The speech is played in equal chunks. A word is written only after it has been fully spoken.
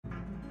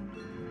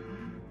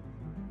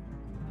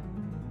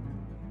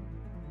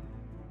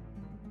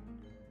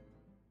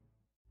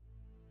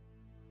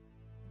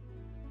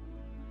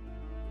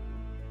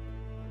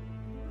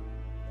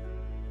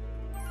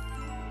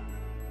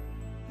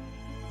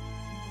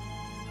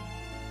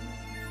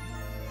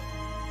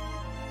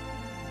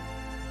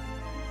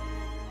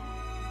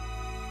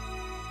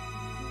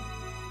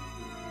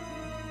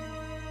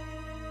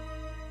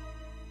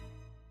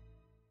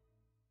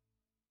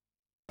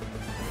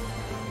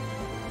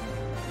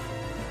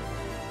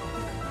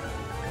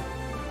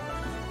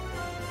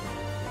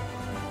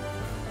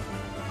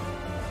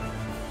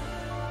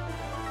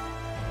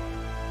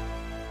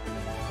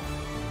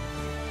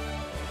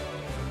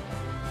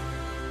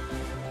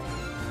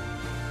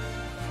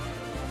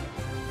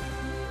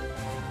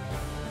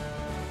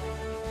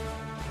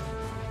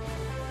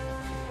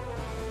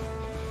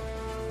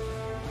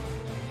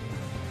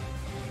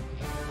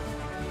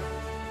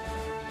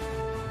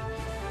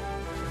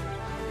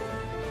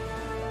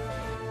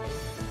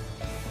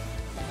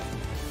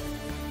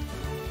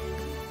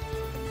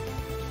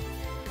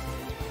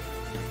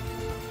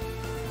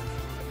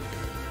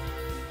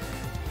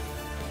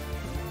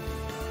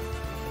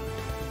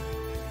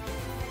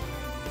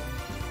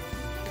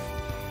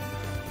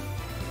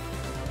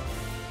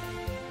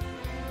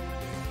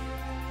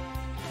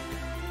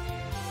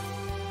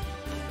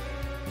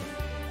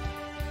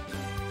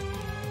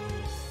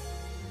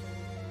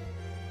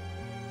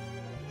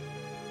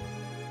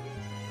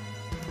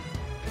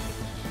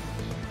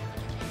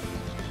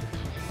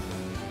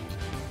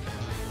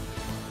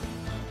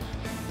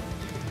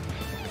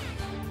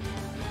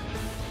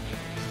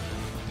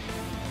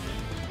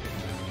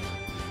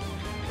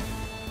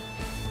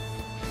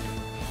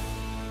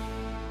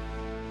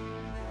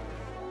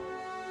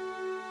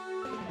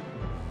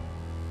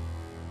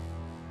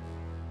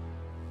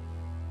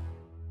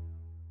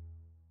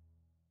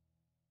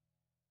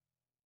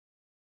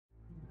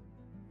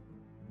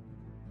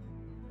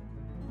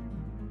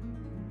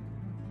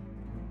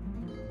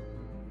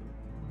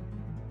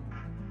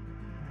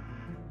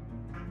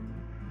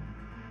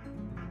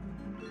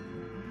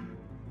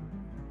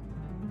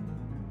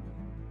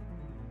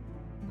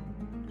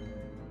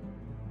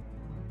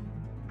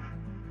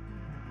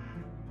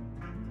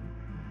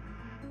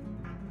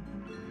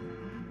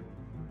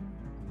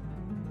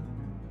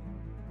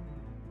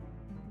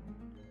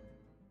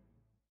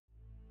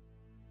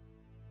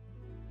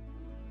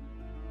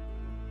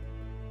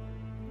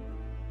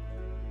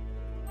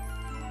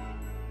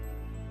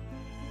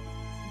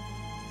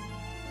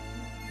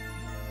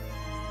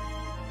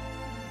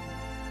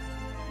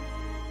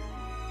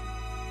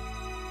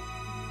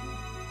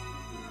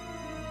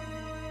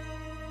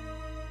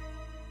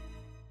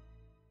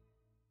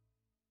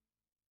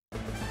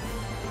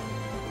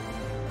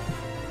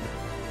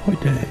Hi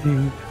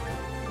Dave.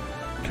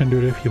 Can do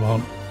it if you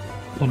want.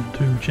 1,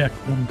 2, check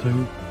 1,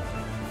 2.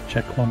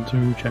 Check 1,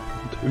 2, check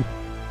 1, 2.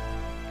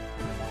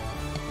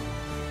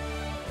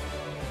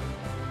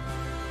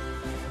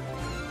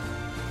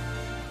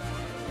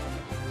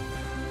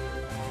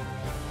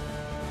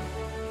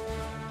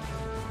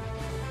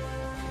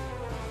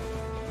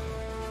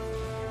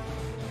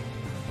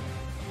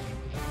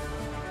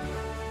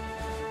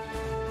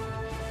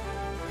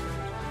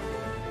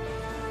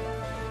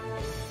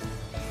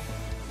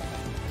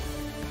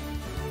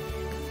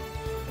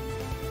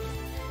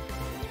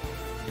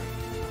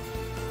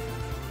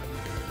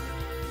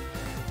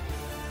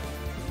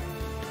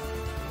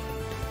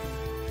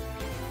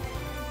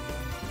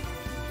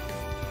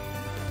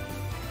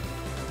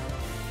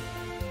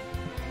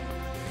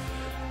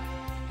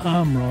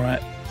 I'm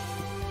alright.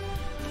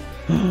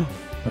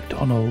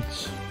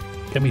 McDonald's.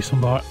 Get me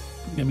some bar.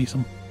 Get me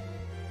some.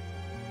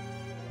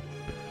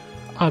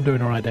 I'm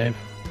doing alright, Dave.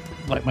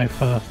 Like my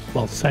first,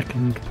 well,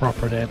 second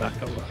proper day back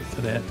at work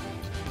today.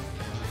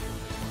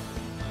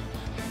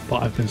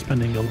 But I've been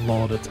spending a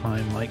lot of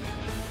time, like,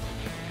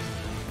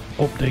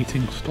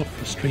 updating stuff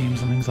for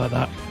streams and things like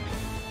that.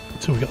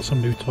 So we got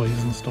some new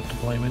toys and stuff to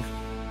play with.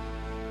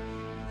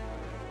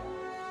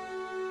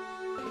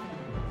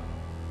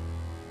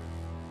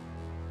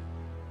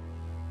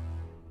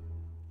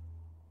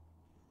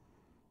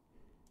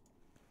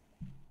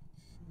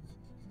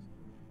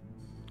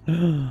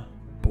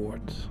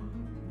 Boards.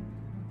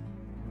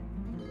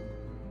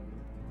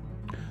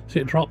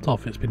 See, it dropped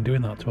off. It's been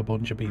doing that to a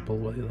bunch of people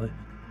lately.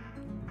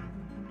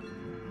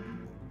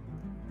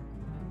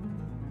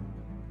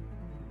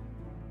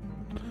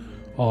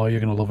 Oh, you're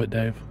gonna love it,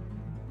 Dave.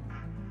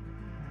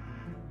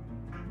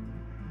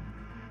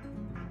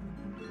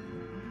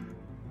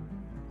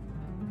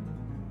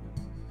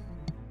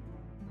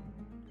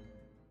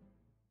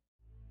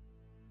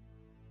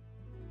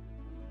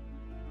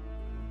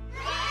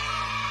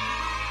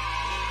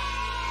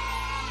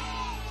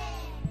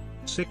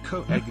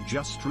 Sicko Egg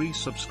just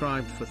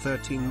resubscribed for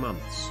 13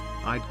 months.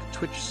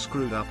 Twitch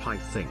screwed up, I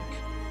think.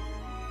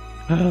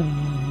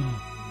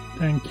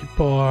 Thank you,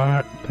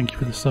 Bart. Thank you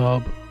for the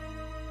sub.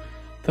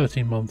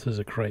 13 months is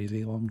a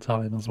crazy long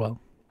time as well.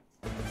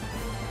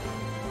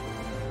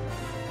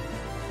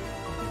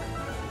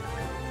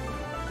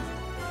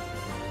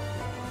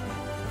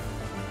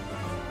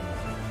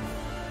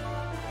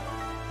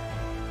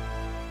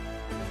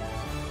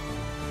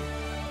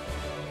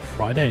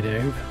 Friday,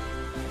 Dave.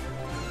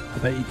 I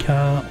bet you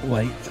can't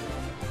wait.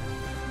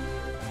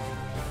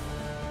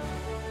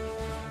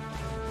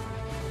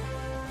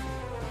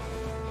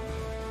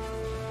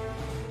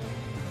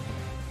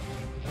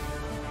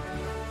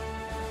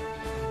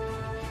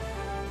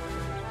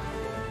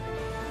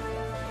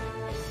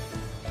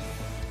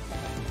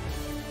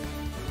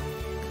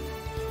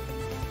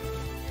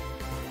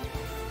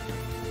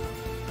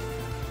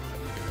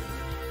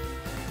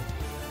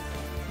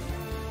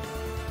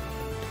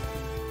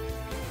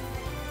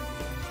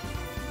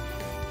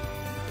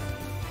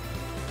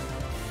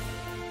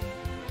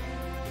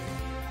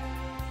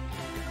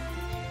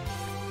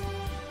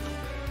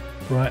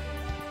 Right,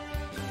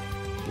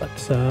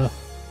 let's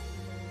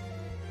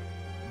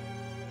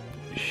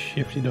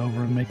shift it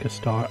over and make a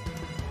start.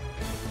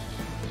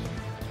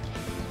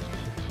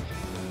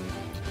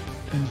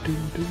 Dun,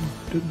 dun, dun,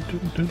 dun,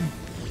 dun, dun.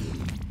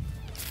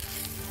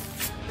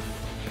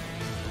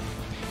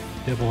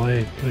 Yeah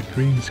boy, got a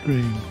green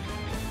screen.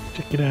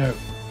 Check it out.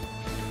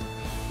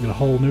 Got a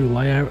whole new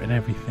layout and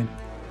everything.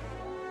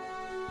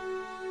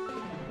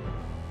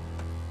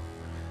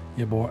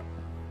 Yeah boy.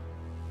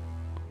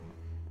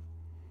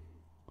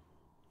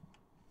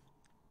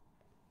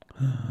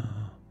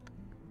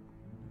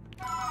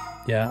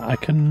 Yeah, I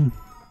can...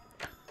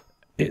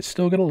 It's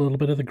still got a little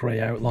bit of the grey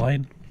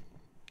outline.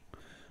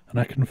 And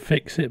I can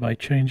fix it by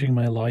changing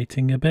my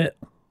lighting a bit.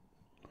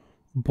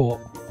 But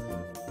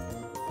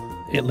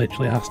it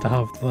literally has to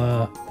have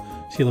the...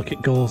 See, look,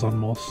 it goes on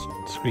most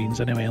screens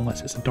anyway,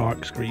 unless it's a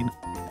dark screen.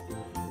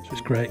 So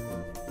it's great.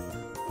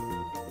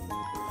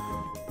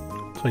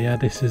 So yeah,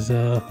 this is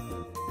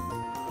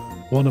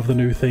one of the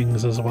new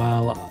things as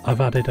well. I've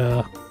added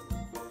a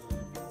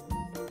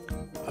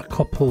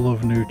couple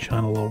of new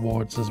channel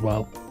awards as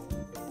well,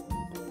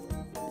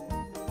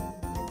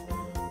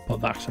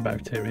 but that's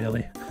about it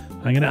really.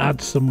 I'm going to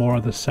add some more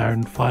of the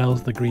sound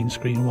files, the green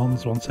screen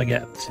ones, once I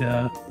get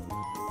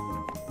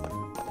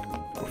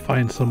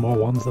find some more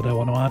ones that I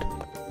want to add.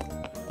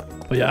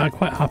 But yeah, I'm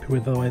quite happy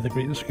with the way the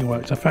green screen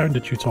works. I found a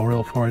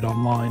tutorial for it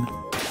online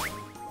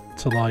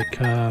to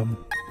like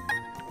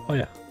oh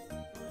yeah,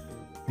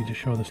 let me just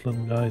show this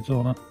little guy,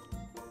 Zona.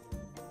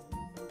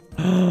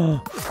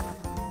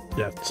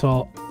 Yeah,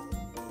 so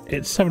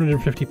it's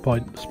 750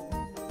 points,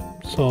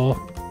 so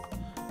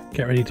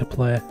get ready to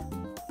play.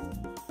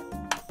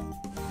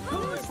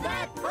 Who's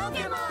that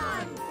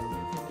Pokemon?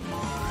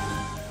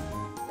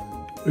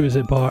 Who is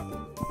it, Bart?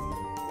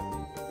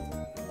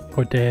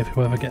 Or Dave,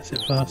 whoever gets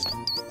it first.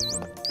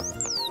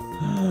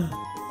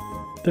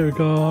 There we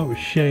go, it was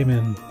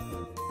Shaman.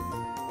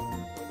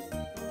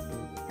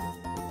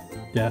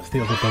 Yeah, it's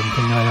the other dumb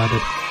thing I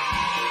added.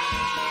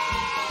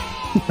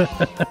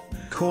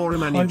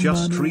 Corymani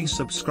just Manu.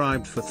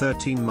 resubscribed for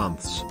 13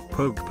 months.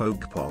 Pog pog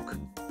pog.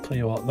 Tell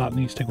you what, that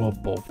needs to go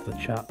above the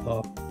chat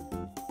though.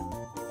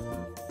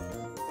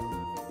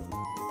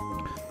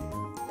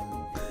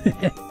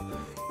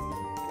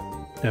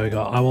 There we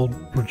go. I will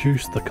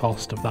reduce the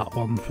cost of that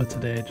one for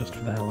today, just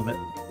for the hell of it.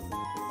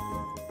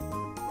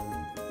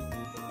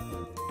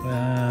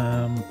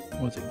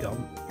 Where's it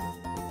gone?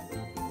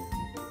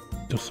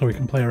 Just so we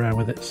can play around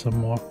with it some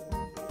more.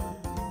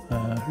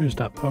 Who's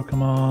that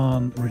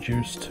Pokemon?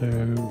 Reduce to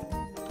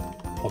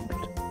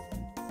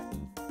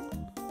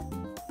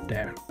 100.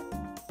 There.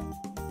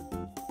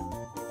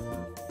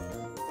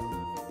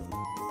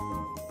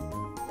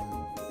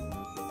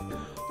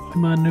 Hi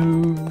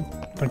Manu,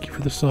 thank you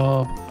for the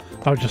sub.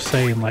 I was just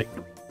saying, like,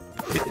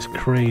 it's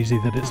crazy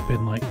that it's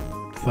been like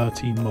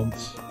 13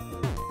 months.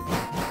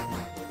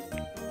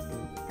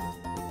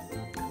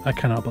 I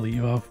cannot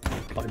believe I've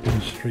like been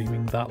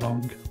streaming that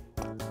long.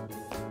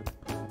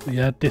 But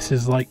yeah, this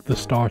is like the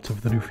start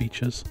of the new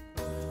features.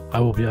 I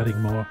will be adding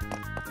more,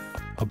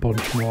 a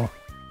bunch more,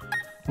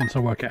 once I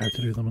work out how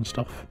to do them and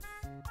stuff.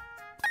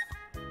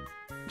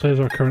 So here's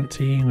our current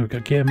team. We've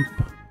got Gimp,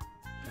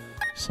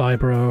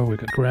 Cybro, we've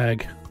got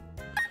Greg,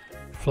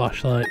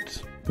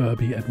 Flashlight,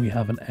 Burby, and we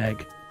have an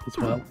egg as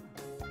well.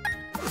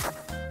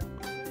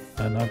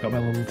 And I've got my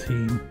little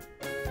team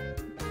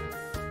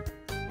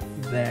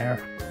there.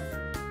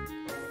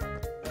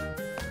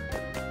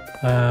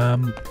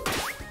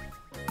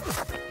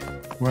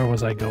 Where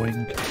was I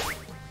going?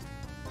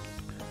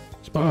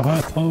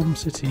 Sparhearth Home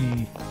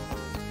City.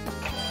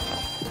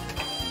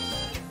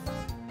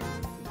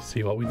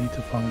 See what we need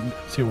to find.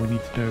 See what we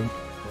need to do.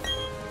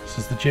 This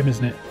is the gym,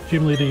 isn't it?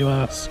 Gym leader, you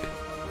ask.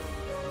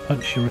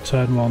 Once you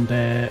return one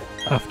day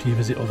after you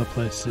visit other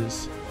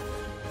places.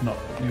 Not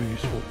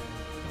useful.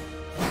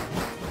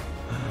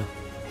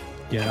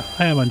 Yeah,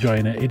 I am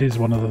enjoying it. It is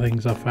one of the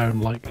things I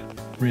found like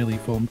really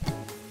fun.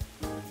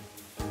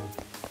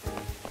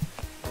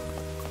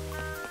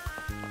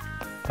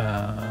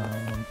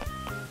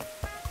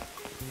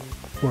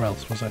 Where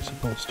else was I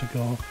supposed to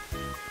go?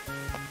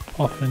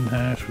 Poffin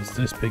House was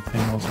this big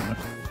thing, wasn't it?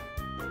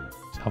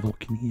 Let's have a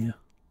look in here.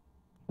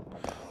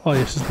 Oh,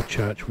 this is the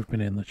church. We've been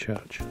in the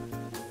church.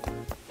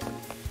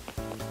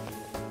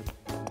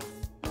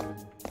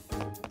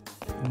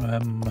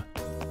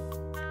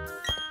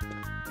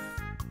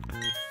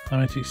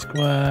 Amity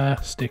Square,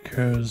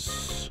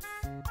 stickers.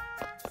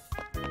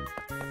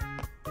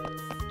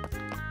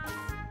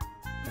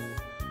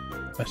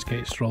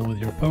 Westgate stroll with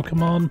your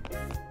Pokemon.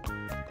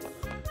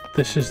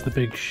 This is the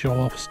big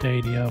show-off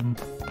stadium.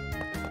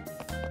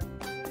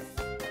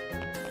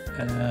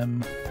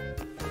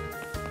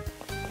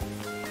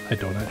 I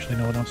don't actually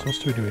know what I'm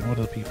supposed to be doing. What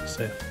do the people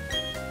say?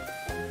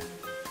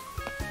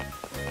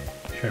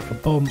 Shout for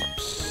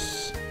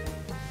bumps.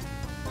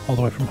 All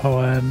the way from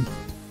Hoenn.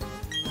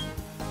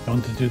 I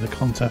wanted to do the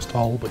contest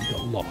hall, but you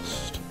got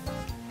lost.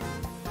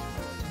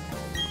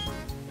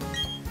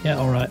 Yeah,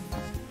 alright.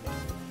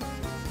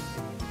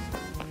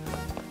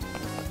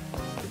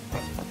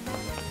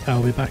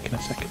 I'll be back in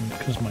a second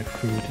because my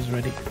food is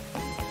ready.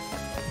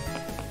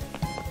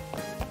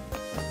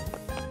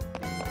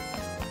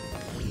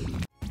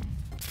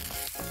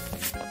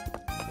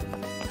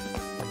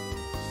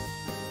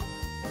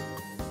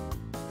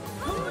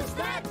 Who's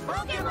that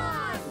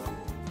Pokemon?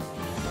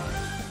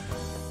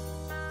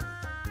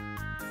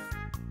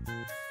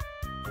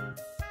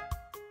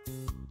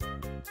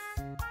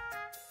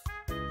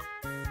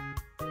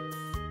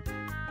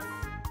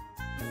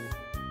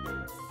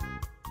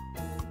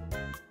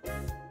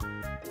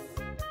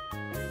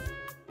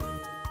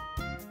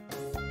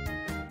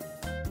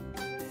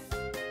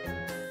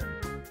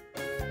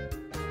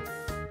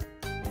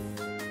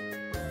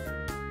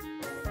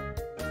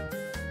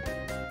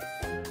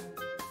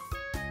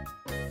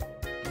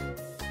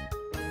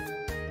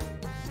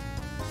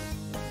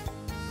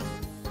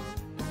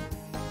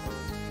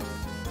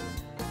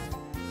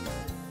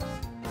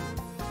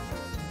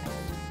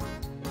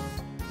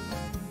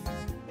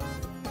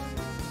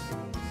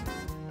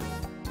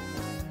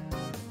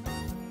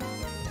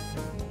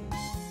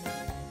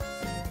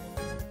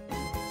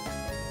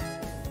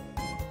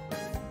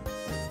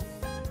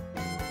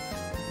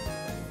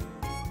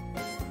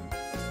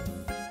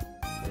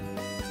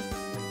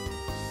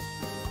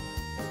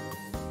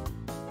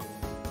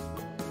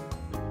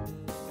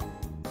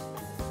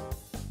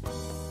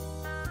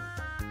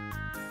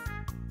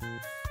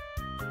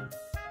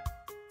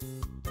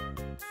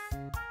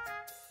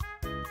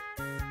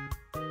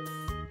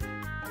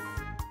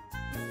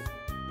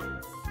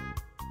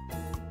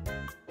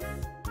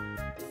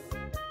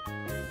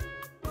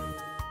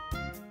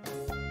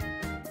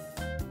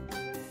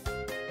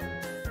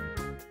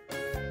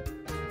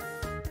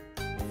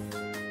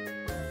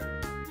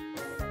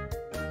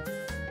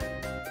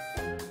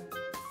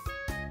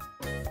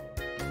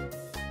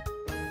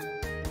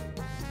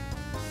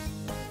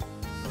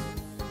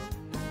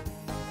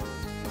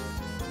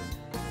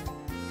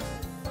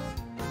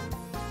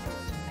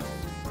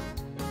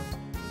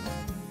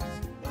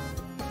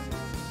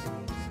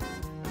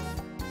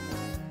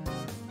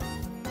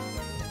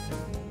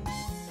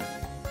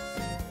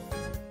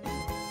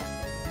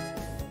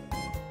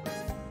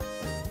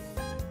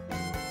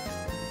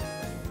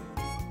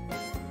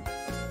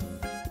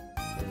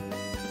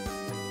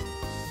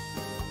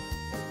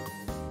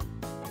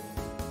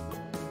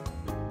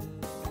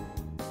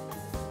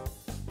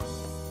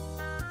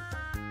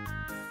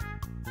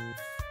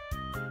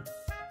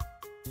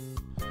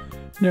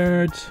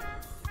 Nerds.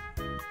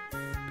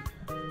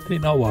 Did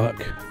it not work?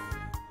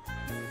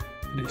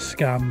 Did it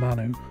scam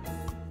Manu?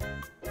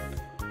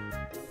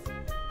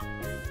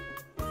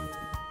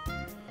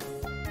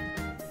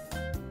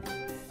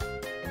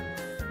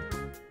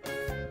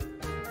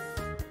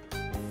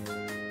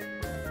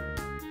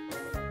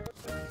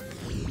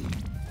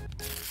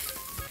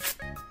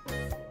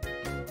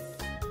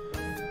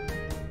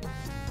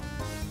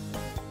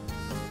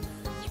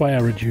 That's why I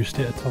reduced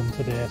it a ton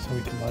today, so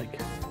we can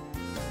like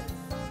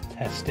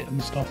test it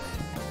and stuff.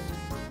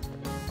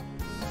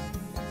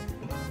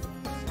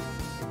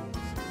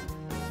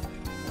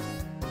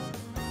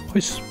 Hi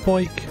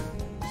Spike!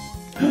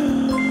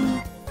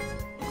 Look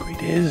who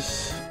it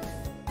is!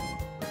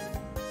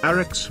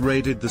 Arex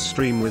raided the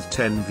stream with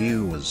 10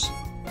 viewers.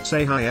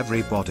 Say hi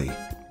everybody. Hey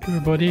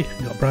everybody,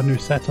 we got a brand new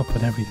setup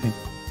and everything.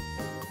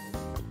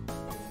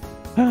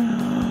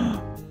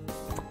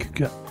 Fuck you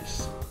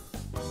guys.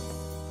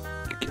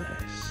 You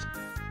guys.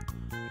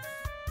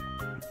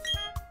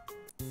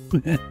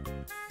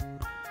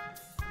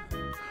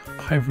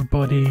 Hi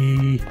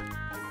everybody.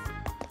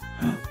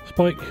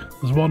 Spike,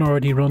 there's one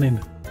already running.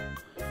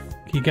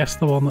 Can you guess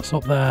the one that's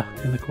up there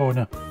in the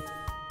corner?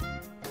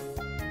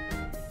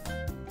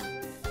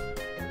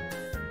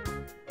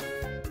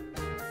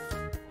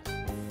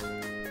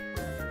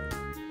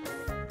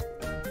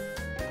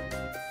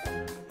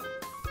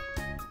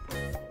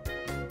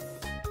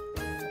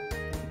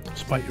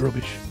 Spike, you're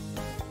rubbish.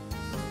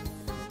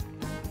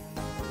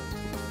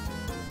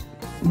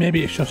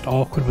 Maybe it's just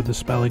awkward with the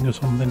spelling or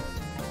something.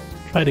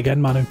 Try it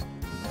again, Manu.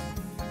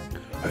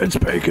 It's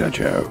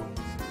Pikachu!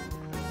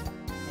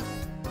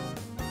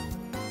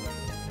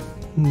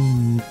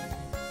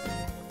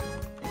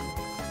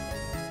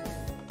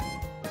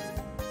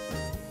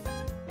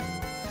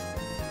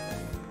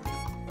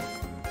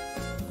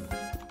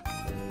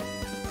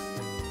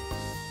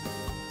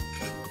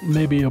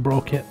 Maybe you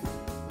broke it.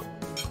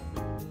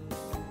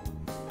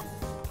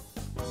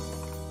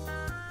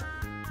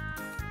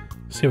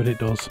 See what it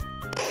does.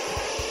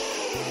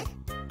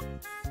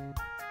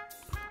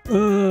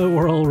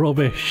 We're all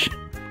rubbish.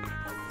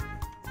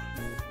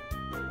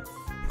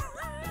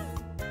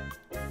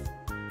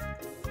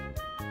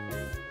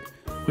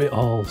 We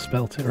all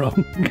spelt it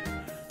wrong.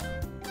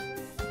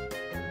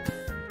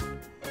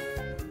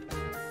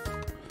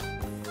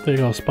 There you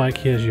go, Spike,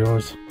 here's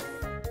yours.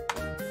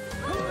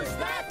 Who's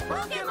that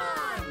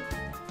Pokemon?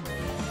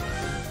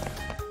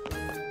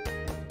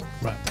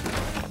 Right.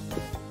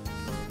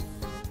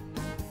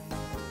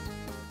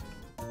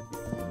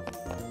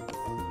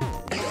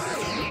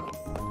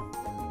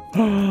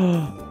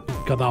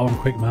 Got that one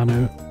quick,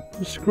 Manu.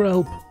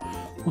 Skrelp.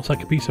 Looks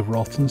like a piece of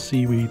rotten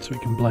seaweed, so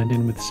it can blend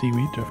in with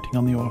seaweed drifting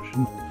on the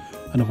ocean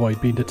and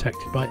avoid being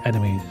detected by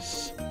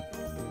enemies.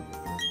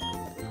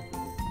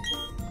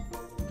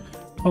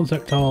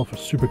 Concept all for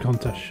Super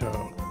Contest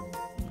Show.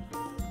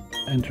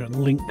 Enter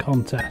link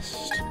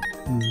contest.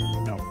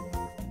 No.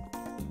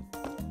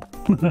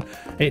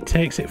 It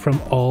takes it from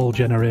all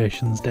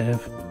generations,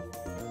 Dave.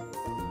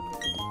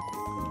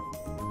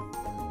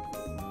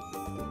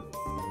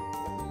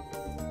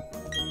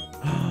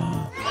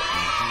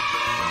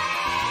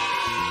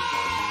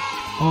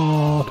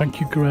 Oh,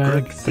 thank you,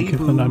 Greg. Thank you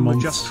for the 9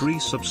 months. Just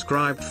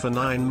resubscribed for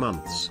 9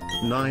 months.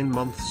 9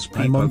 months.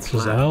 9 months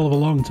is a hell of a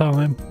long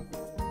time.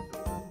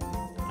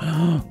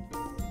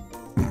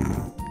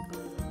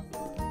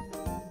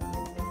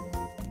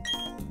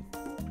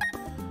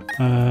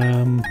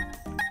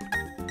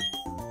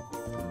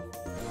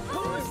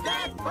 Who's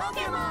that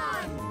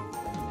Pokemon?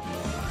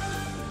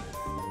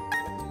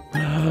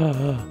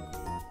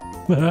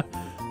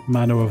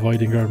 Manu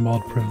avoiding our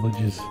mod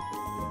privileges.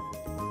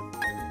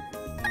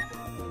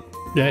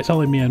 Yeah, it's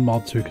only me and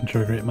mods who can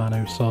trigger it,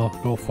 Manu, so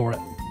go for it.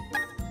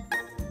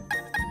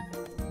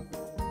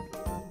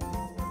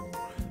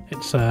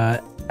 It's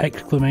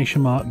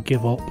exclamation mark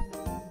give up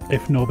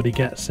if nobody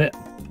gets it.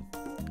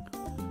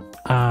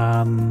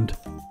 And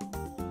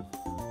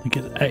I think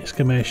it's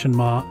exclamation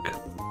mark.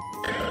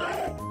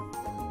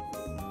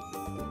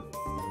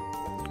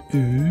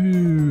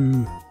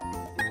 Ooh.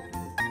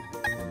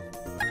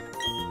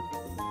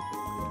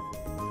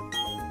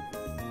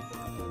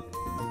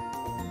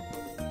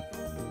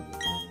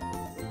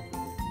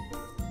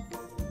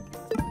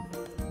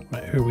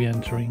 Right, who are we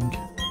entering?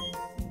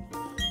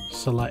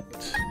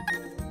 Select.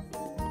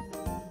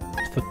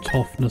 It's the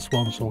toughness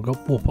one, so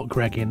we'll put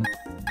Greg in.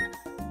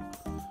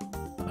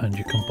 And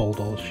you can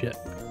bulldoze shit.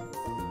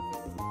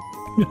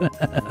 Who's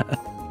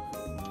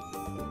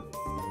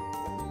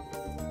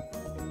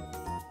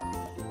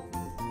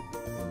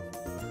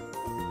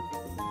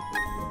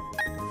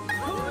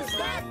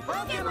that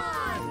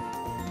Pokemon?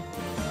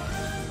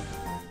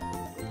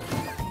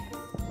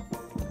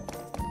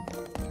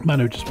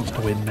 Manu just wants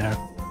to win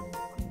now.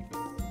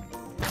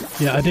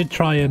 Yeah, I did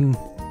try and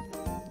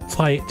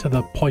tie it to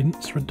the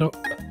points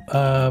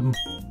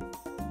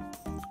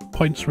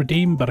points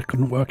redeem, but I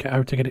couldn't work it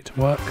out to get it to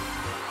work.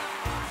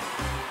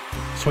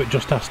 So it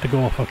just has to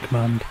go off a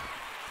command.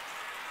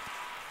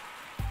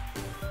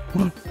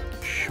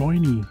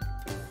 Shiny.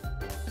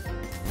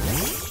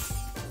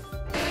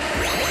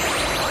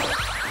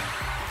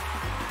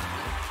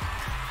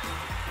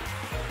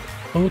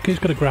 Oh look, he's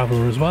got a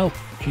Graveler as well.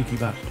 Cheeky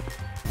bastard.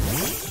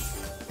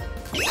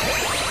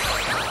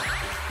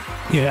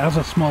 Yeah, it has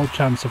a small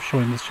chance of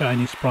showing the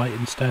shiny sprite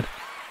instead.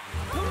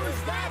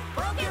 Who's that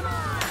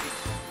Pokemon?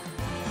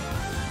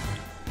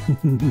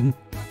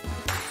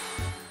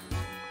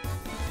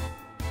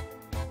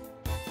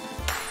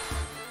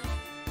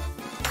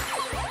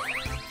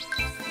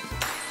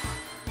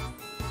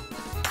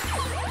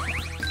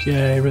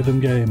 Yay, rhythm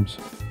games.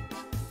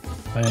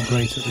 I am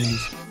great at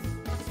these.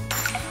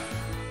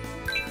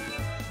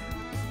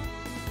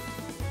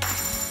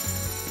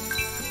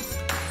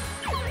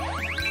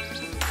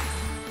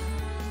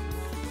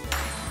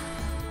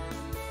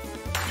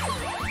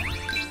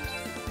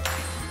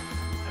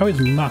 How is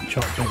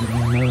Machop bigger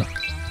than there?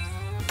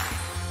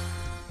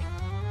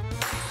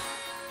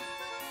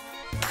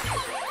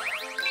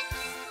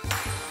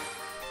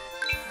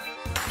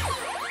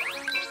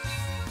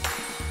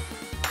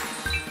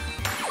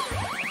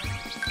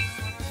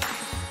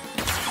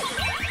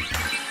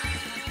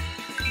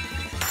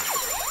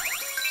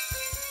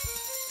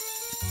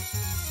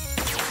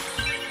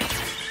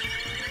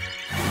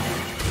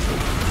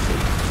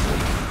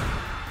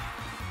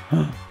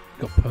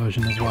 Got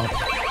Persian as well.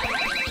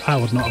 I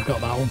would not have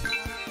got that one.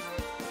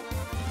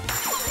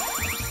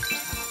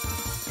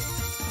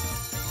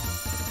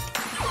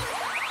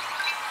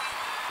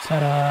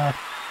 Ta-da!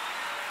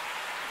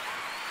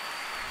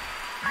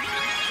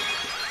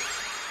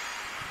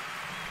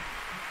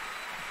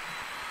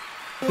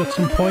 Got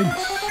some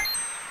points.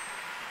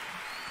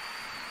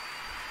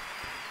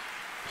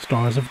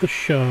 Stars of the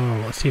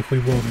show. Let's see if we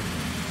won.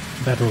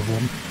 Better have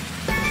won.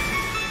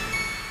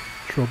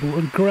 Trouble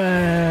and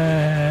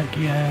Greg!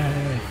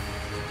 Yay!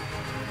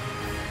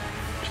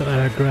 Check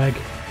that out, Greg.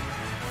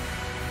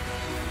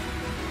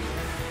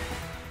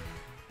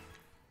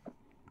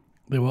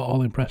 They were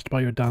all impressed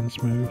by your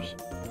dance moves.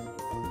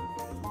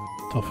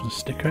 Toughen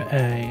sticker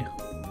A.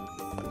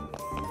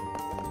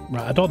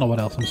 Right, I don't know what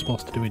else I'm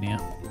supposed to do in here.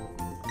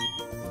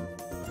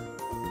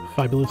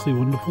 Fabulously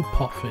wonderful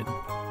Poffin.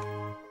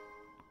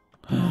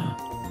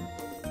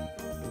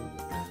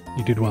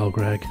 You did well,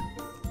 Greg.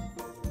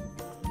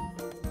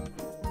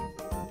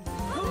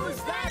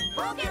 Who's that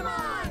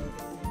Pokemon?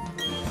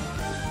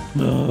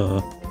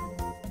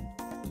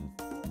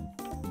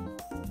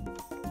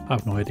 I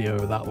have no idea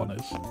who that one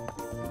is.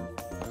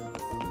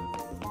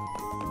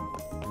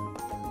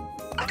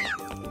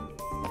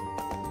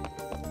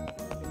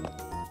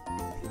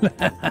 I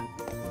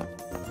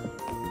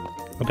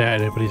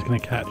doubt anybody's going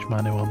to catch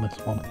Manu on this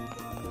one.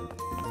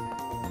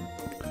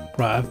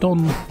 Right, I've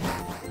done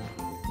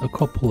a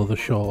couple of the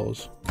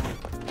shows.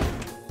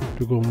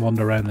 We'll go and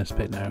wander around this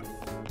bit now.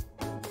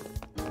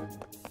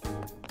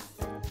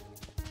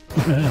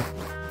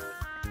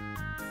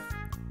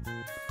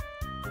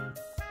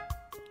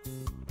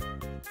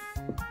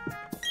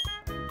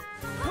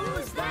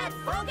 Who's that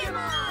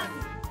Pokemon?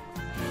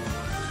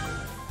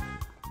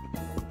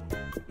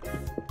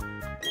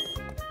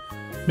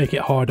 Make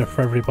it harder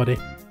for everybody.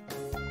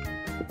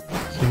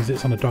 Since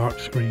it's on a dark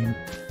screen.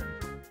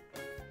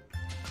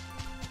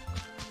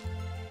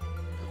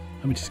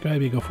 Let me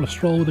describe you. Go for a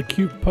stroll with a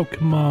cute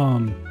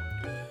Pokemon.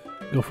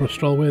 Go for a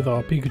stroll with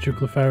Pikachu,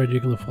 Clefairy,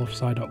 Jigglypuff,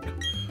 Psyduck,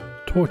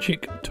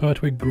 Torchic,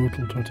 Turtwig,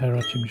 Grotle,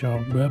 Torterra,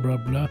 Chimchar, blah blah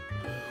blah.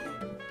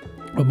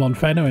 A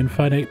Monferno,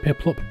 Infinite,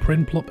 Piplup,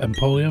 Prinplup,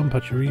 Empoleon,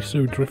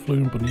 Pachirisu,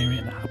 Drifloon, Boneri,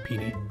 and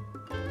Happiny.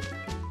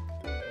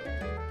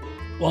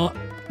 What?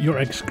 You're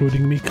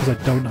excluding me because I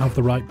don't have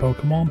the right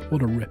Pokemon?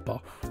 What a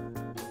rip-off.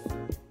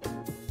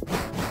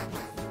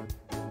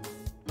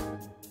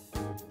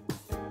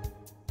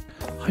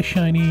 Hi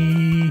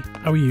Shiny!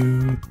 How are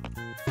you?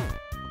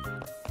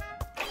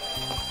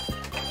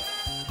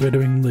 We're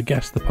doing the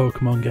Guess the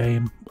Pokemon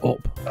game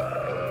up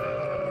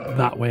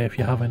that way if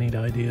you have any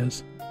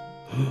ideas.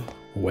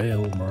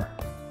 Wailmer.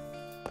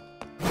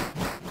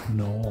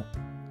 No.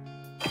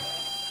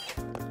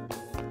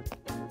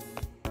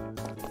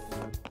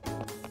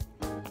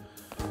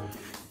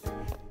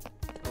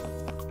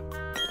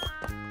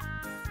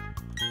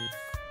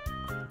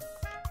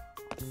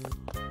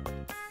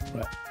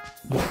 Right,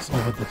 what's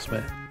over this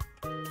way?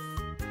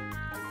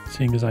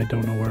 Seeing as I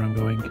don't know where I'm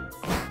going, I'm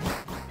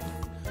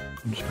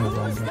just gonna Who's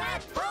wander.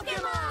 that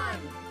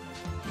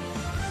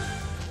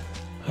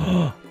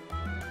Pokemon?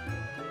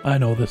 I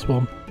know this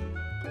one.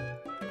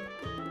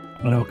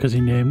 I know because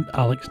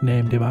Alex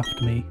named him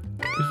after me.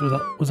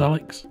 Was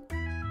Alex?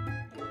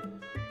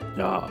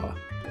 Ah.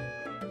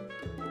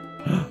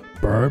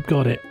 Burb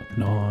got it.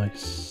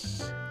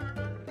 Nice.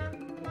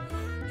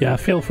 Yeah,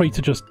 feel free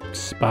to just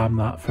spam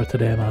that for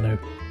today, Manu.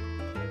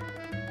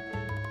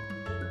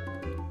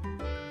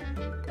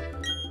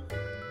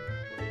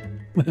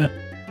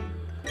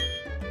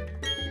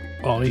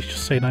 Oh, he's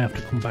just saying I have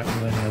to come back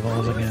with any of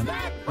those again.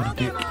 What a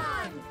dick.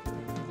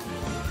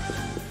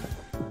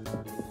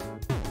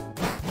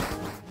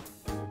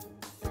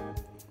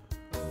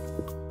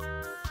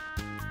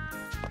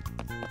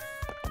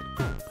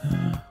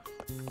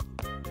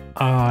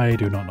 I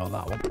do not know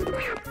that one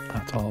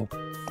at all.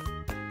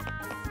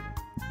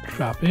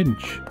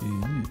 Trapinch.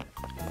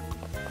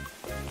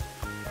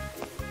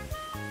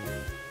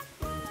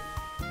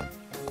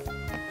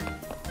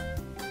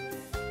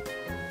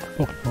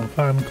 Pokemon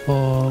Fan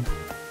Club.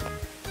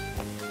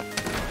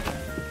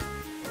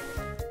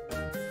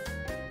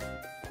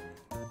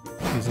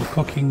 These are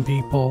cooking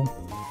people.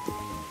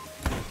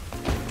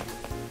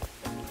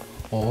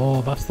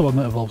 Oh, that's the one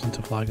that evolves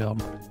into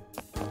Flagon.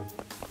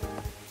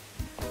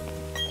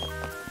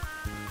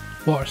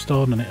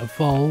 Waterstone, and it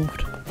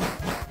evolved.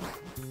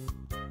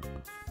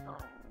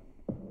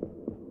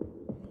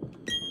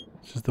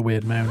 This is the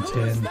weird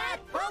mountain. Who's that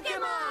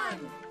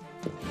Pokemon?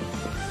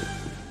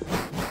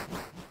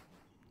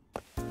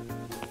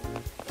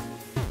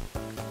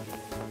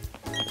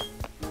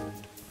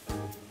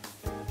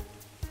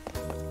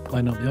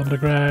 Line up the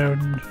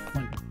underground.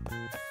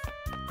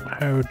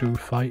 How do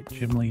fight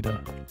gym leader?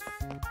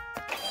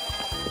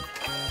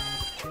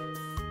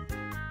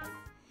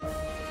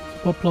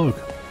 What plug?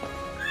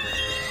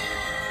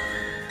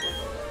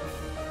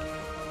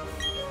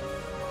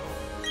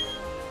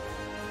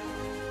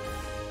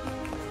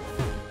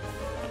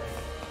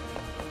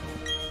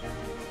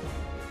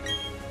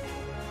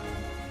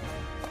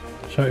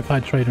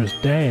 Certified trainer is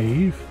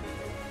Dave.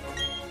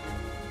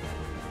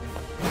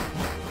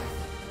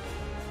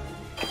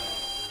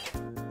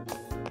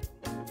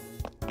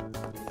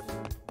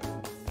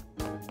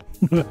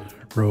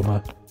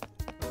 Roma.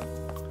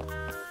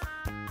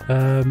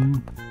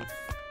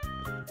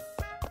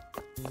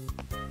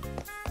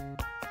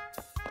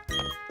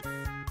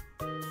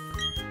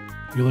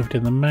 You lived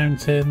in the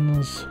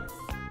mountains.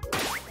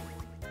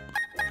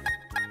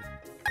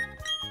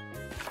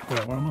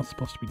 Wait, what am I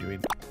supposed to be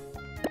doing?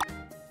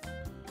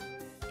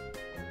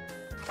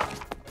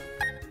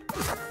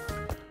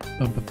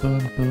 Boom, boom, boom,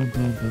 boom,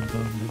 boom, boom,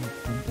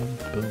 boom,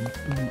 boom,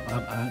 boom.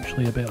 I'm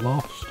actually a bit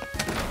lost.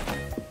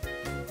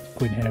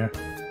 Go in here.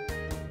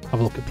 Have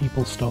a look at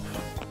people's stuff.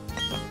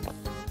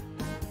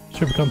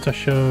 Super contest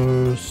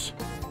shows.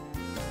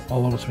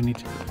 All of us we need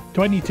to...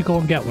 Do I need to go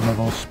and get one of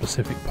those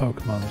specific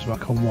Pokemon so I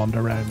can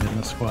wander around in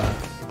the square?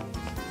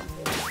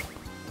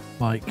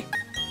 Like...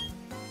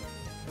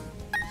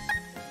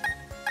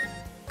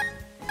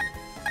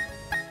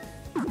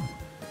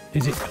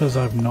 Is it because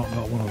I've not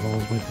got one of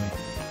those with me?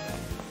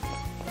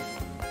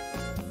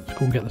 Let's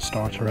go and get the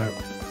starter out.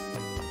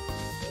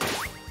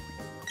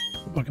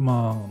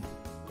 Pokemon.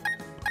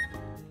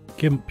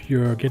 Gimp,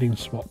 you're getting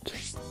swapped.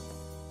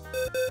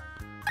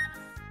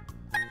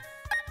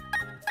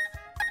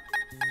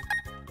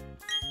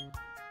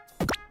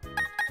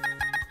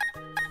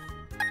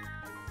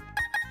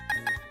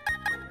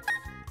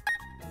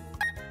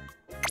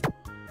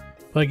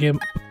 Bye,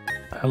 Gimp.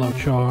 Hello,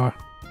 Char.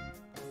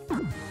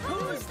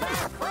 Who's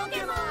that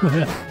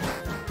Pokemon?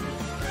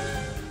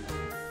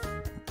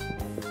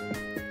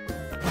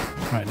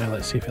 Right, now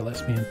let's see if it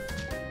lets me in.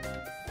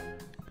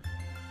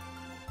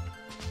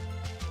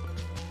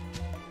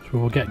 So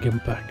we'll get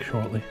Gimp back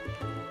shortly.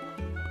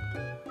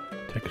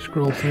 Take a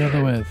scroll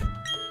together with.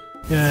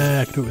 Yeah,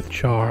 I can do it with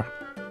Char.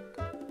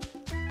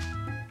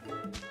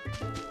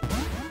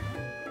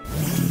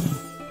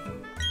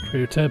 For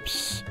your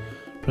tips,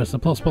 press the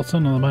plus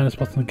button and the minus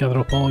button to gather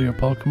up all your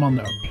Pokemon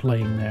that are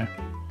playing there.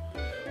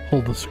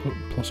 Hold the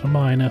plus or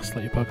minus,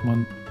 let your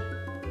Pokemon...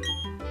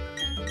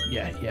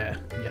 Yeah.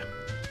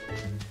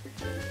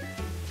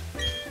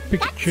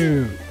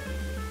 Pikachu!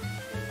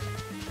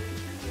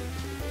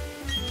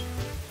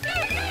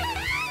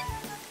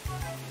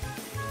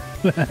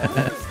 Who's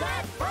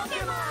that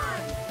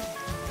Pokemon?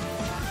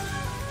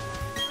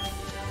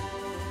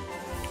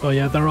 Oh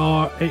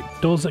yeah, it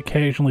does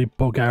occasionally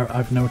bug out,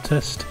 I've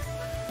noticed,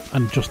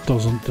 and just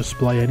doesn't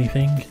display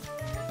anything.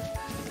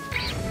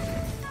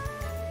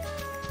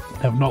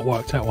 I've not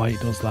worked out why it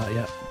does that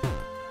yet.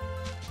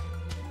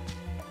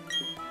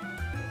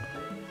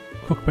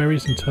 Cook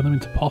berries and turn them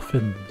into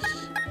poffins.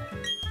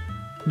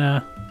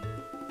 Nah.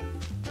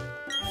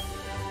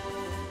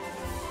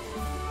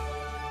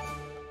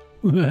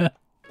 What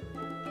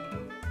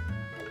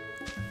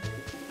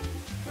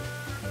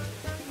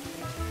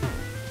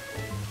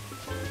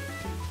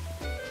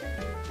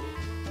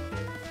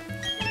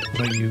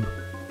about you?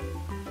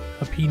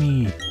 A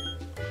peony.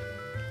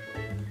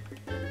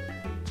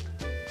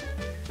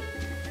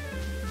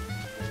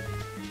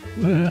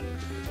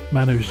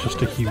 Manu's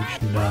just a huge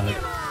nerd.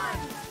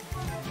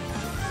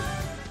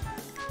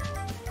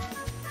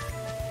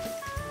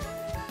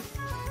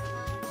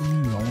 I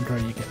wonder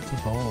how you get to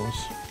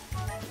balls.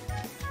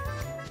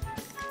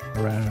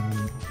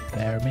 Around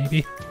there,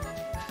 maybe?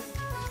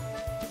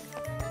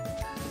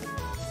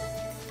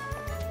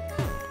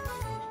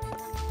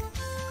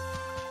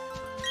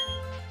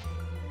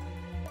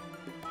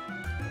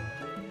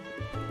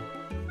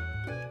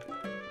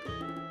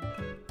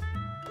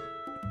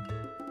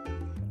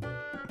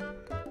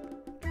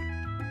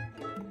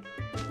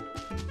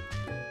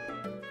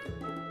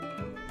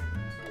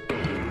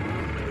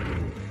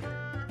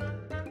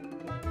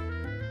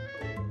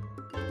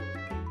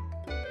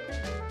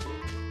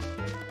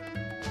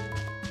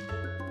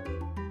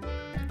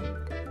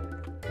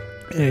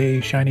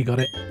 Hey, shiny got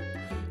it.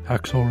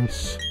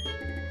 Haxorus.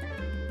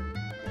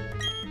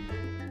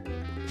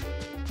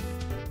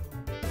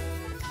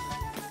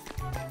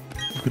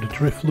 Got a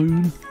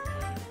Drifloon.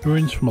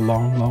 Ruins from a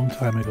long, long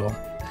time ago.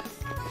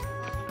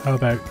 How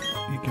about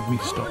you give me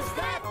Who's stuff?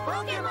 that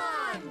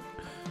Pokemon?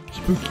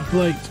 Spooky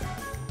plate.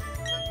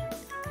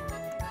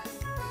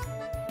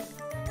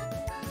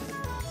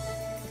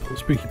 Put a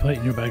spooky plate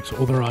in your bag so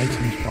other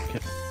items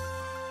pocket.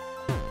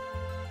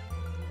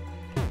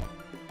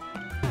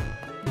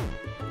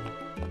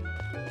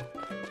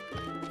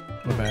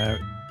 What about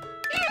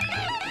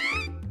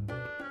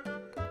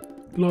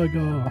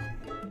Gligar?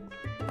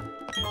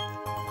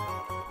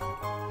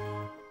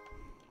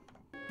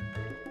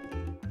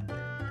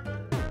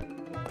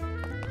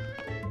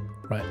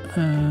 Right,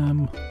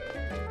 can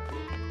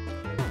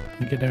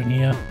I get down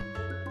here?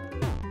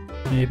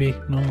 Maybe?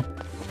 No?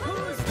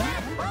 Who's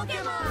that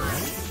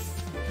Pokemon?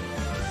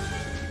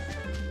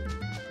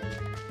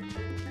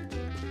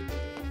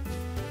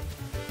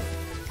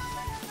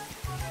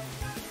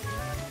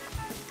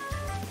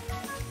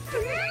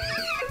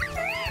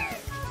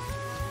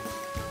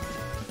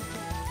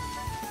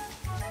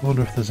 I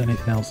wonder if there's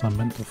anything else I'm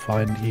meant to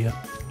find here.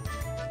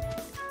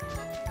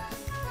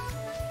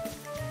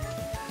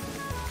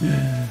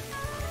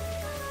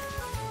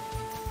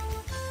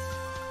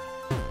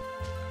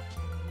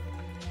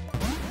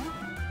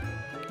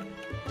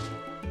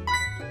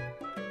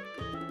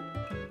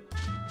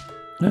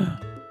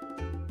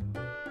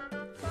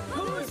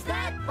 Who's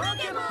that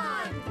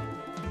Pokemon?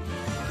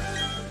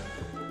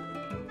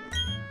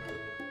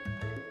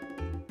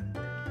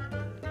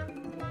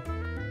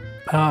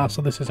 Ah,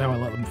 so this is how I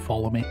let them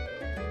follow me.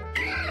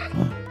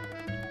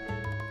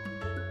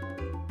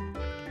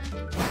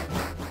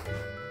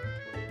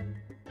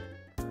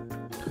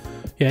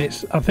 Yeah,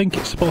 I think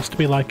it's supposed to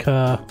be like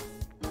a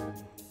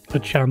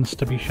chance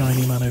to be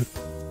shiny Manu.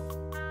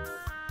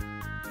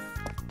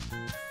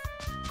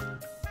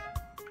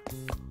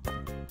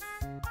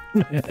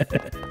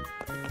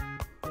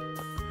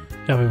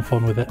 Having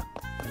fun with it.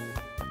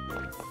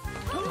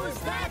 Who's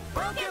that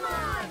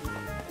Pokemon?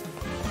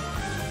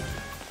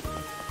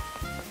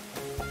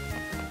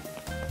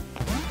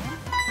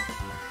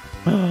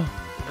 Look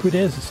who it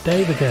is, it's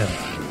Dave again.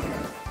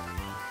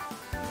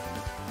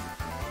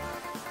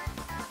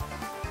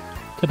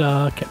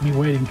 Ta-da, kept me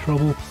waiting,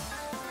 trouble.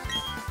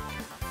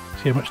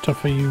 See how much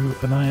tougher you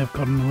and I have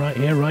gotten right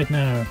here, right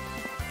now.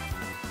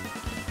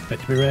 Bet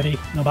you be ready?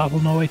 No battle,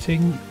 no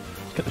waiting.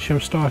 Let's get the show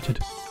started.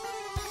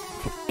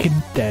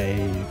 Fucking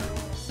Dave.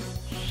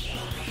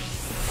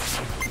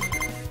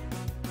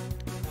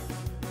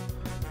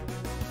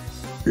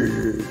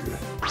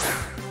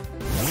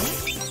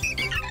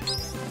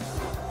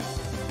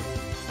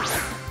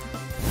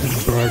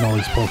 Burn all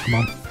these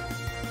Pokemon.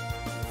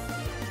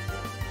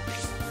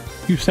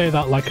 You say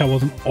that like I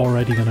wasn't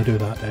already gonna do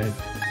that, Dave.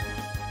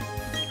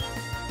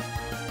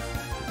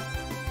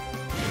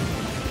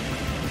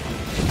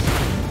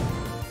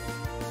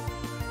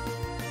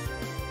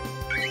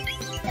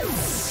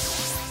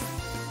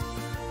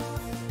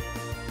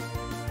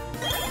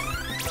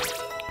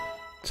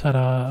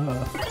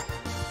 Ta-da!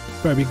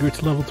 Grabby grew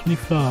to level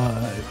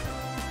 25.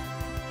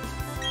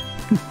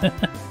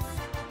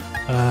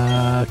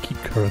 Keep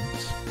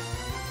currents.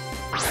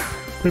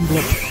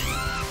 Grimblop.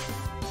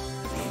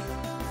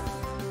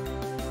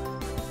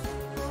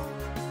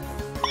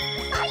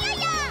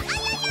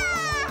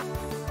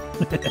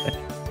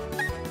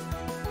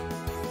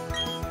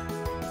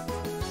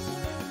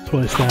 That's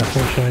what it's there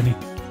for, shiny.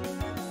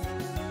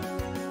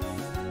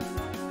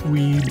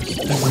 Weebs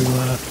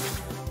everywhere.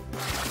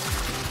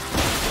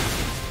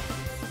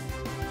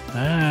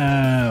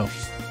 Ow!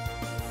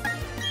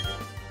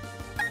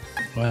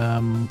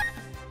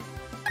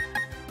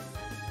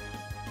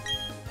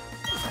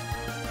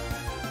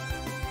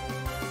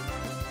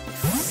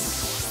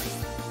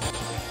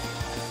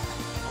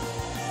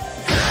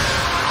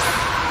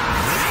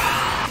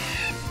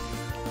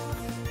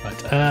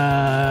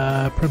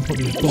 Right, Prinplup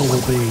is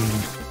Bubble Beam.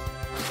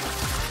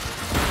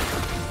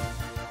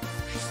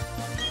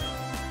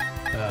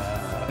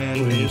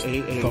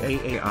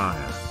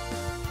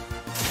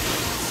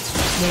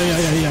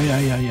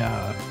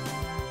 Yeah.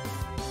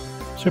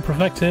 Super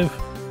effective.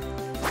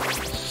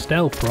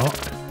 Stealth Rock.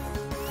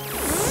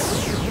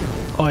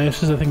 Oh, yeah,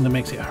 this is the thing that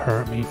makes it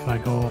hurt me if I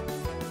go.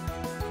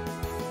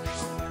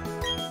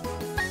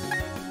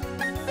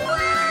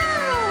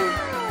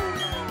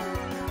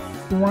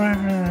 Wow.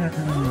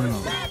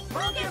 Who's that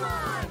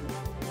Pokemon?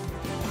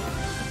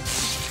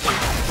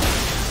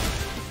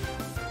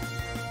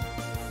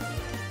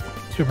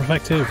 Super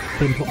effective.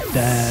 Prinplup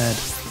dead.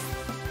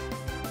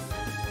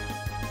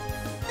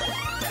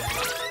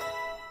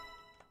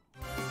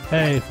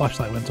 Hey,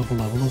 flashlight went up a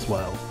level as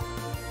well.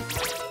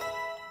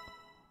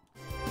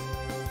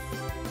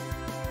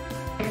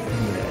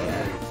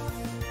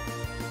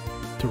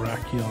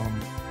 Terrakion.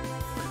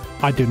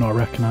 I do not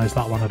recognise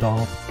that one at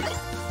all.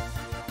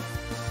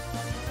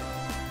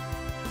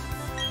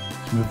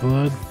 Let's move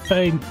the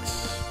Feint.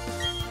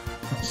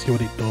 Let's see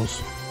what it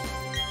does.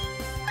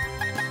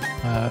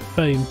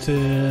 Feint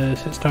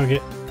hits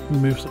target,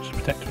 moves such as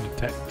protect or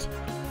detect.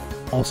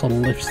 Also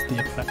lifts the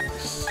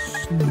effects.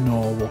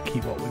 No, we'll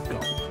keep what we've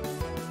got.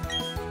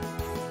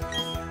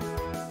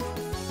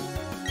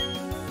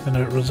 And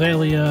at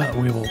Rosalia,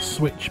 we will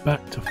switch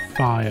back to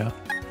fire.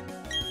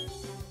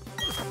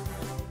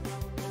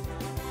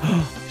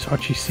 He's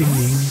actually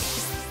singing.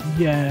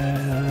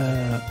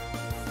 Yeah.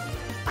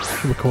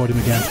 Should record him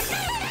again.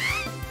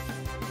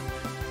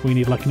 We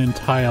need like an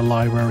entire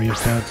library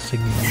of birds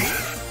singing.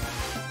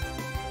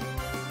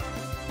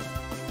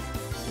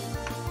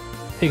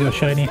 Here you go,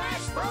 Shiny.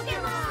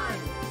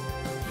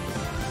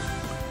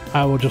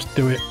 I will just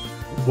do it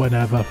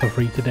whenever for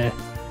free today.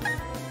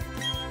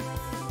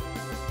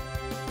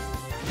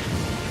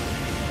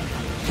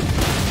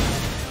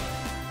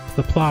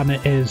 The plan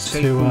is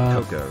to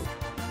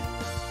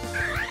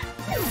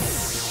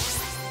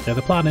yeah,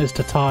 the plan is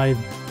to tie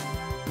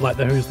like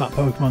the Who's That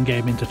Pokemon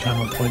game into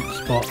channel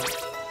points, but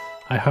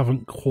I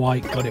haven't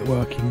quite got it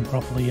working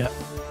properly yet.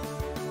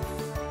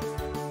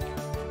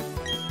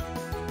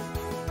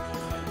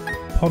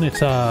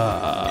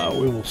 Ponyta,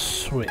 we will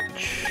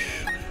switch.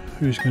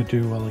 Who's going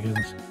to do well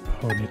against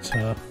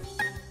Ponyta?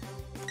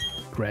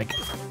 Greg.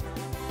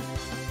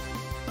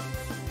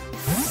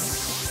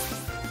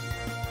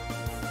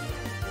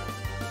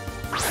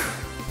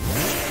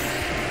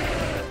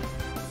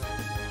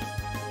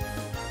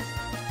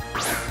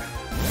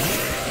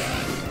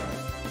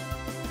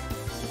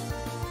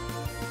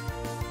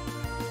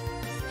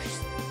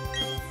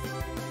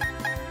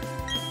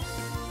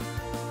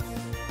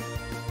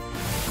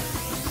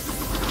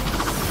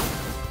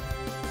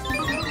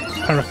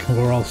 I reckon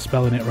we're all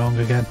spelling it wrong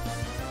again.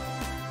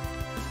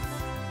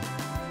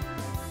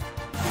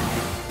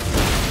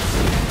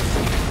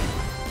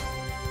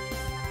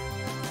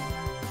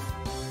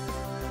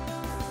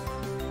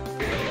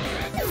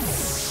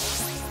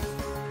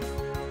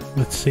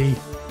 Let's see.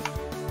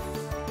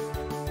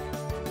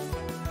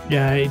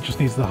 Yeah, it just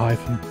needs the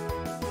hyphen.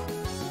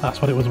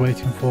 That's what it was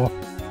waiting for.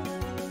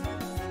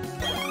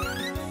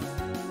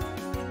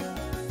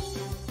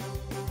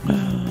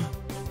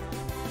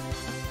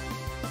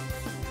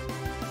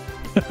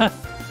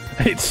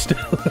 It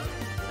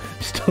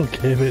still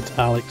gave it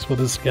to Alex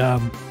with a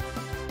scam.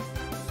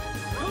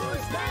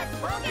 Who's that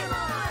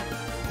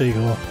Pokemon? There you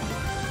go.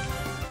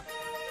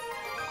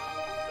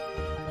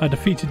 I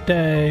defeated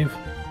Dave.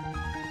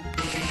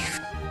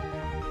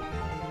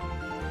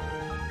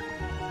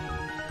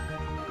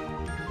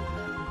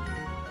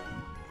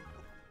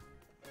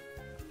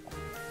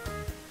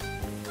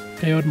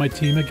 KO'd my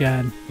team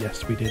again.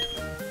 Yes, we did.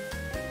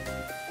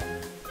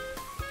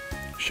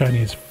 Shiny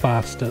is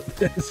fast at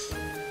this.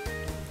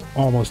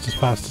 Almost as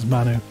fast as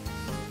Manu.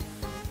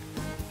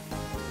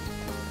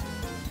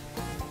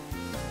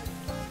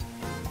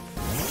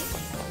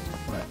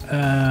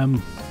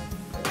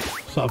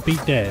 So I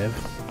beat Dave.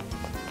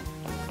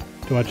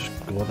 Do I just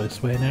go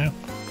this way now?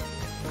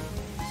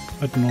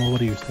 I don't know, what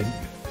do you think?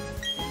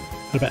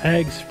 What about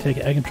eggs? Take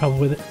an egg and travel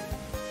with it.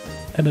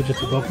 Energetic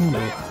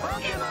Pokemon.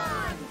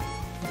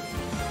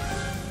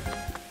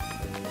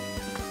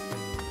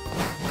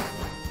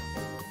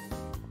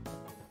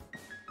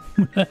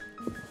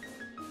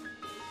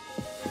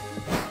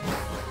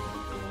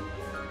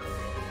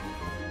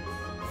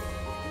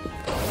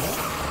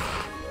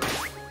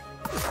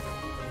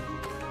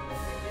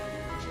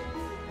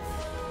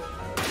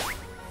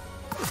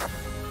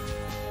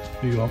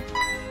 Who you want?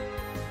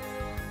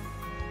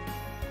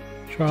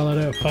 Charlotte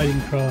out,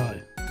 fighting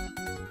cry.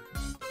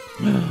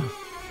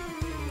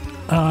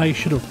 I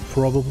should have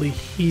probably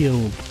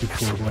healed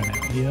before going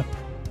out here.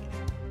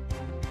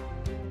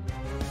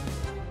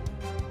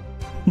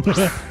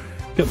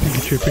 Got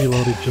Pikachu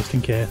preloaded just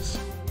in case.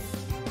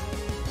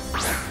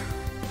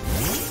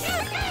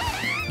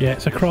 Yeah,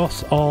 it's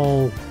across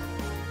all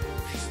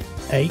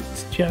 8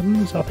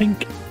 gems, I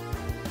think.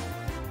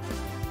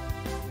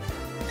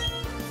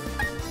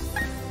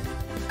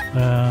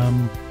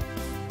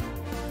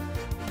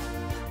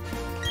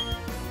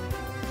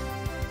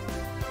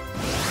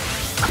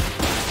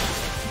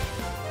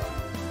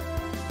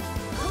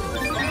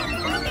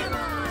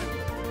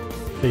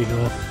 There you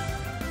go.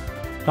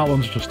 That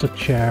one's just a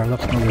chair,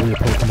 that's not really a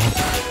Pokemon.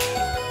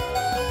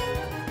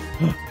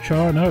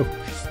 Sure, no.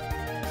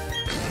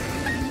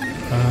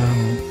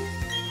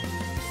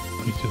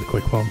 Let me do the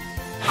quick one.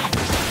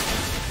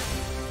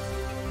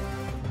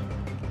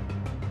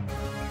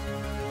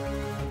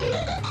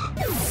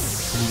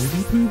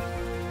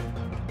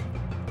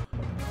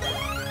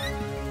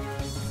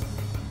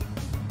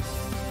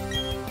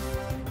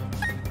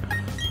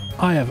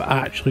 I have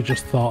actually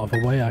just thought of a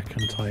way I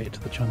can tie it to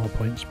the channel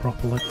points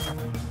properly.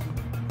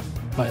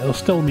 Like, it'll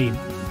still mean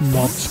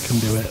mods can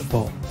do it,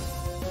 but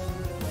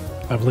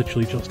I've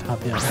literally just had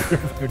the idea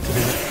of how to do it.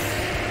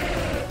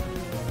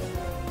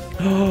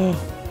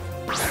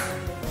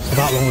 So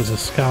that one was a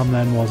scam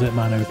then, was it,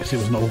 Manu? Because it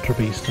was an Ultra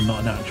Beast and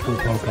not an actual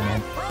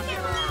Pokemon.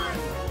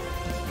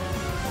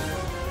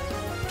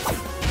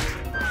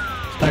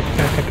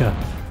 Stakakaka.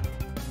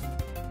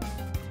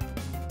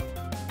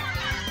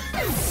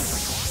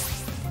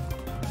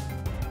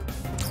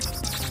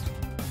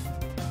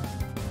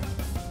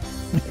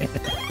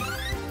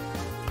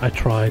 I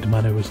tried,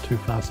 Manu was too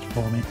fast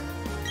for me.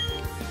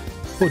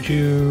 Would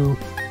you?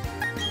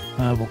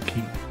 We'll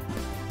keep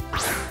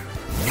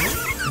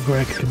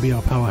Greg can be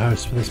our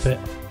powerhouse for this bit.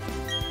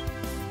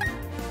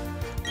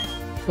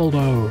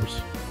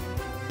 Bulldoze.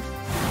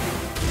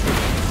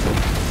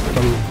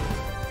 Boom.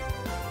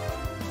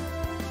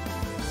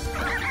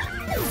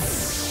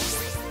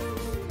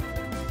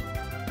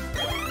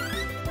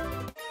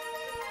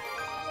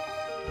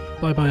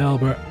 Bye bye,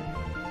 Albert.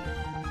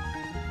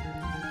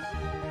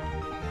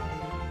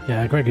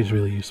 Yeah, Greg is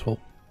really useful.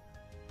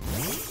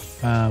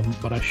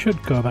 But I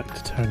should go back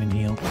to turning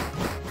heel.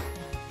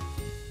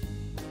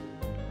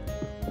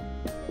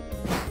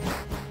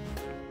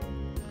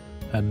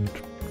 And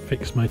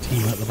fix my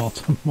team at the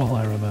bottom while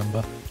I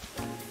remember.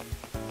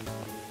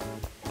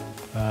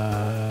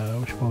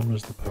 Which one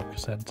was the Poké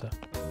Center?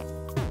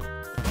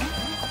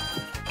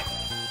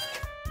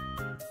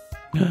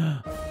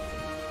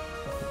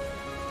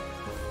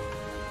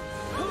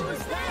 Who's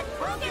that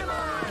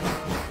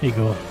Pokemon? Here you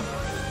go.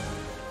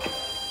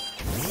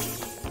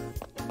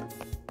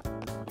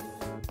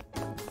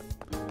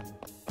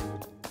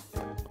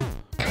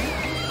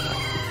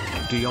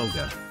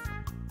 Dialga.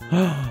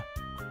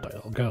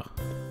 Dialga.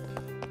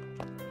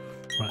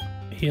 Right,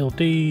 heal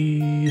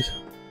these.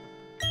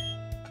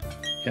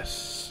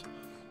 Yes.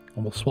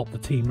 And we'll swap the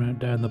team round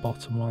down the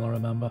bottom while I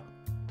remember.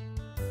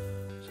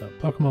 So,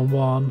 Pokemon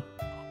 1.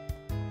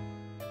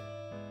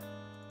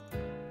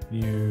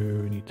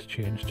 You need to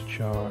change to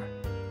Char.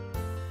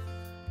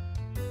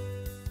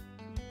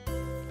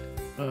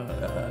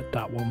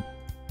 That one.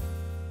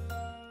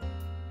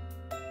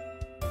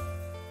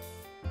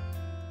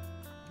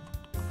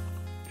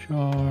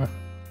 Char.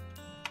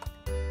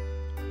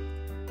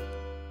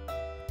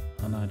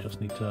 And I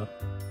just need to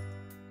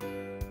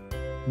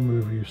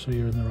move you so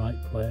you're in the right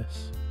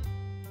place.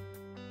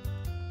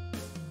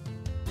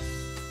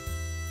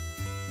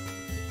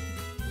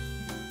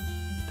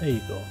 There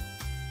you go.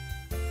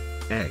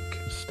 Egg.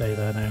 Just stay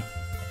there now.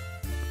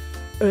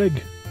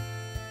 Egg!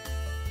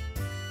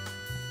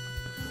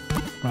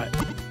 Right.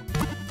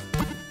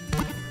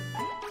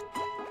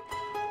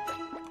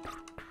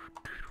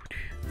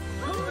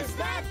 Who's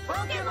that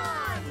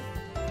Pokemon?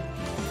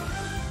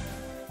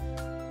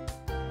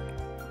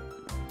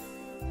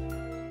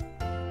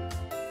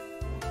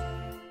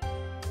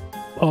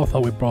 Oh, I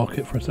thought we broke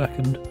it for a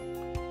second.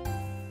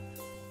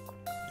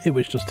 It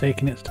was just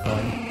taking its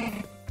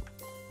time.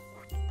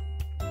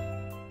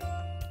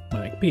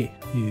 Might be.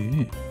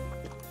 Yeah.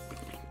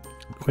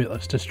 Quick,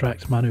 let's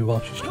distract Manu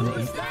while she's trying to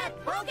Who's eat. that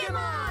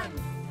Pokemon?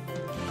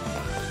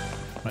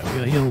 Right,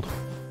 we are healed.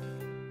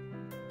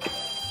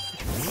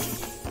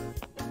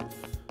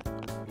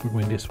 We're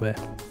going this way.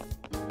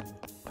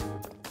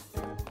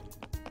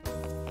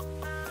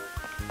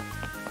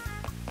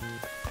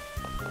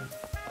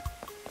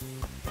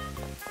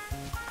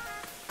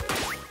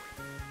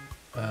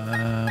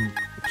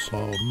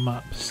 So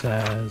map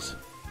says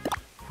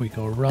if we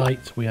go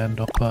right we end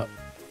up at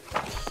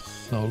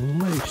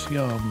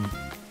Solaceum.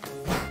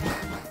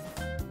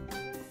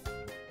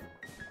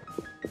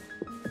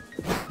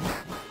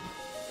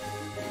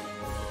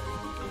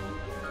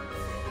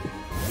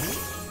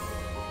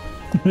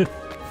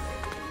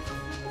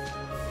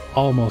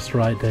 Almost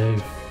right,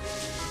 Dave.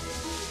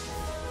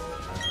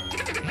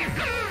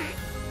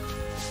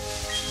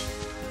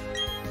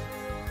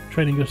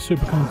 Training a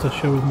super contest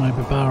show with my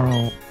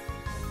Bibarel.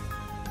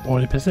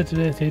 Already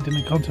participated in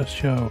a contest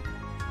show.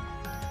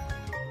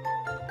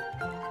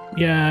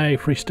 Yay,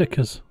 free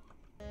stickers.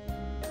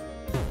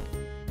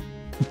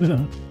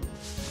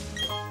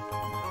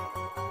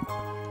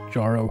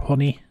 Jar of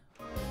honey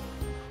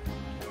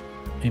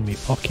in my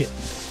pocket.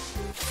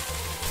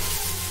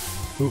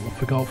 Oh, I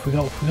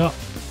forgot.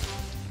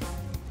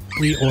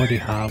 We already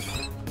have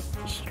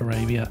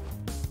Staravia.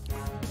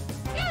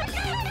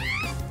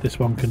 This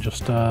one can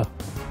just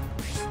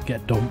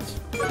get dumped.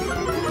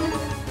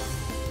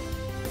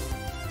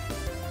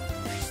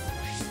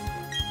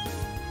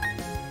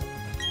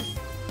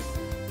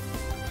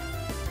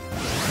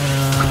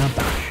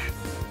 Bash.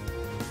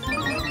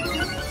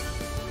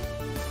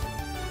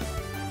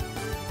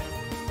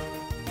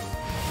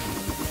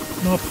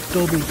 Nope,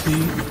 double T.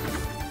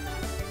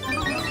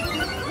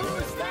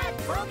 Who's that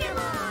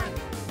Pokemon?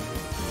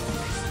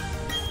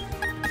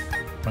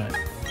 Right.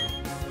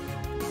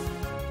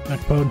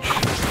 Back punch.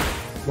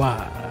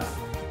 Wow.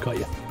 Got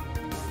you.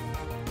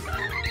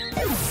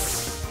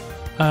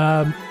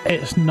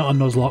 It's not a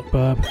Nuzlocke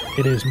burb.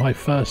 It is my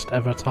first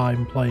ever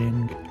time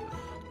playing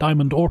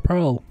Diamond or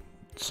Pearl.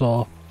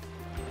 So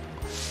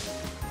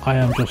I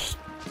am just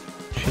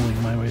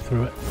chilling my way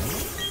through it.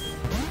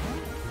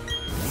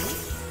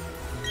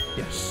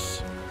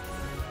 Yes.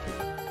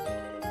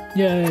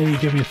 Yay,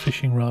 give me a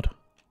fishing rod.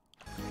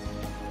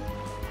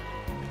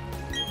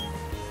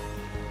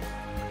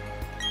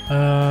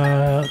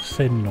 Let's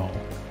say no.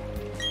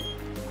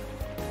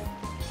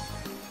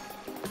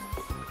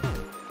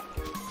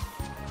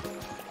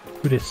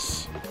 Who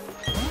this?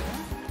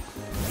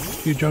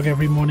 Do you jog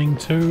every morning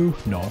too?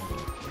 No.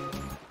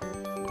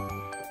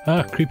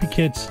 Ah, creepy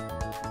kids.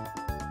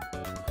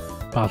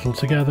 Battle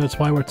together, that's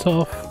why we're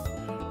tough.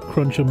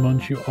 Crunch and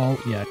munch you all.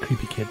 Yeah,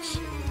 creepy kids.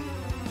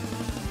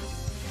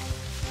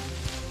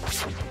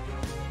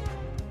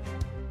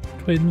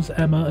 Twins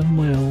Emma and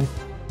Lil.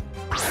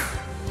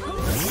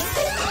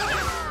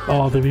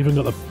 Oh, they've even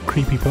got the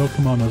creepy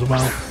Pokemon as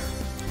well.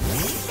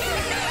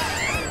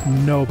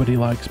 Nobody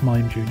likes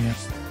Mime Jr.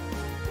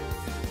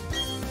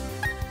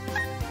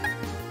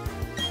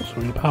 So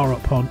we're going to power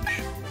up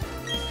Punch,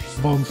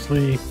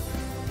 Bonsly,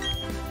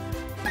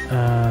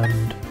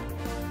 and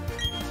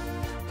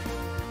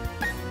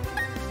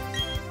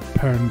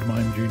Parent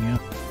Mime Jr.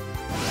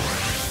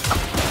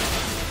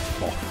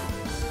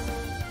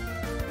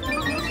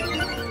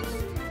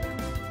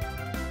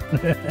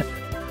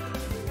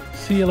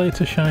 See you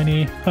later,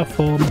 Shiny. Have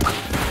fun.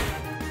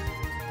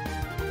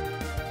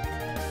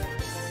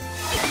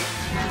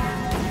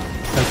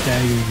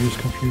 Okay, you use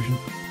confusion.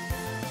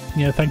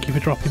 Yeah, thank you for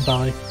dropping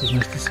by. It was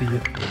nice to see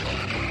you.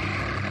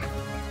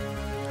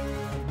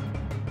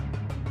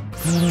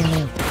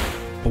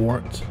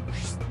 Bort.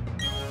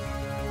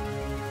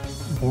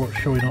 Bort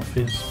showing off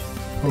his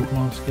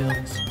Pokemon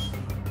skills.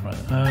 Right,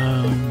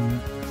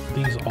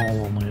 these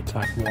all only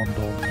attack wand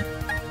only.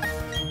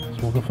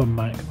 So we'll go for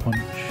Mach Punch.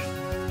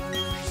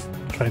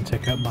 Try and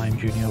take out Mime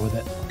Jr. with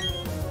it.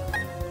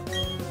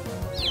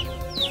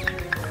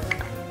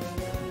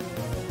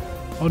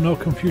 Oh no,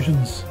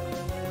 confusions!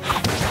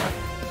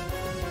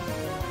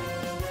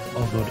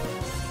 Oh good.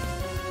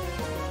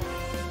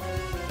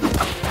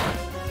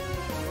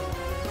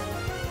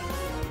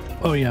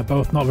 Oh yeah,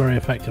 both not very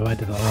effective. I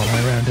did that the wrong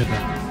way around, didn't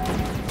I?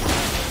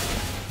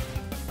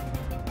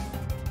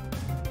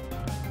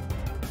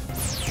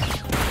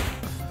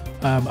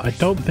 I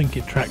don't think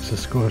it tracks a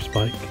score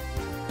spike.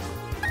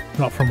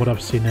 Not from what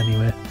I've seen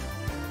anyway.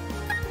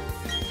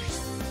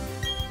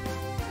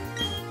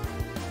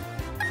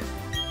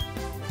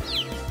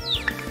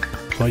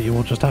 So you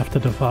will just have to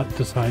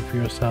decide for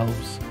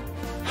yourselves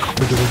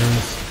who the winner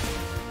is.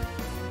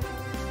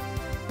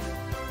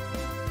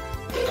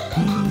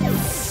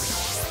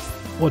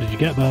 What did you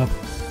get, Bob?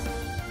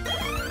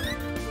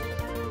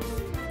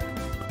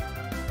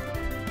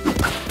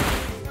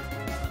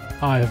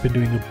 I have been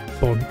doing a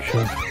bunch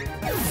of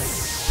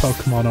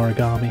Pokemon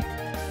Origami.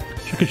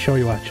 I could show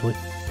you actually.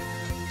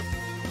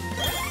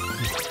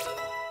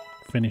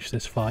 Finish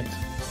this fight.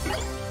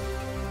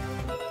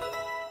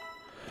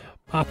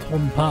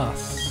 Baton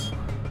Pass.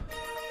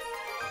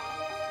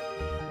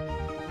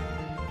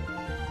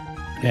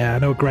 Yeah, I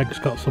know Greg's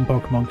got some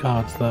Pokemon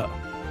cards that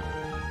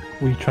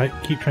we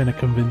keep trying to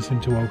convince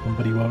him to open,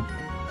 but he won't.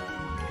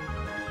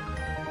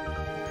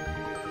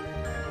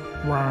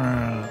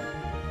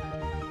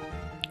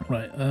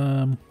 Right,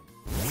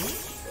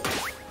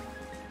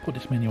 put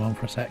this menu on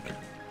for a sec.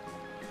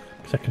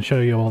 Because I can show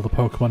you all the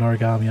Pokemon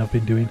Origami I've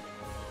been doing.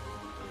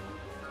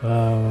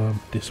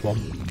 This one.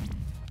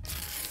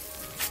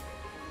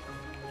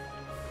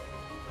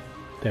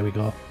 There we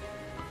go.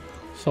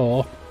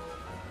 So,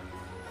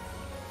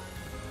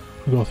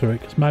 we'll go through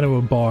it, because Meadow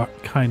and Bart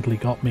kindly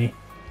got me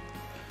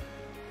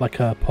like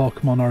a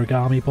Pokemon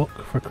Origami book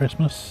for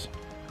Christmas.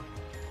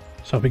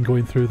 So I've been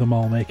going through them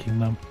all, making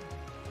them.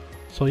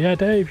 So yeah,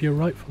 Dave, you're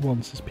right for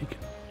once, is Pikachu.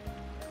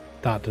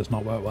 That does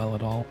not work well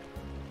at all.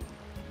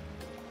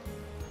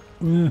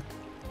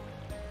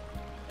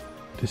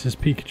 This is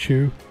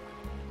Pikachu.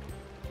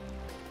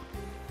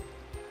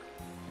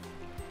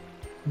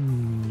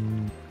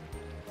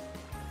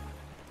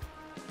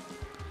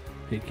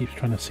 It keeps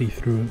trying to see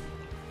through it.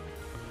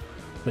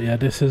 But yeah,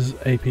 this is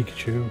a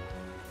Pikachu.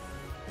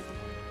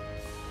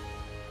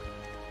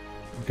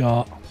 We've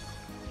got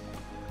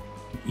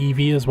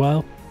Eevee as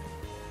well.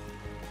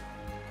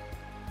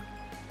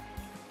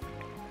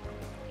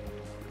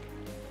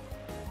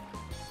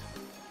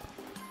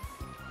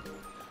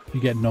 You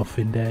get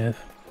nothing, Dave.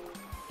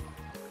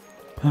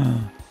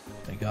 There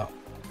you go.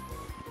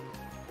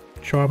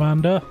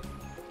 Charmander.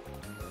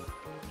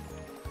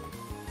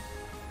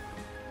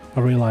 I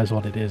realise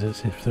what it is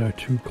if they're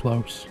too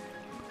close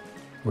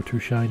or too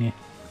shiny.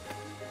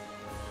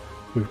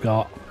 We've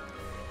got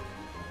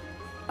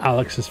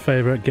Alex's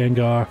favourite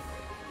Gengar.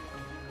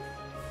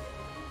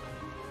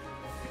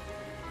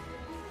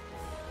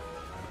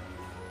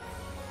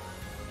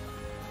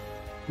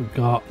 We've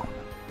got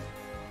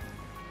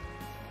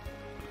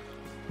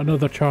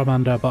another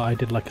Charmander, but I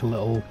did like a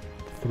little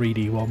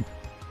 3D one.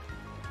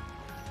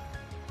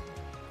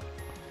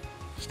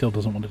 Still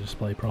doesn't want to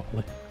display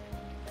properly.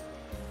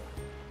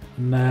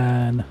 And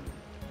then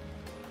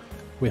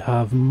we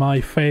have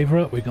my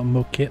favourite, we got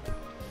Mudkip.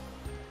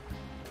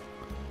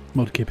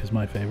 Mudkip is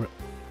my favourite.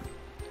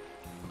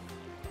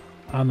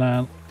 And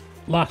then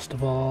last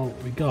of all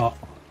we got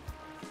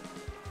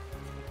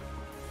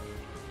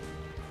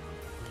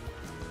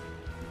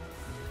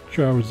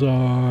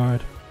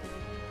Charizard.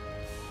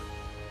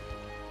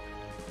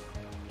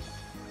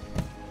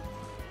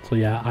 So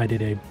yeah, I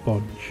did a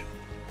bunch.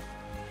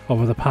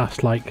 Over the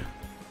past like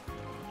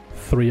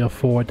 3 or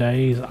 4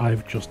 days,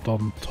 I've just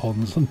done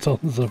tons and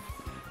tons of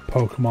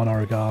Pokemon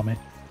Origami.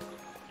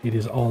 It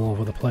is all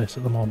over the place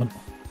at the moment.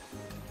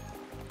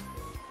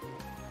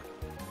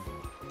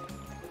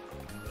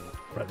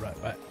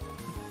 Right.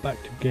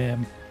 Back to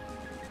game.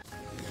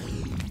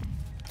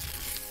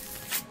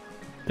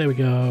 There we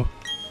go.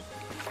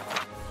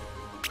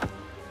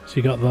 So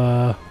you got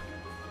the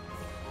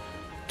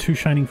 2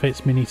 Shining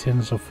Fates mini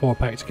tins of 4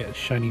 packs to get a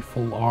shiny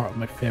full art of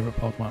my favourite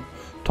Pokemon.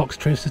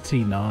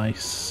 Toxtricity,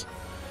 nice.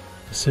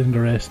 A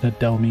Cinderace and a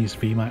Delmise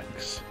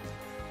VMAX.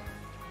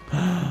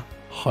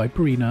 Hi,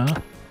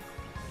 Brina.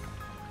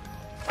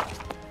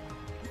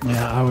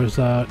 Yeah, I was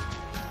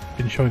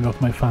been showing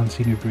off my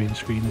fancy new green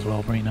screen as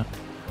well, Brina.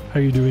 How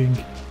are you doing?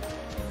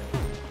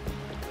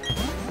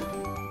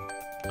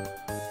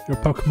 You're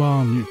a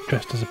Pokemon, you're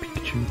dressed as a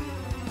Pikachu.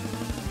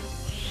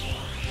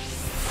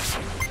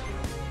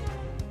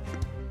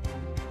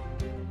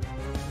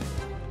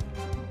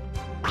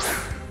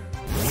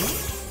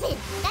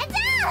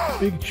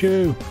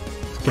 Pikachu!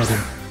 Let's get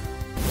him.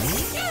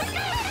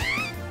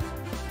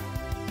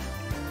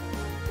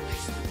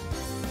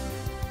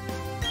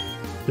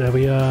 There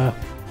we are.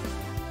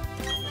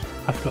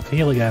 I forgot to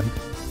heal again.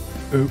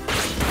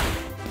 Oops.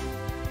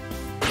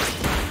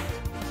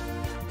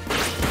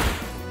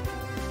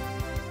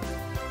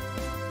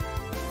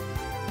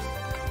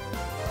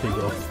 There you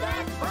go.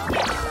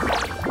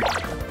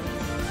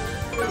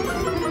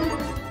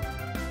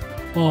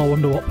 Oh, I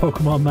wonder what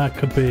Pokemon that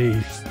could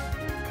be.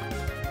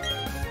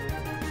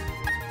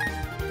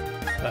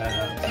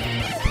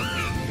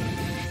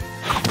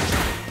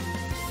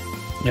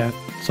 Yeah,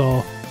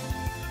 so...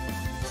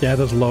 yeah,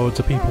 there's loads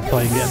of people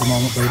playing it at the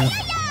moment, Brina.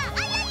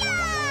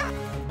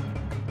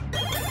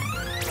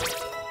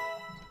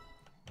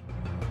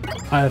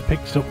 I have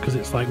picked it up because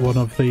it's like one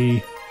of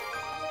the...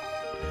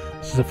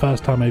 this is the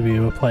first time I've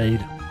ever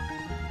played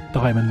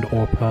Diamond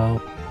or Pearl.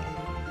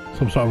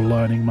 So I'm sort of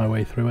learning my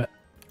way through it.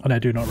 And I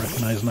do not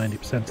recognise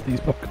 90% of these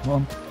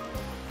Pokemon.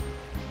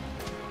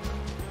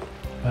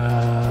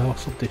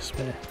 What's up this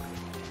way?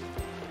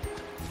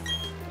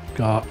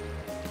 Got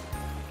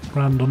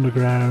Grand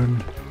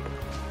Underground,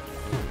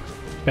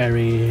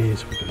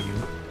 berries, we got you.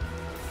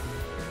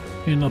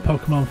 Being the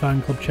Pokemon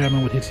fan club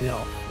chairman would hit it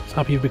off. It's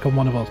happy you've become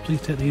one of us.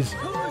 Please take these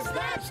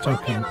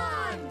tokens.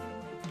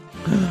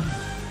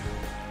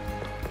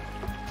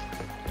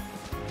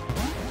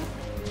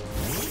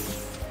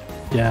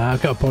 Yeah,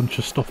 I've got a bunch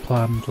of stuff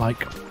planned,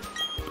 like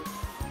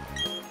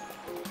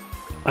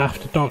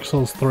after Dark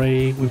Souls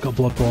 3 we've got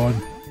Bloodborne,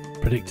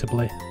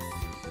 predictably.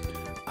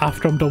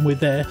 After I'm done with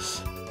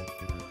this,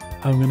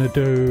 I'm going to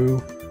do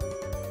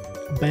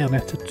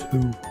Bayonetta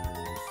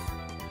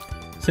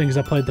 2. Seeing as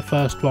I played the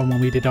first one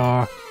when we did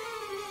our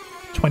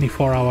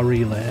 24-hour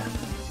relay,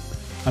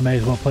 I may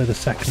as well play the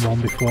second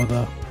one before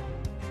the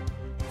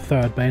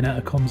third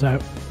Bayonetta comes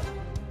out.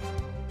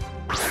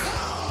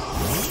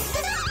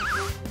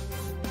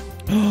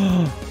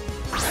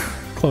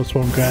 Close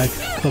one, Greg.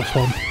 Close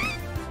one.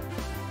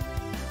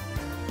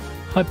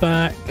 Hi,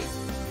 back.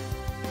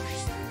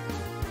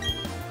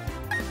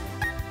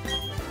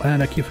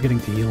 And I keep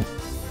forgetting to heal.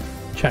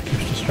 Chat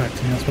keeps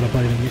distracting me, that's what I'm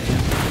blaming you for.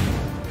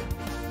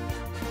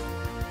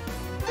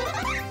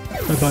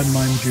 Bye-bye,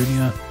 Mime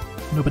Junior.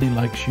 Nobody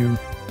likes you.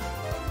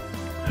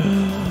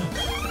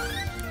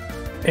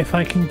 If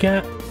I can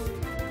get...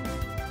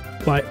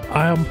 like,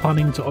 I am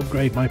planning to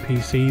upgrade my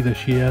PC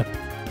this year,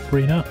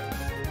 Brina.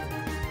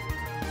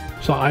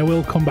 So I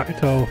will come back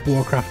to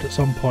Warcraft at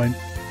some point,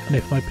 and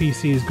if my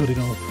PC is good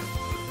enough,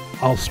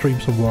 I'll stream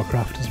some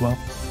Warcraft as well.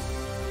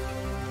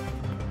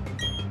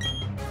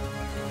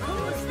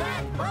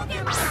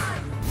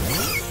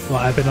 Well,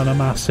 I've been on a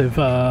massive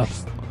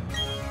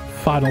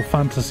Final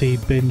Fantasy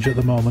binge at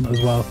the moment as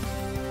well.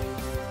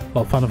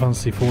 Well, Final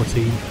Fantasy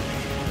 14.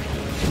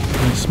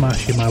 I'm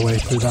smashing my way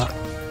through that.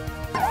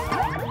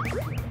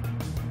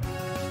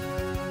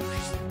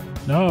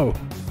 No!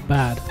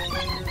 Bad.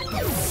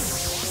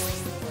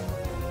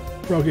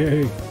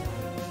 Froggy!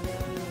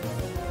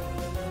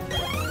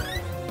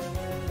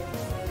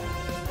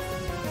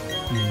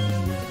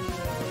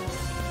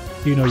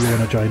 You know you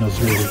want to join us,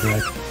 really,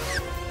 Greg.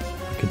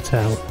 I can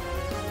tell.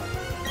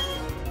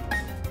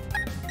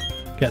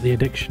 Get the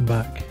addiction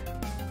back.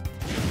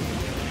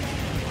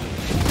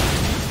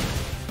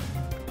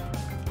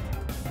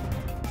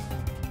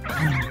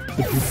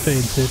 If you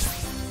fainted.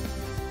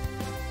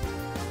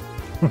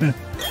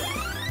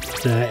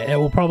 Yeah, it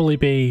will probably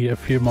be a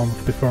few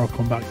months before I'll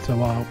come back to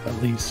WoW, at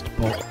least,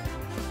 but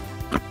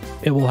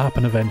it will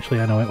happen eventually,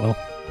 I know it will.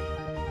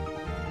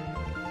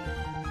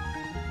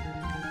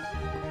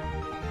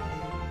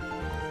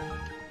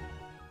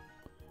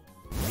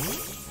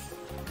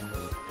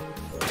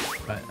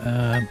 Right,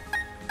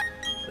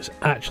 let's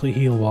actually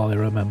heal while I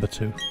remember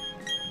to.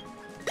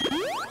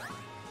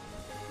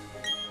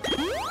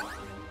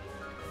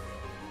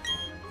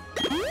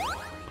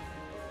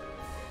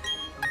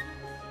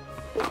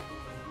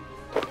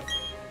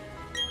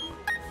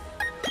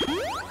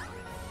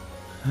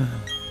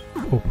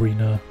 Poor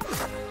Brina.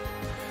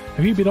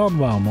 Have you been on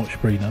WoW much,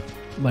 Brina,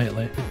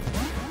 lately?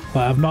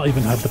 Like, I've not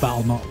even had the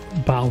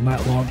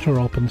Battle.net launcher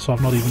open, so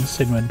I've not even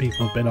seen when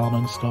people have been on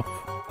and stuff.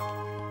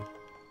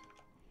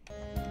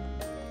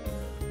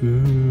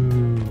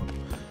 Ooh.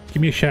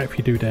 Give me a shout if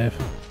you do, Dave.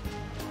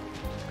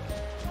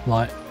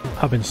 Like,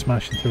 I've been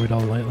smashing through it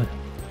all lately.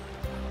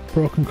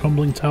 Broken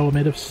crumbling tower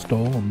made of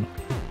stone.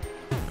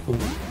 Cool.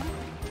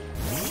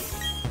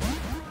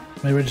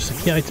 May register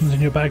key items in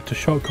your bag to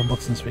shotgun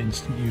buttons for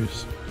instant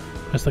use.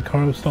 Press the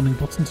corresponding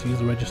button to use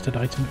the registered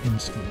item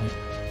instantly.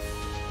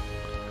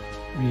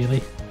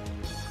 Really?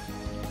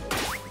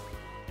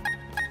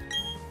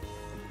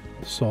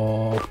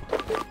 So...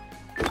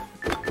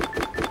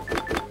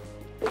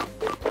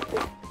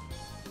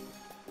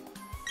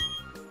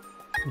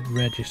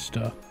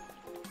 register.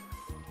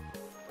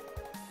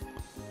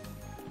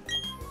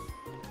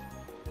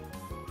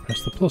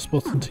 Press the plus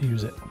button to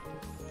use it.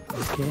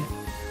 Okay.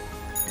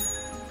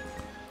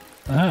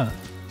 Ah!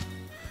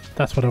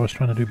 That's what I was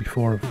trying to do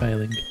before and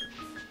failing.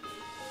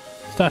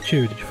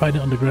 Statue, did you find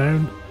it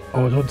underground?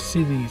 Oh, I want to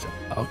see these.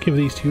 I'll give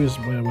these to you as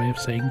my way of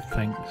saying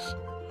thanks.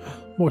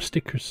 More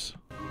stickers.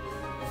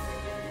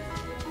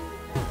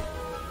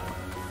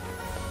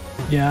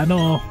 Yeah, I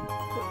know.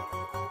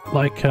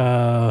 Like,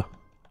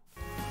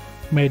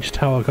 Mage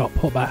Tower got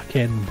put back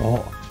in,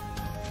 but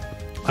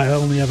I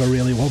only ever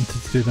really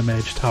wanted to do the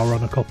Mage Tower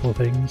on a couple of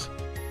things.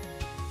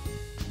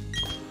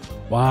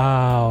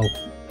 Wow.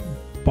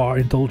 Bart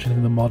indulging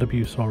in the mod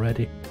abuse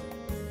already.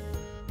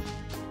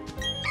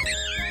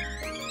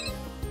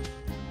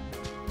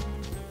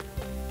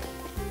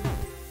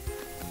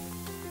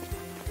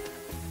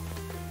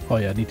 Oh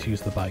yeah, I need to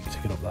use the bike to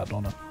get up that,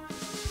 don't I?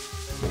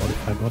 What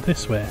if I go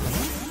this way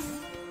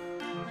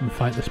and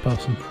fight this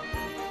person?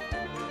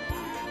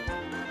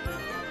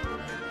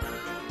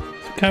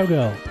 It's a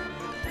cowgirl.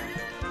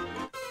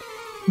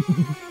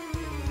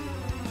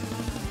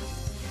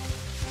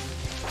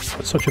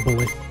 Such a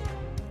bully.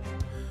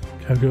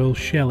 Cowgirl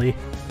Shelly.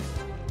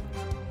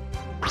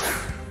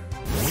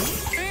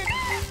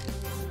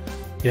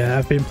 Yeah,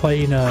 I've been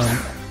playing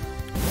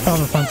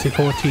Final Fantasy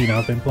XIV.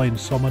 I've been playing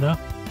Summoner.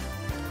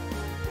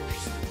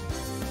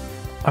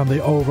 And they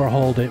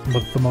overhauled it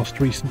with the most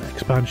recent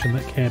expansion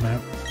that came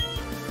out.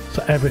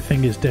 So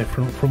everything is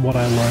different from what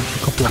I learned a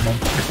couple of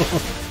months ago.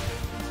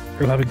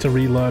 I'm having to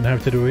relearn how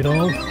to do it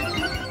all.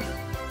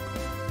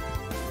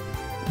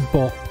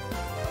 But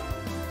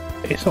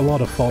it's a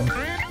lot of fun.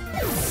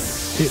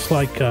 It's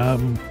like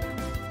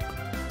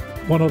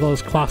one of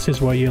those classes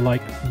where you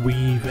like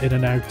weave in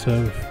and out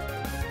of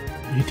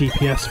your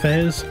DPS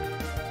phase,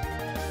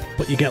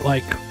 but you get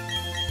like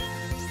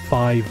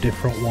 5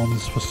 different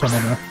ones for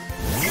Summoner.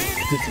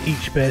 It's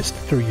each based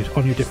through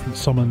on your different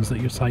summons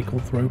that you cycle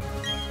through.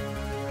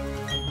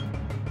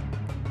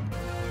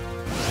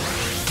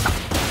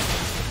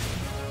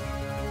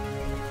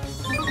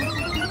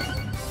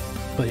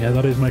 But yeah,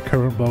 that is my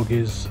current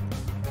bogeys.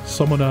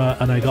 Summoner,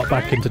 and I got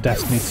back into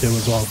Destiny 2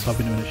 as well, so I've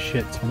been doing a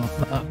shit ton of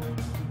that.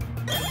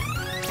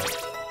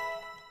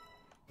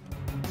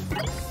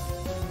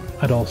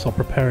 And also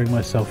preparing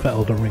myself for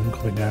Elden Ring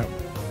coming out,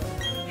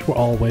 which we're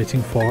all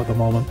waiting for at the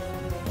moment.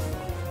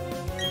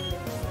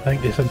 I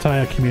think this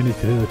entire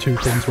community, the 2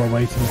 things we're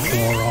waiting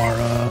for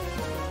are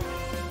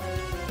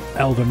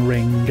Elden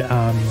Ring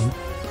and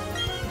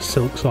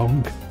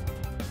Silksong.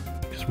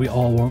 Because we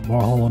all want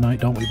more Hollow Knight,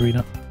 don't we,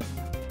 Brina?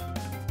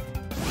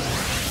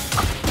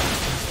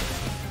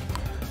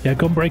 Yeah,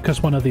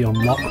 Gunbreaker's one of the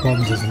unlock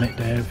ones, isn't it,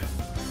 Dave?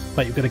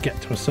 Like, you've got to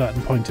get to a certain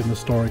point in the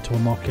story to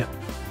unlock it.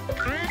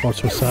 Or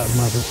to a certain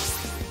level.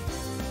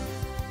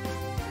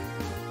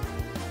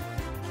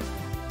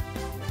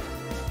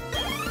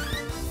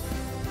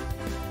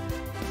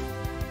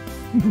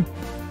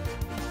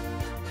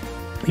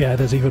 Yeah,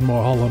 there's even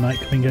more Hollow Knight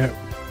coming out.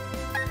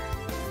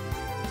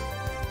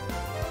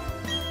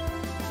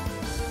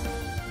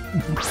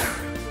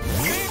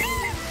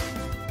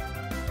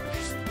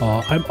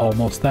 Oh, I'm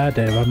almost there,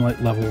 Dave. I'm like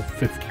level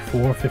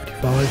 54,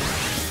 55.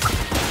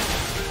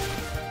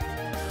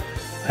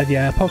 And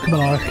yeah,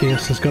 Pokemon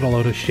Arceus has got a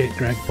load of shit,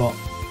 Greg, but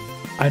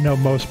I know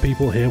most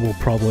people here will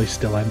probably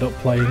still end up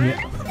playing it.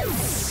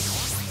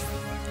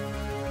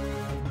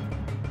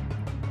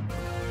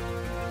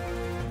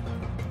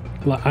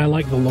 Like, I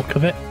like the look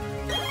of it.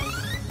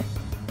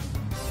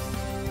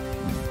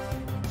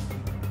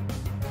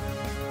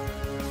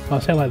 I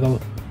say like the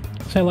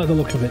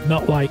look of it,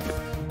 not like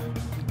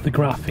the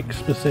graphics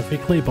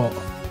specifically, but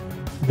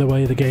the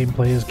way the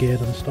gameplay is geared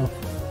and stuff.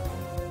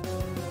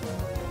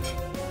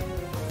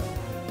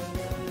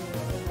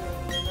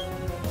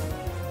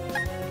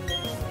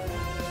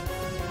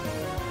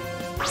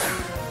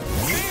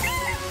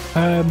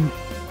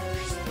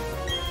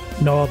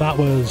 No, that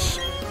was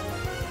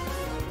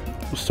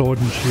Sword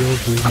and Shield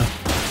Arena.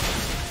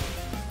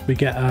 We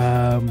get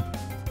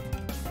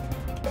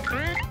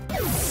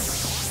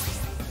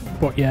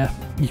but yeah,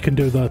 you can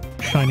do the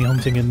shiny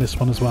hunting in this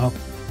one as well.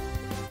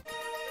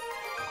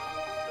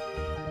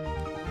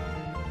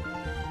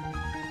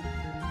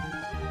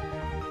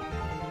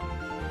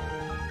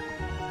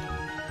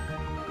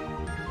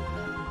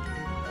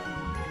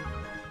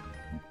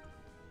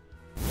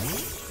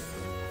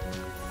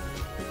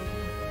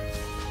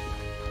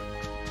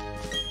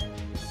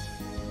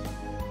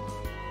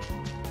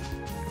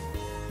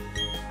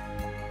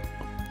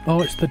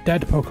 Oh, it's the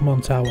dead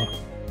Pokemon Tower.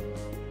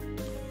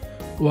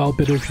 Well,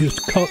 Bidoof used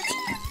cut.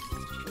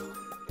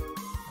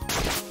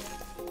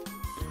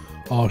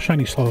 Oh,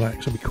 shiny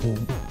Slowdax would be cool.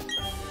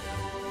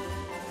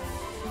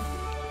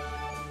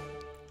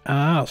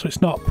 Ah, so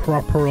it's not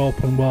proper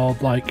open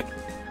world like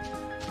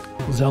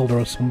Zelda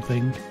or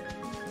something.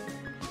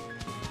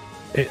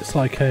 It's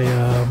like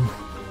a,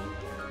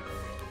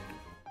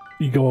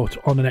 you go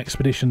on an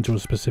expedition to a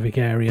specific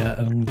area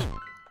and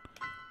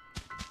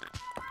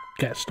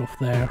get stuff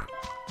there.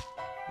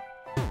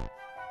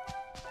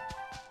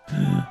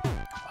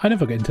 I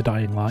never get into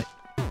Dying Light.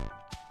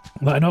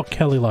 Like, I know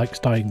Kelly likes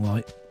Dying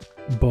Light,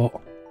 but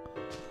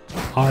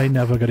I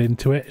never got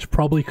into it. It's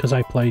probably because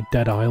I played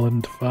Dead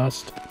Island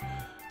first,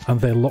 and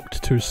they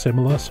looked too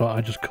similar, so I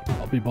just could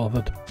not be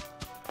bothered.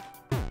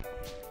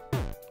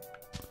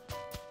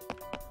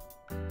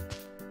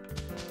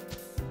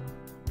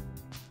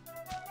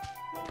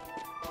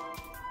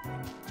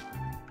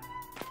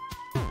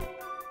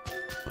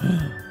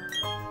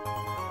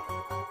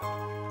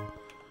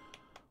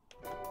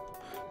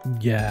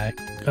 Yeah,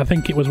 I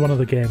think it was one of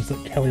the games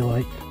that Kelly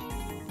liked.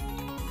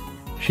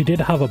 She did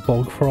have a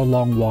bug for a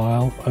long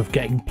while of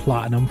getting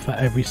platinum for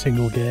every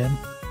single game.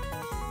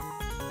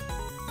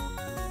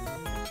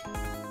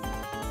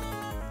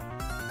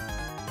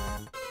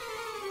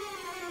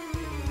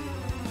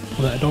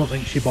 But I don't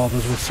think she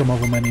bothers with some of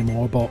them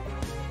anymore, but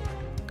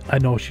I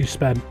know she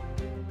spent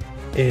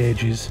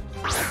ages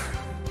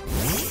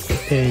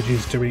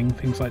doing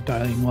things like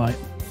Dying Light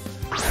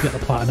to get the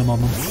platinum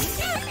on them.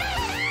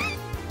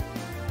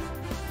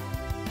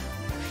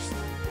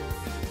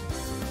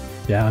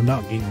 Yeah, I'm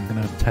not even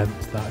going to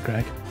attempt that,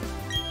 Greg.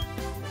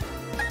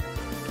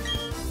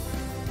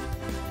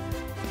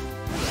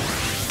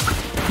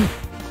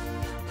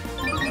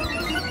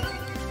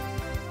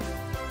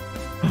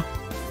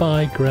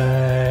 Bye,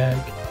 Greg.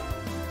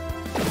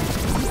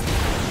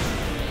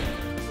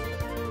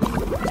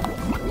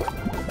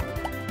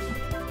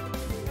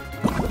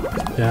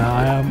 Yeah,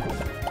 I am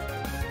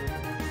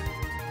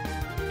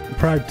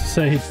proud to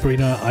say,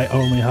 Brina, I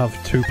only have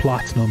 2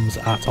 platinums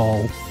at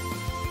all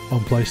on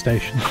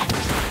PlayStation.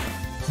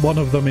 One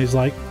of them is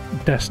like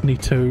Destiny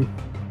 2,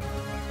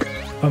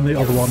 and the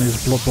other one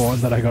is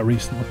Bloodborne that I got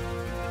recently.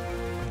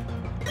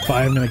 But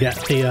I'm going to get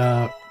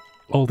the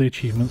all the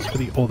achievements for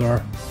the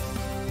other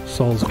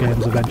Souls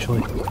games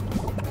eventually.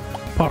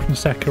 Apart from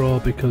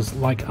Sekiro, because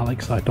like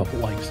Alex, I don't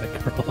like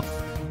Sekiro.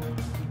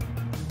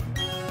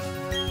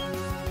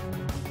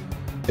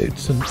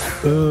 It's an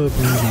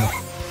Brina.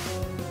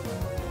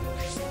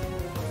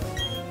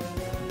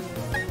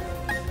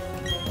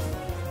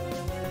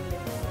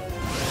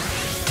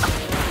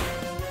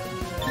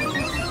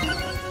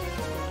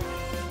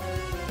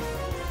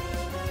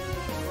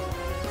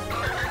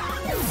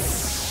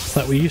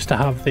 Like, we used to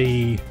have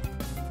the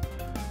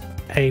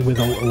A with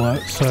a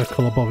alert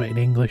circle above it in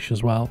English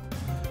as well.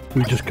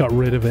 We just got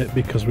rid of it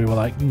because we were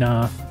like,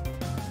 nah,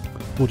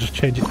 we'll just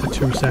change it to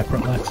 2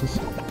 separate letters.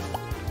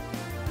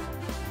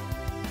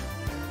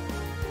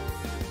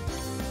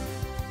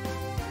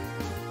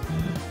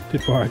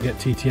 Before I get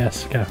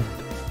TTS scammed.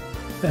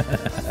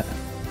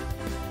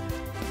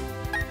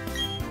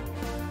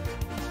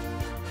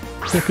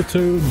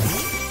 Splatoon!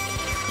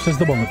 This is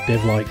the one that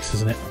Div likes,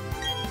 isn't it?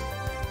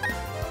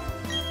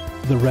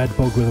 The red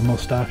bug with a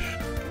mustache.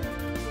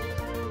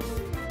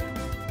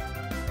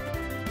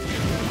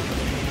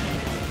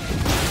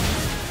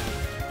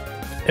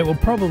 It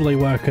would probably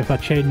work if I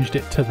changed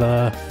it to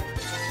the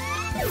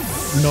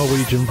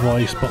Norwegian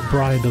voice, but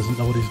Brian doesn't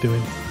know what he's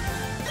doing.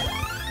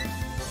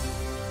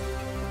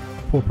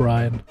 Poor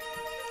Brian.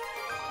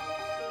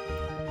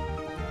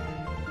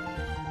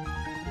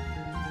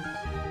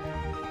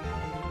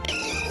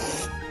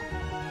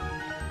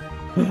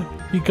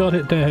 You got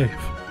it, Dave.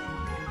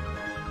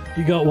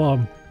 You got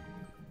one.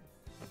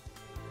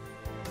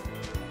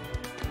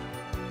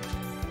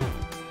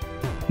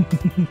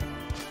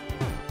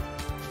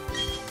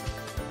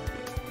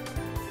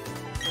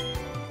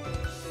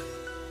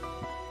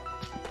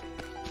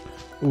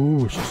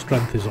 Ooh, so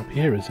strength is up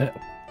here, is it?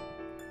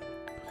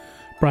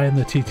 Brian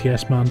the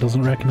TTS man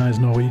doesn't recognise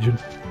Norwegian.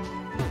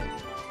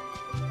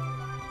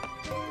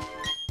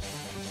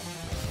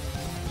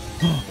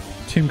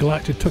 Team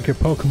Galactic took your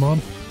Pokemon.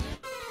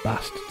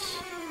 Bastards.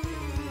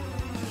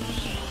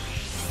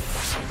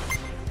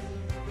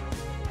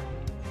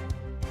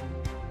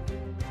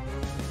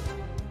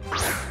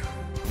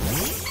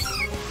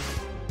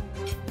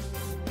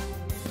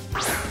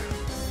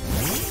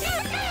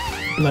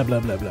 Blah blah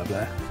blah blah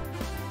blah.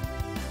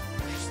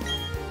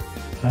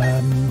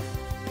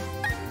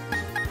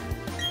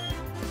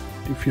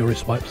 Do Fury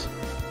swipes.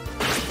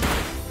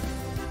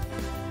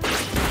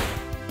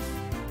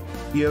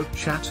 Yo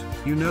chat,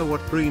 you know what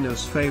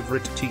Brina's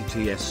favorite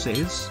TTS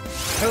is?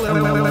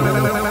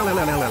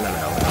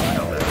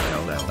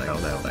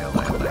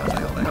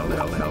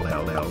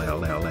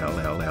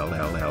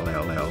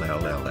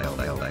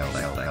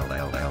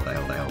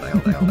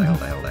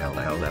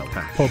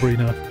 Poor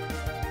Brina.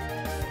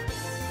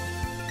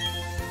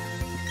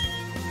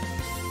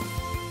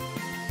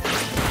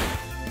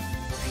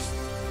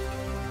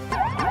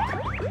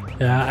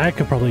 Yeah, I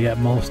could probably get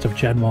most of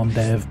Gen 1,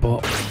 Dave,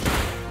 but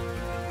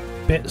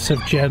bits of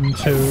Gen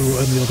 2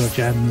 and the other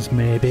gens,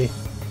 maybe.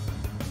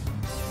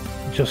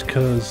 Just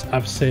because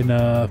I've seen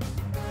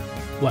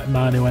like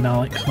Manu and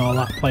Alex and all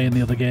that playing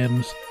the other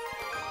games.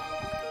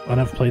 And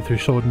I've played through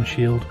Sword and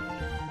Shield.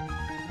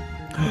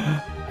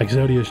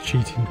 Exodia's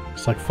cheating.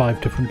 It's like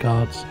 5 different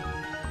cards.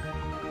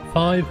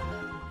 5?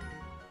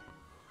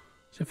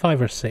 Is it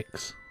 5 or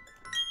 6?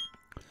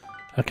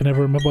 I can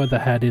never remember whether the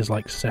head is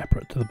like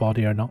separate to the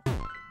body or not.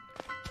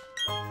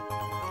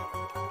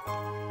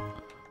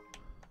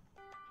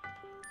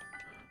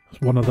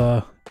 It's one of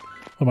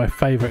my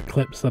favourite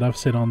clips that I've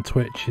seen on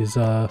Twitch is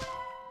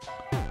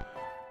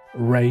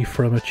Ray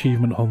from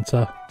Achievement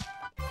Hunter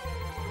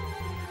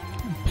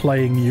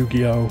playing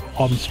Yu-Gi-Oh!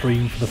 On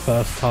stream for the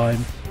first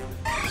time.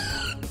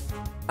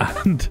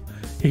 And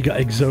he got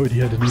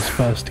Exodia'd in his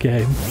first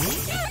game.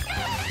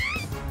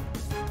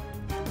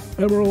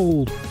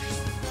 Emerald!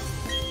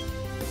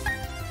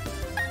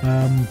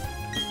 No.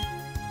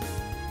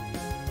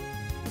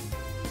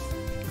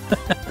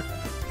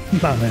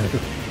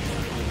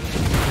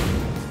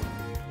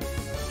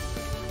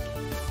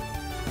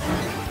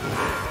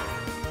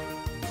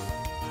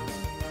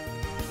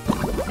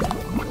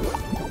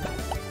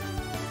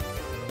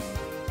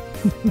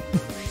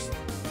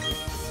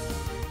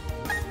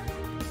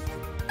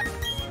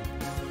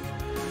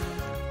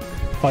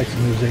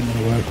 Fighting moves ain't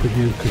gonna work with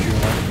you because you're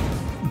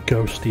like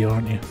ghosty,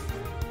 aren't you?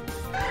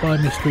 Bye,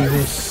 Mr.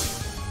 Revis.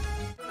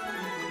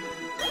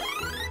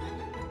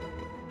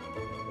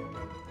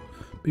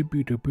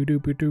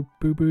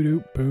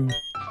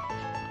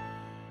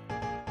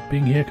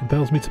 Being here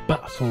compels me to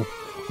battle.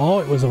 Oh,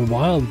 it was a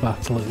wild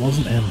battle, it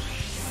wasn't him.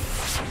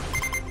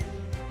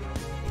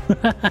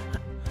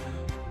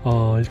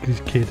 Oh, he's got his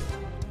kid.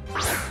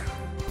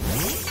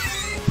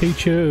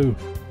 Pichu!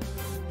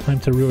 Time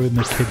to ruin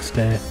the kid's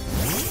day.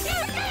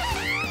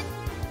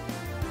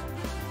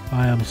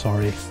 I am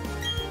sorry.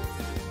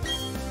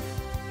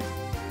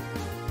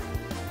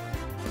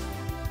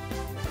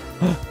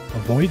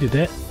 Avoided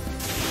it.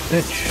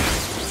 Bitch.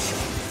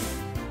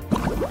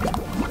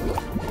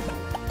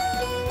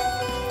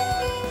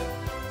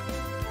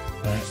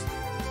 Right.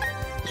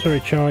 Sorry,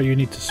 Char, you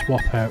need to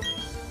swap out.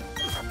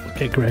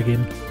 Get Greg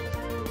in.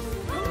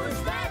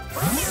 Who's that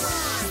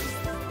Pokemon?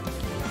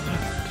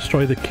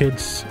 Destroy the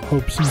kids'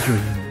 hopes and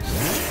dreams.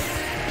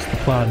 It's the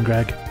plan,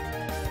 Greg.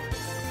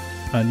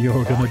 And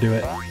you're gonna do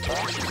it.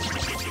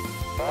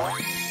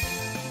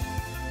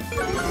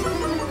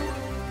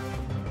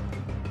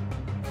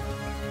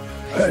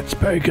 It's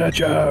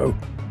Pikachu!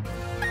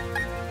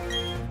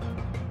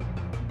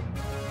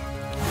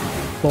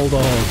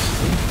 Bulldogs.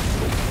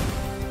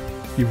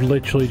 You've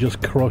literally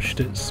just crushed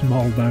its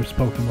small mouse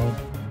Pokemon.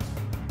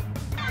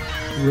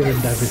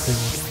 Ruined everything.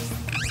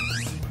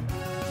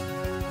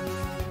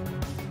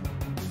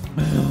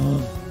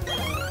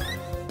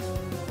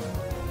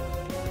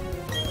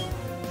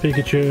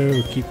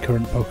 Pikachu, keep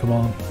current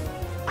Pokemon.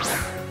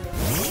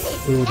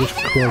 We will just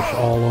crush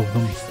all of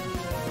them.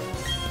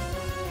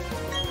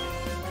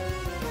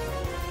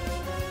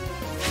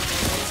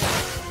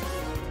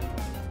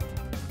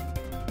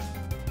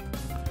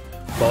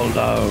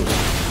 Bulldoze.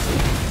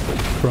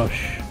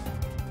 Crush.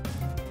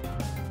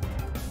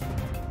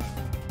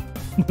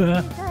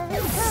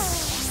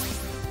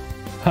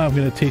 I'm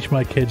gonna teach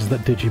my kids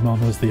that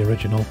Digimon was the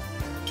original.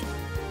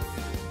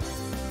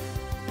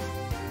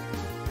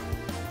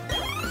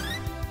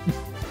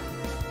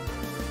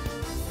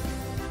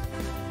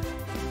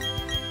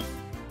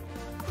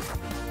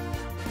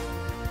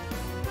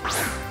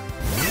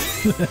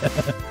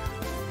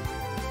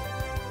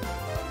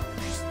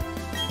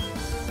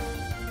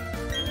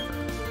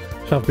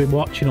 So I've been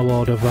watching a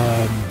lot of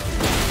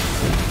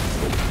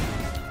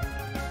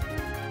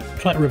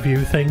like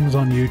review things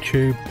on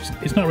YouTube.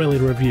 It's not really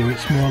a review,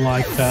 it's more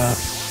like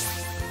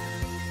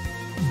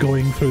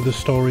going through the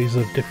stories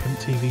of different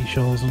TV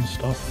shows and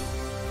stuff.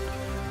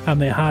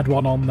 And they had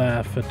one on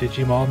there for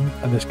Digimon,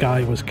 and this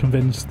guy was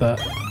convinced that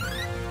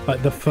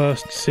like the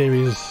first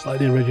series, like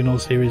the original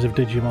series of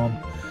Digimon,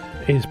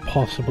 is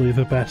possibly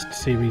the best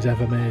series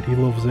ever made. He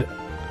loves it.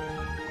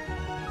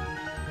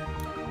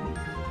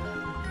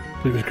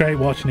 It was great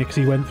watching it because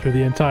he went through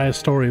the entire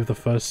story of the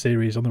first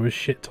series and there was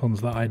shit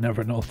tons that I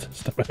never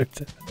noticed about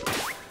it.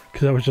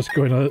 Because I was just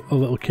going a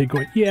little kid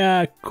going,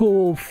 yeah,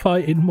 cool,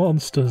 fighting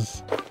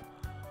monsters.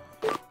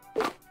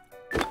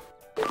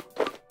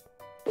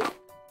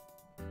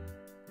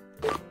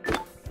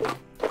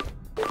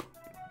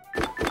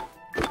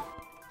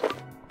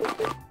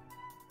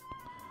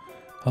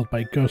 Held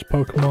by Ghost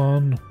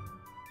Pokemon.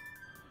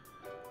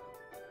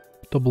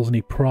 Doubles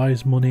any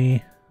prize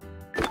money.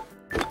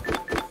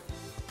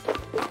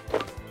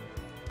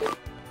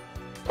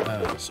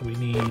 So we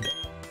need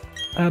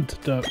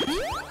antidote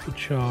for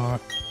Char.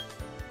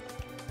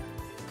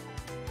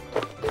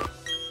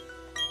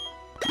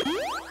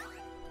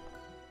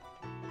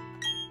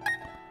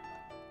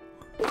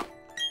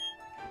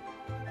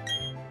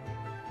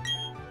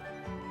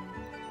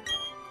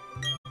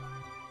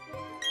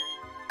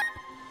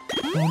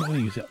 I'm not going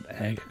to use it on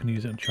Egg, I can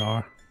use it on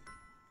Char.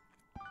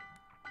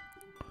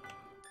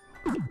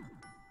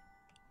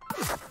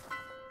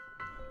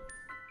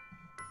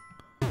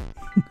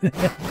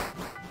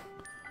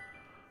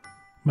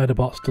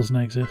 Medabots doesn't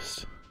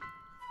exist.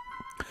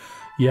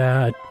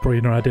 Yeah,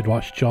 Brina, I did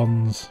watch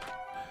John's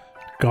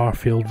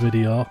Garfield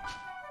video.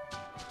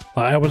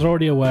 Like, I was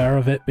already aware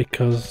of it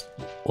because,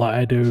 like,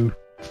 I do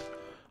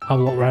have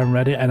a look around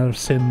Reddit and I've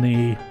seen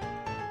the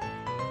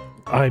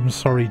I'm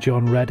Sorry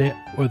John Reddit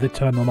where they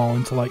turn them all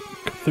into, like,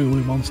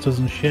 Cthulhu monsters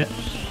and shit.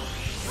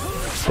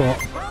 But,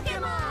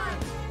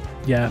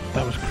 yeah,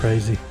 that was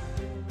crazy.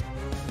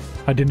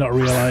 I did not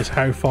realise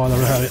how far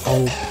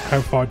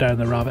down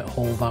the rabbit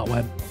hole that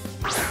went.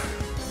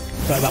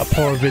 Like that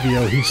poor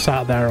video he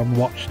sat there and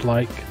watched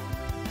like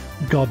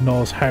God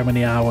knows how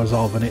many hours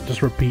of, and it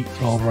just repeats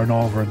over and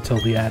over until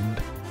the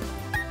end.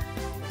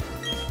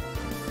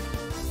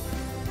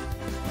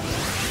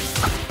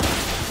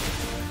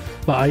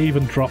 But I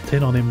even dropped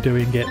in on him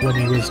doing it when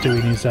he was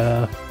doing his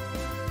that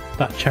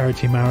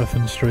charity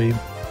marathon stream.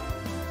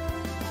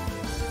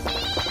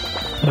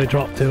 And I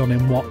dropped in on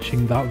him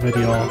watching that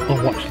video.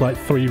 I watched like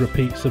 3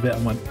 repeats of it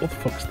and went, what the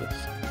fuck's this?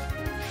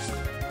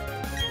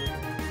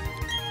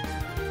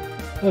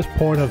 There's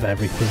porn of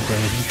everything,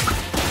 David.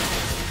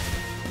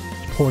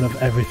 There's porn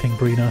of everything,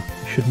 Brina.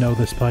 You should know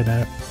this by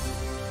now.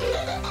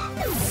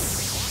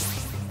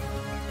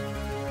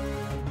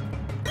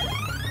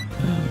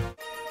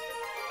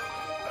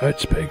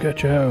 It's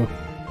Pikachu!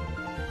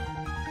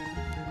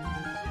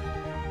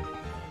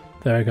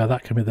 There we go,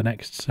 that can be the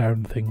next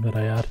sound thing that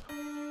I add.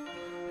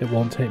 It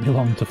won't take me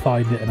long to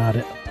find it and add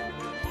it.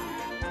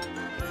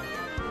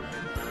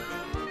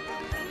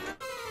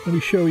 Let me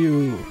show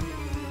you.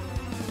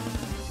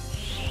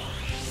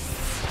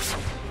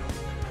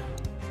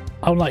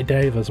 Unlike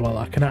Dave as well,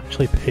 I can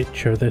actually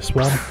picture this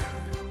one.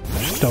 I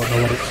just don't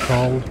know what it's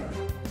called.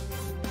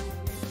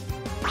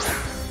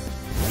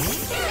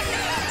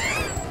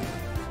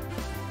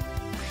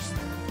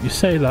 You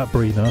say that,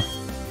 Brina.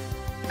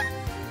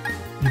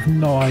 You've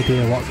no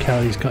idea what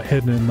Kelly's got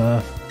hidden in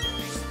the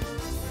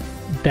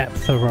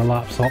depth of her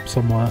laptop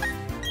somewhere.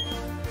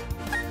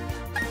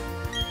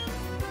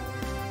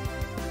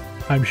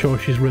 I'm sure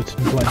she's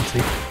written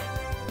plenty.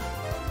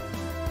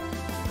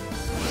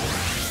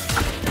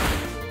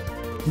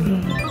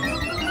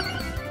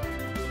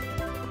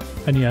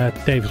 And yeah,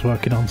 Dave's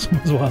working on some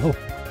as well.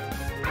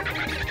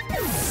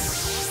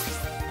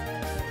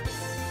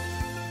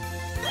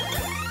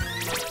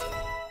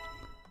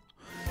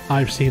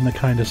 I've seen the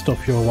kind of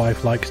stuff your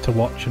wife likes to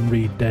watch and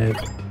read, Dave.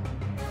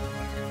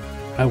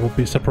 I would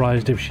be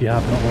surprised if she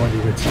had not already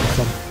written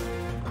some.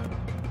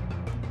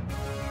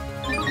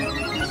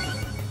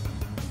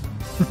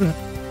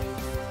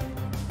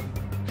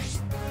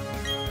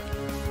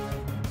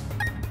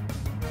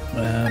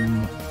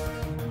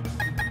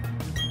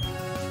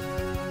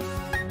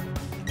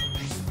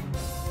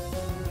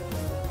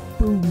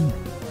 Boom.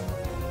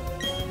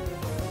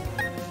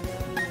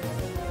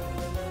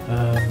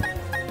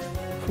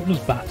 What does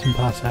Baton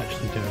Pass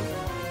actually do?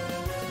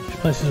 Which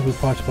places will be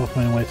part of both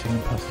main waiting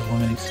and passes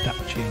along any stat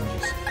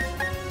changes?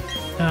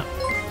 Ah.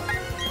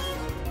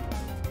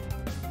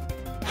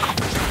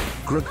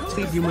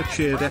 Grugthibu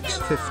matured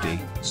X50,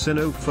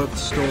 Sinnoh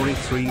Story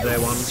 3. There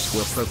once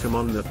were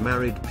Pokemon that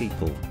married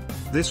people.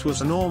 This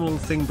was a normal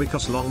thing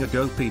because long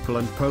ago people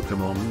and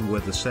Pokemon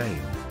were the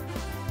same.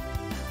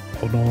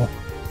 Oh no.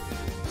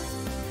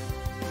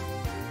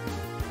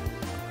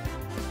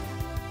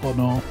 Oh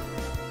no.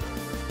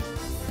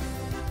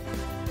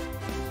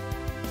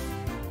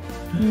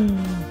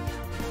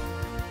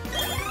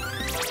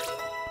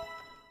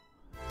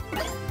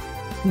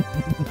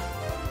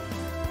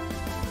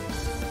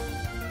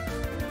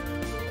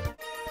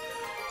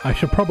 I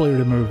should probably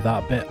remove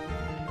that bit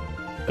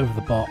of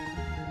the bot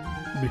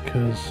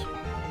because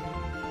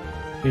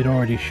it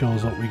already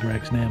shows up with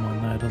Greg's name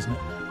on there, doesn't it?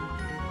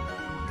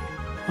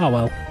 Oh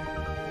well.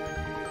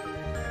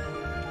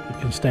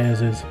 It can stay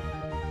as is.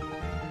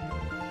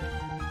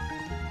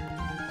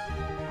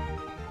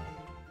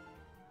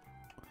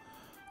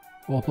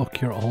 Oh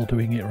look, you're all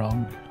doing it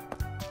wrong.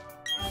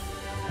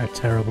 How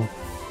terrible.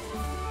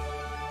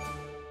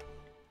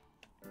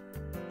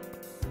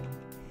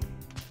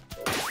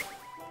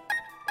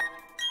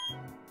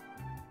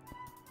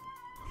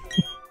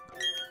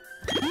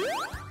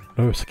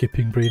 No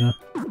skipping, Brina.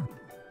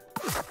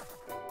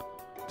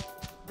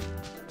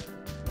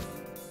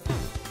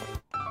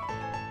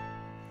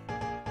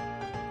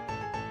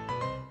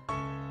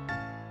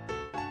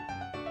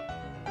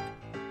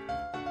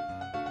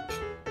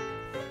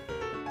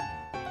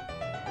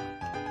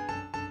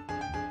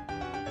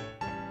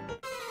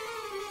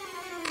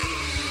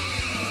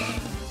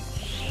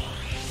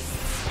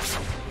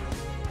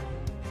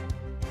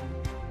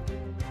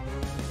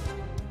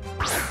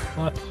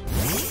 What?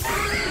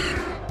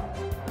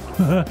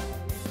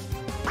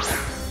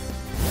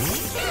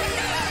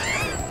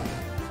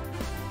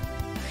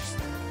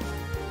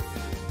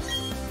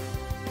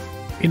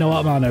 You know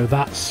what, Mano?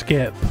 That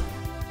skip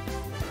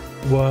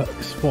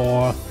works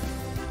for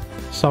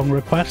song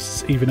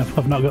requests, even if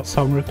I've not got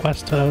song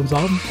request turns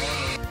on.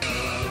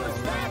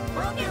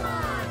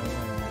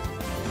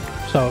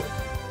 So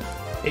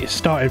it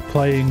started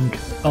playing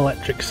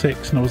Electric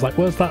Six, and I was like,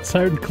 "Where's that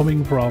sound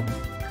coming from?"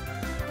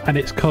 And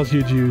it's cause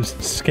you'd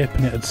used skip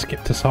and it had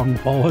skipped a song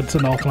forwards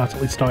and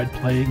automatically started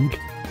playing.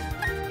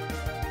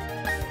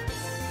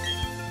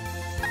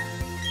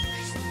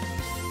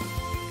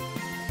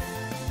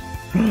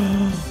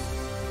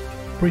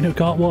 Brino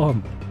got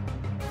one.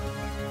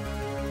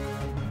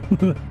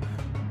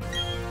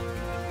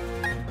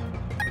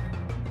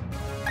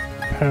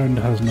 Pound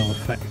has no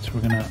effect.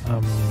 We're gonna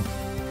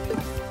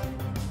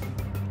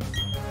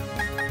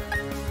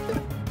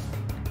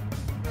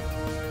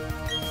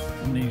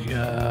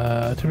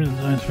to really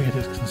nice forget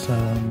his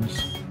concerns.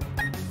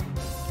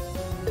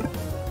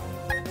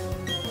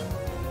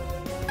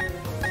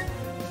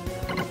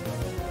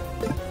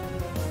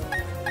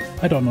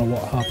 I don't know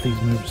what half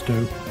these moves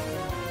do.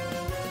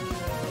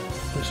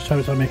 Let's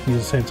try to making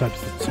these the same type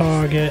as the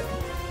target.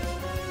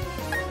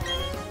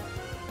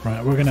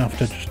 Right, we're gonna have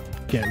to just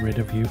get rid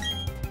of you.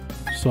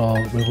 So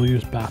we'll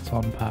use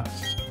Baton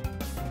Pass.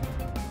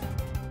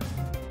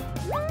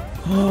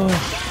 Oh,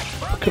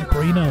 look at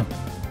Brino.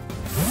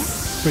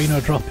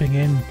 Brino dropping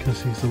in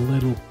because he's a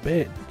little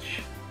bitch.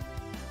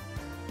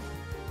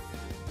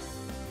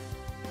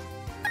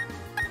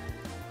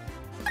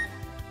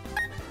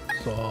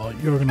 So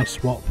you're gonna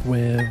swap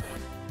with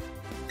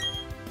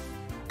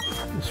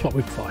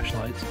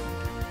flashlights.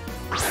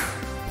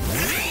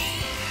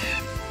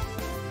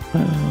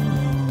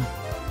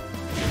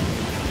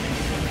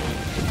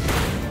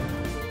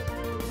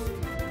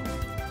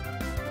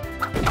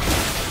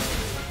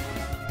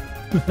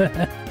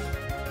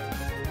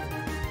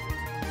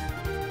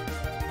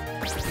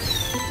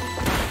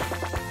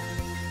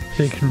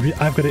 So you can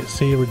I've got it,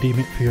 see, redeem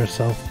it for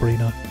yourself,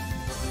 Brina.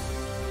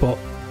 But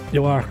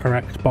you are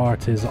correct,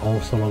 Bart is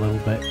also a little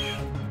bitch.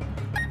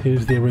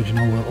 He's the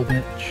original little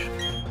bitch.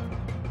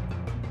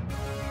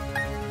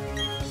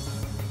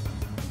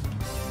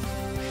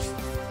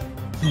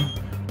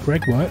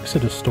 Greg works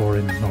at a store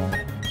in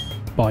Norway.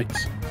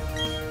 Bites.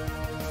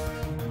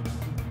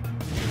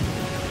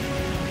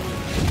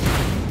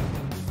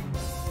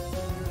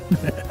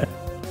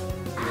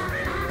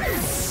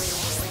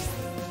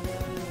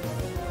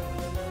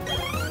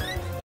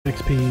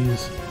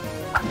 XP's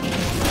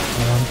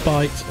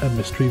Bite and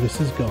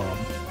Mischievous is gone.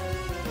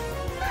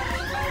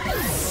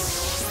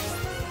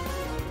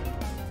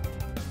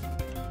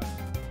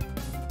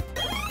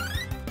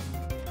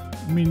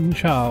 Min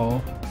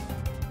Chao.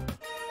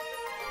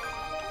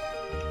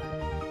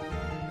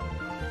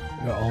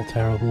 You're all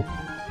terrible.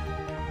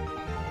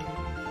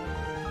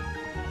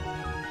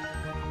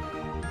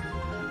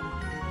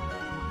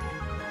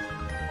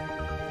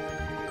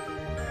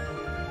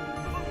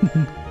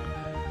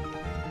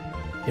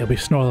 You'll be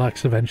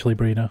Snorlax eventually,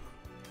 Brina.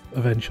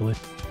 Eventually.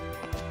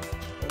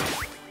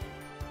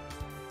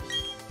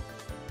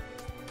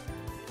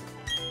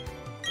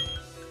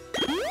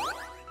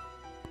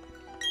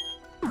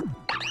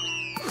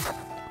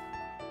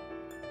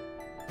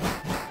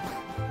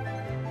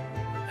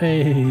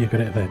 Hey, you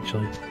got it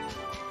eventually.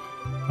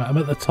 Right, I'm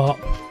at the top.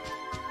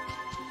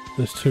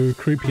 There's two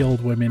creepy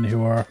old women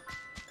who are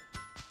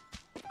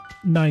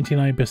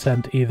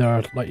 99%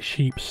 either like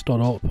sheep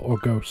stood up or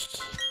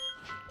ghosts.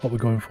 What we're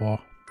going for.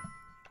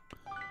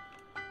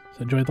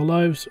 So enjoy the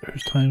lives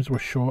whose times were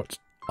short.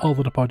 All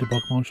the departed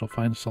Pokemon shall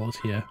find solace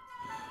here.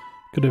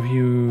 Good of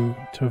you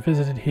to have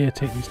visited here.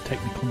 Take these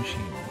technical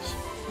machines.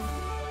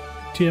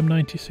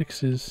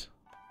 TM96's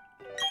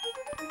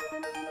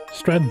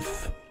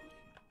strength.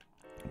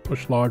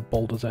 Push large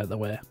boulders out of the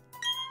way.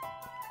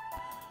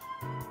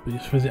 We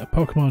just visit a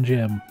Pokemon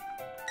gym.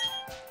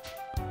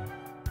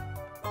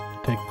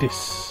 Take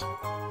this.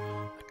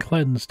 A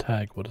cleanse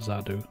tag. What does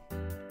that do?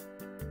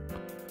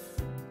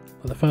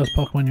 Let the first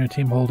Pokemon in your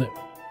team hold it.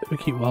 It will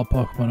keep wild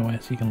Pokemon away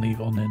so you can leave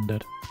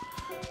unhindered.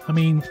 I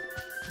mean,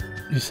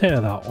 you say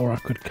that, or I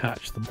could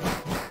catch them.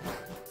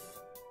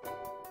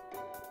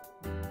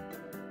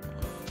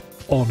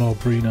 Oh no,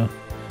 Brina.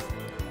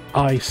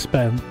 I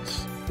spent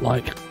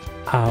like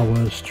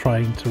hours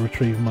trying to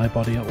retrieve my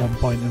body at one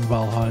point in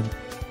Valheim.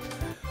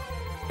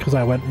 Because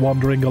I went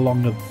wandering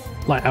along the...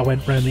 like, I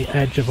went round the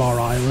edge of our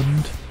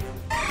island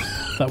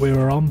that we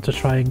were on to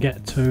try and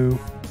get to...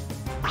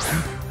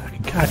 I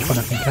can catch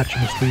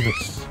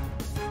Mischievous.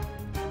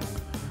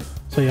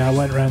 So yeah, I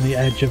went around the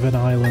edge of an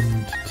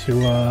island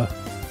to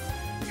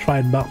try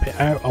and map it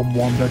out and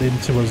wandered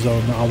into a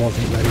zone that I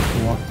wasn't ready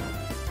for.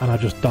 And I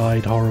just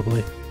died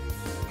horribly.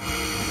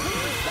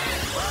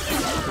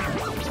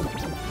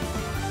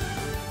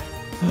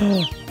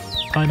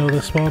 I know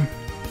this one.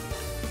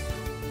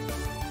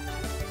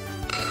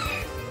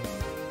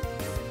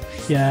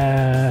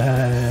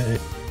 Yay!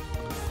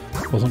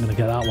 Wasn't gonna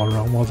get that one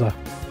wrong, was I?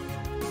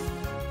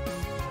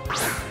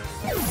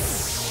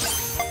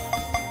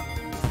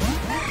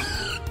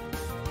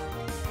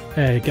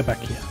 Hey, get back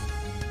here.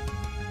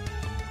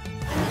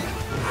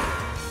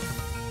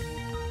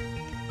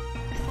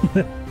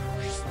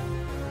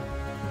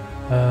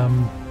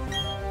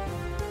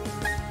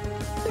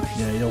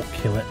 Yeah, you'll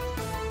kill it.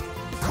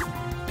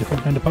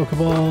 Different kind of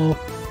Pokeball.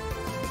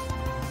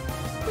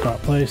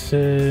 Dark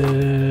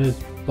Places.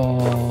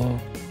 Ball.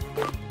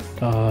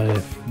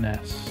 Dive.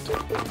 Nest.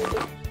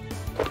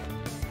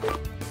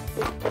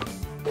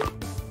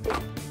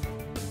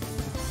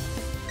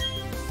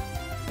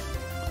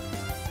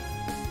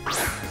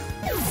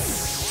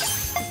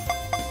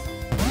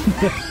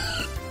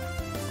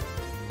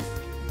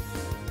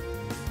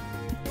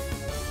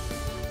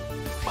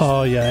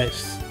 Oh yeah,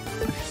 it's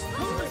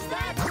Who's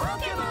that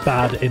Pokemon?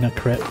 bad in a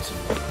crypt.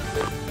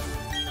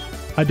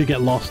 I did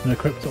get lost in a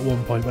crypt at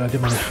one point, but I did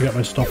manage to get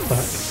my stuff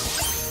back.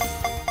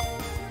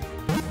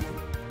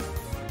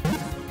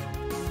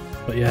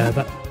 But yeah,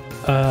 that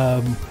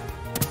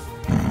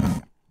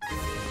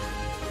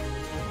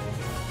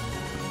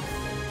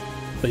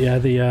but yeah,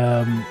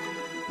 the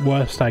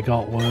worst I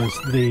got was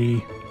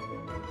the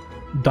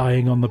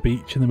dying on the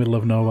beach in the middle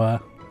of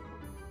nowhere.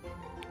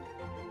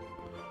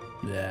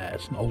 Yeah,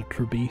 it's an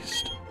ultra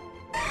beast.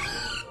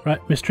 Right,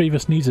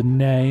 Mischievous needs a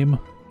name.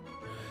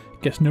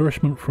 Gets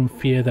nourishment from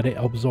fear that it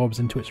absorbs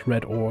into its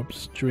red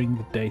orbs. During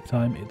the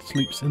daytime, it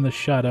sleeps in the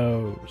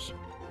shadows.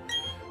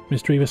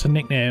 Mischievous, a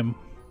nickname.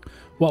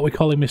 What are we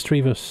calling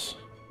Mischievous?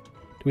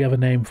 Do we have a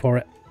name for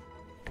it?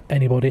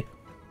 Anybody?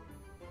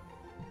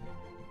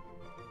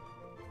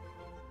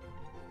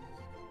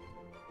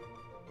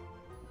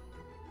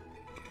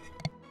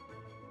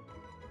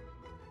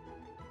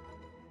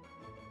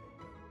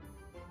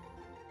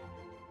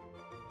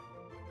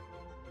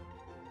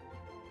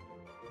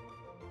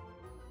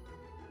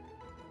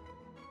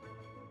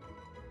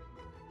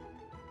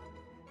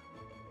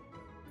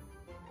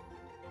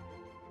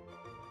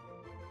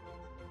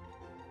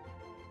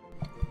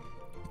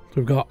 So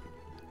we've got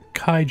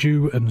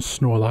Kaiju and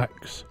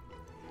Snorlax.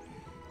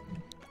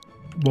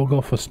 We'll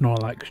go for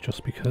Snorlax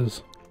just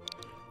because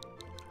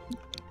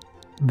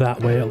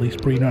that way at least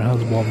Brina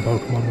has one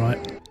Pokemon,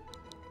 right?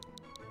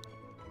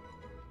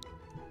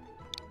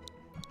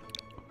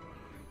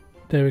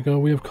 There we go,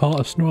 we have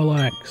caught a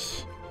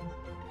Snorlax.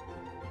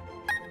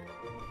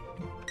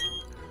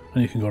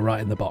 And you can go right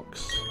in the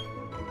box.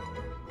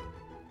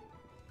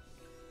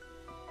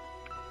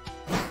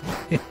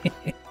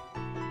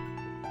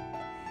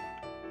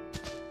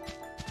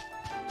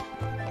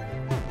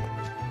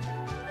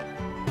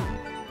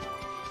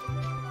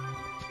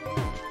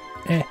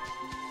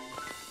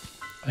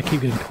 I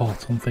keep getting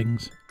caught on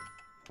things.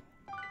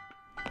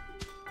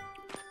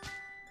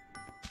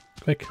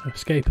 Quick,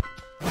 escape.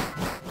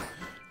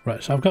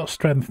 Right, so I've got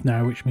strength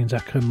now, which means I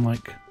can,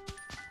 like,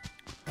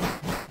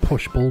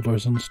 push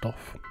boulders and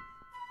stuff.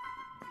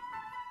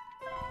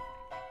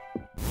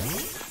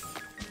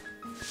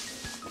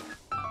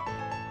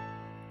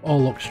 Oh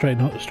look, straight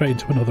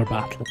into another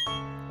battle.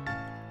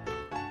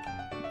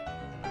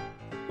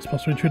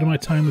 Supposed to intrude my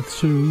time with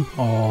Sue,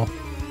 or...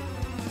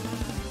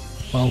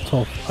 Well,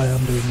 tough, I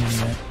am doing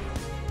anyway.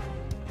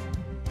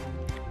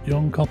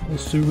 Young couple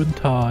Sue and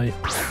Ty.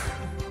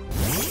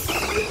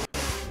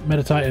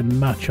 Meditate and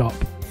match up.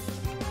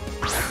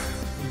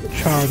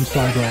 Char and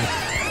Sligo.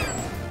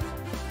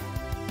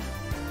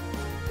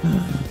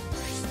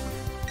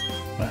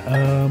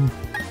 Right,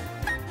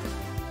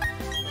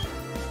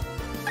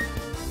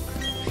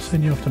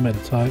 send you off to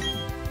meditate.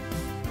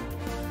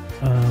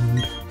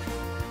 And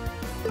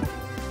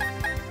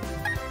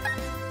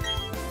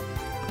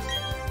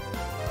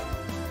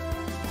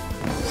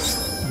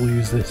we'll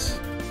use this.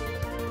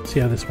 See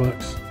how this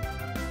works.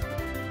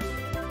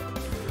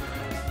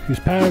 Use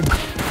powered.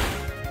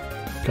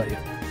 Got you.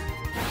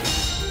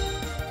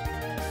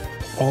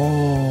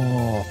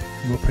 Oh,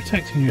 you're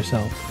protecting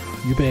yourself,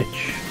 you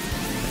bitch.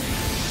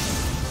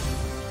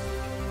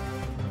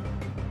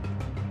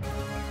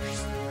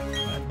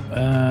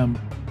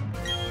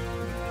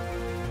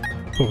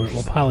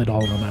 We'll pile it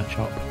all in a match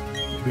up.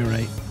 It'll be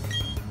right.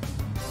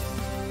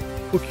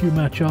 Fuck you,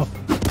 match up.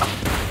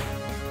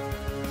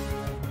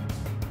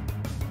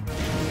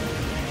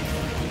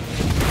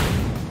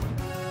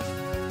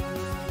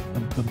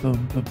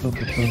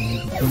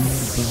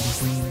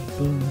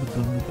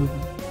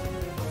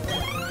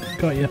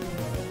 Got you.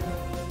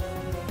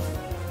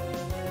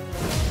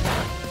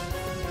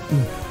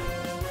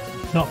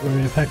 Not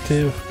very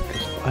effective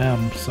because I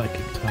am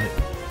psychic type.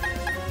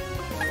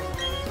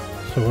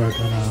 So we're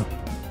gonna...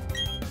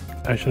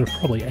 I should have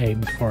probably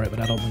aimed for it, but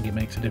I don't think it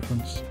makes a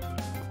difference.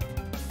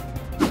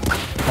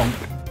 Bonk.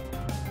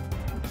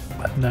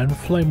 And then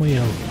Flame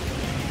Wheel.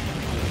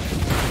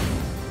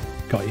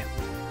 Got you.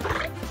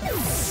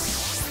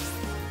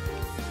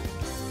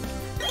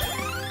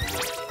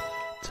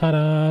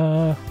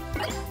 Ta-da!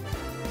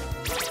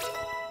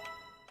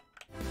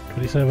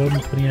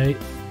 27, 28.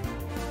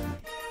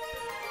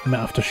 I might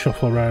have to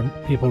shuffle around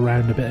people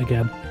around a bit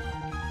again.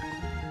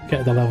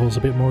 Get the levels a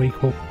bit more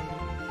equal.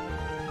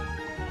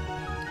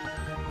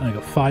 And I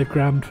got 5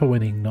 grand for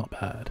winning, not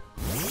bad.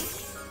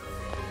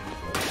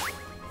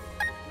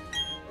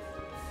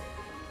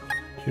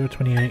 So you're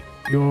 28,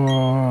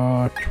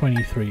 you're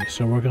 23,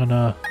 so we're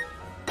gonna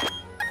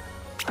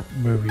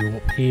move you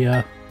up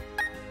here.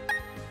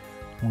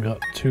 We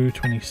got 2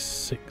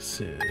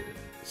 26s.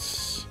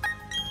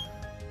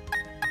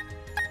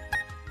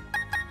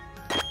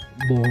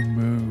 We'll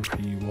move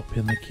you up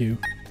in the queue.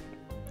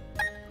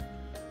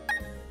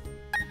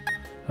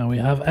 And we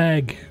have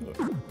Egg,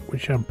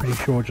 which I'm pretty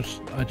sure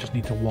I just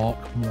need to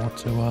walk more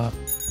to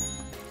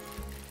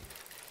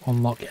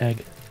unlock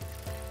Egg.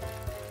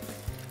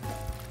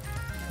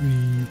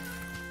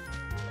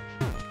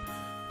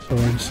 So So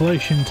we're in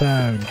Salation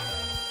Town.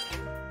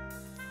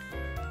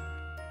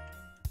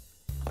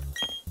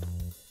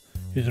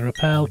 Use a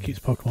repel, keeps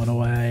Pokemon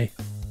away.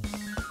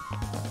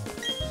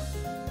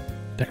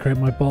 Decorate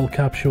my ball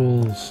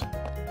capsules.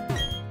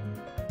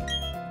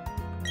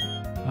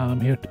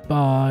 I'm here to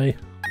buy.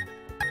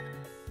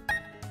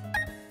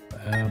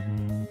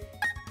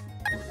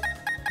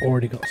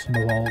 Already got some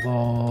of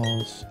all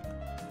those.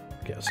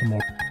 Get some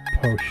more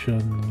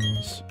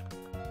potions.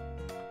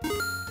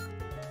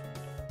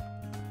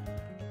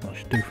 That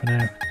should do for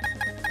now.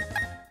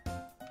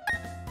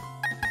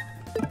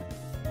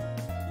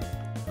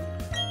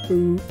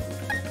 Ooh,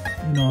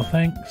 no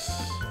thanks.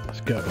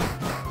 Let's go.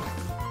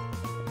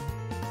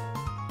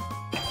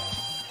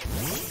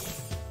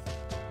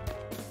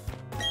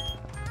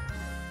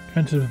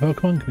 Encounters with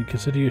Pokemon can be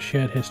considered your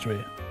shared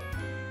history.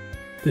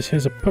 This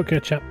here's a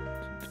Poké Chat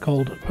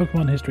called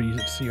Pokemon History. Use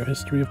it to see your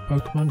history of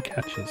Pokemon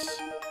catches.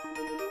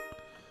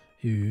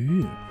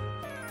 Ooh.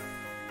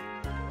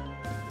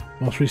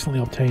 Most recently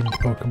obtained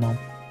Pokemon.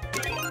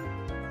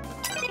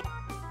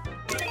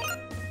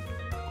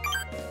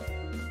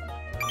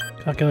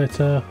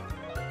 Calculator.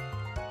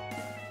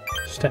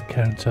 Step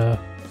counter.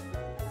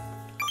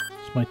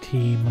 It's my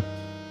team.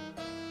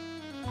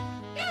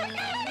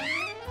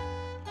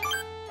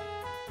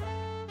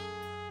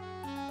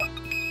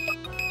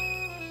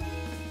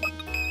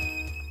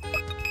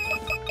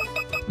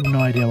 No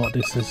idea what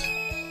this is.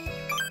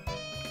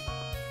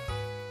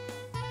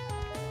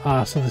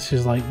 Ah, so this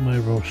is like my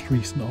most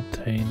recent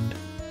obtained.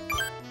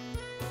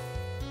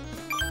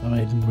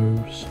 Amazing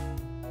moves.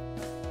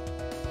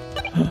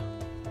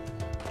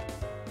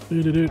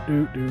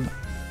 Do.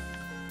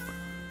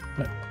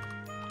 Right.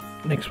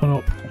 Next one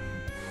up.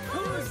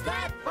 Who's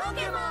that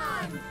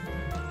Pokemon?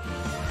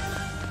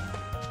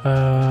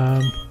 I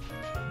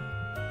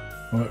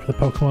work for the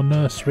Pokemon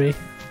Nursery.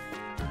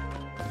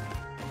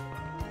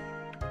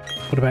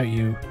 What about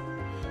you?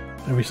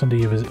 Every Sunday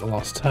you visit the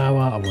Lost Tower.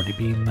 I've already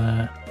been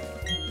there.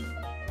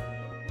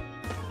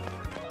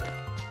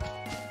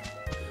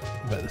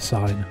 What about the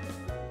sign?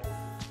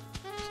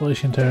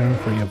 Salation Town,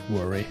 free of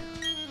worry.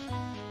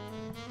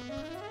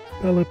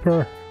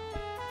 Pelipper.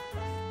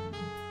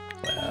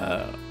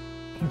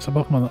 It's a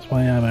Pokemon, that's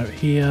why I'm out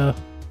here.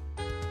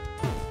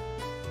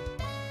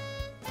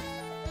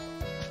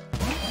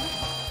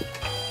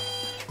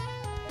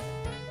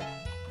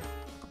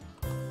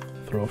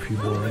 Throw a few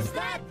more in. Who's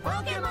that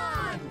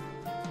Pokemon?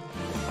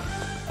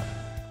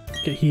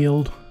 Get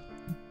healed.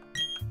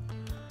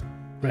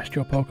 Rest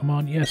your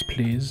Pokemon. Yes,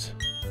 please.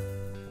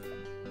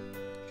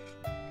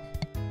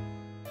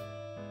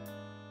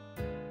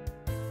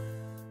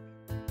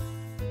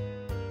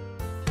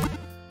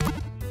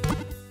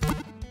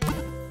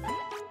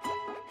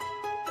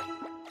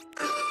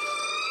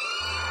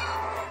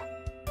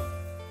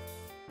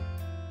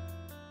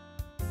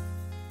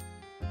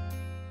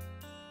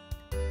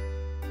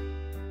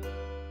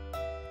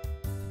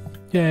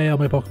 Yay, all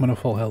my Pokemon are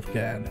full health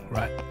again.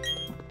 Right.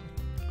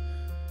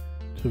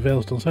 So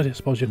Vale's done so I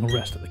suppose you can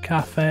rest at the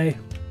cafe.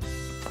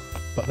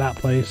 But that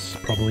place,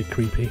 probably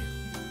creepy.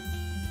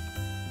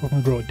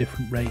 Pokemon grow at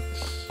different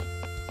rates.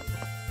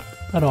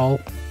 At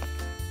all.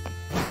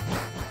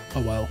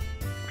 Oh well.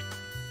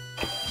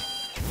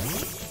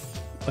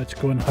 Let's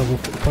go and have a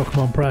look at the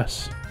Pokemon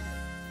Press.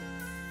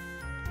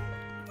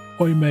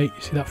 Oi mate,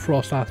 you see that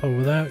frost hat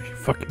over there? You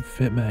fucking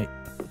fit, mate.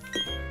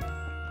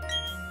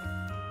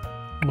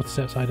 What's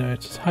the outside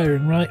out? It's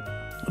hiring, right?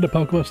 And a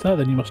Pokemon star,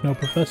 then you must know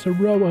Professor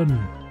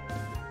Rowan.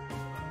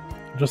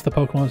 Just the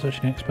Pokemon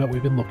searching expert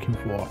we've been looking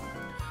for.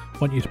 I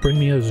want you to bring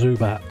me a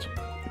Zubat.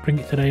 Bring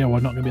it today or we're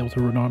not going to be able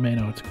to run our main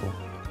article.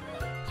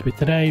 To be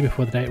today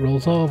before the date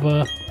rolls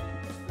over.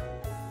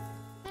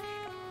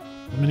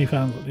 Many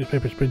fans of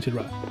newspapers printed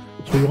right.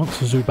 So he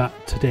wants a Zubat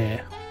today.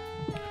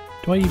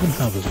 Do I even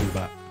have a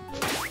Zubat?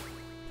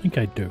 I think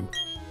I do.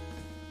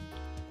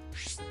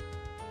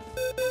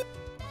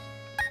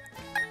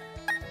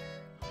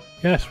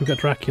 Yes, we've got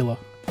Dracula.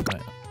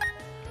 Right.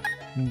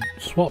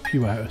 Swap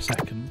you out a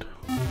second.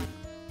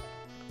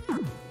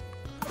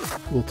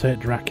 We'll take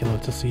Dracula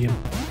to see him.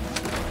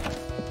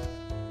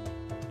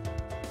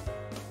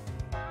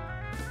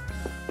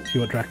 See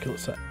what Dracula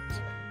says.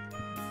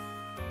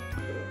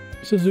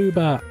 It's a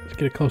Zubat. Let's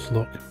get a closer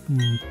look.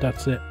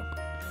 That's it.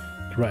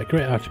 Right,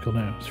 great article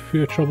now. It's for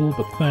your trouble,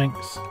 but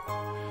thanks.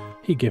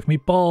 He gave me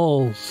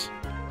balls.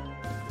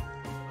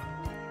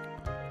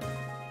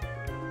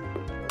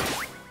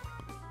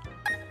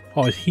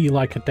 Oh, is he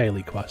like a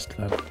daily quest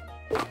then?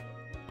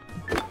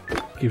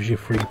 Gives you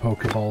free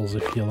Pokeballs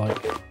if you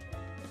like.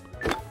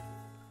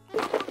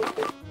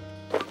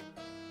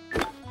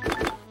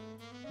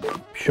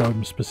 Show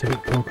him specific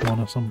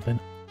Pokemon or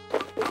something.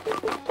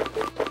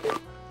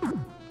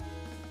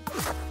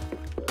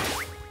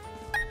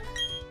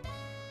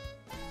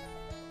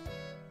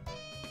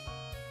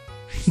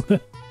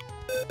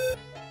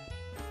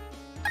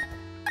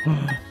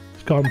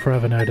 It's gone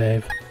forever now,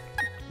 Dave.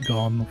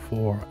 Gone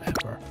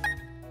forever.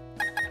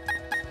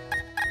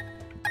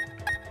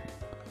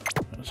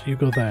 So you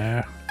go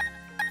there.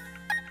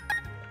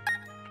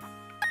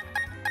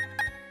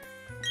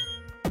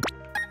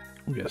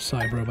 We'll get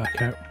Cybro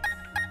back out.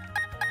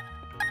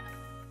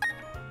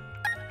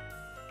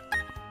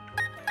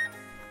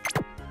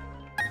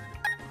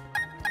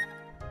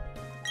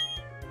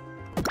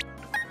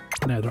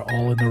 No, they're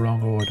all in the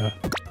wrong order.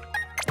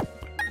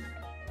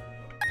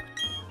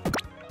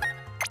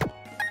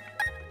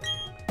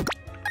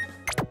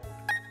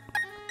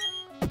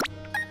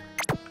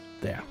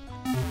 There.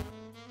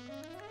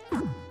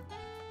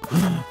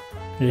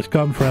 It's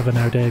gone forever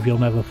now, Dave. You'll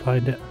never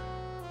find it.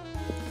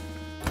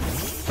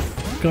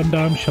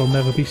 Gundam shall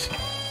never be seen.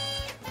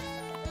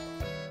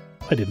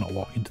 I did not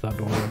walk into that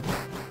door.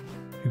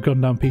 Your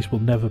Gundam piece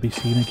will never be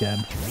seen again.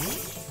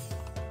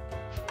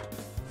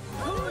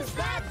 Who's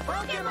that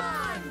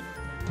Pokemon?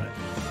 Right.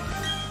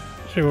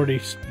 So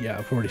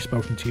I've already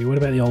spoken to you. What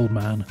about the old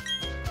man?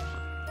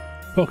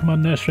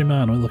 Pokemon Nursery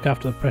Man will look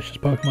after the precious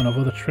Pokemon of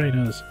other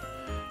trainers.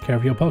 Care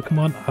of your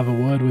Pokemon, have a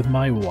word with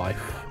my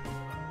wife.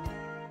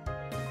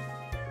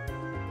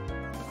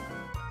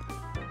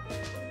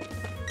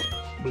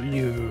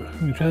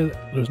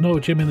 There's no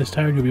gym in this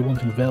town. You'll be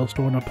wanting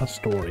Veilstone or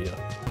Pastoria.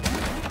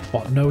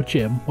 What, no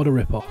gym? What a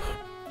rip-off.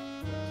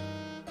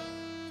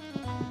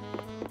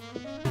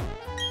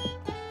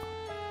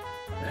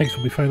 Eggs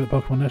will be found at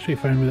Pokemon Nursery.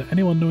 Found with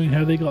anyone knowing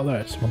how they got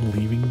there. Someone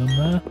leaving them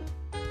there?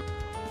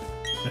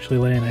 Actually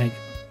lay an egg.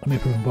 Let me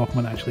prove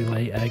Pokemon actually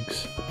lay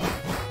eggs.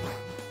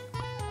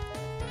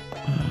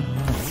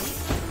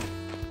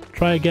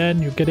 Try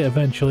again, you'll get it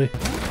eventually.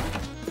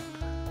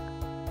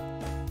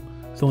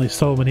 There's only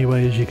so many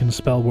ways you can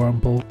spell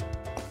Wurmple.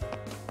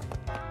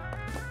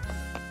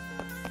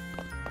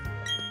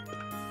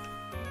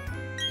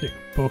 Take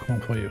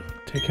Pokemon for you.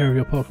 Take care of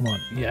your Pokemon.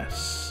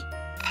 Yes.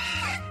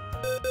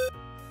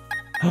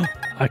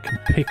 I can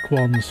pick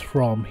ones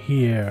from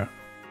here.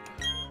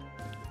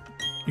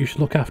 You should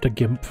look after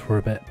Gimp for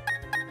a bit.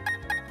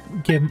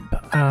 Gimp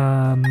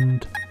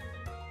and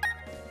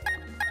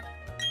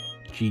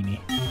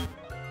Genie.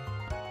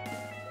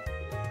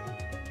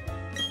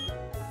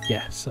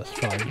 Yes, that's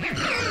fine.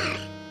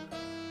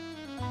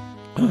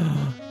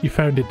 You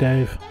found it,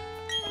 Dave.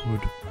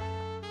 Good.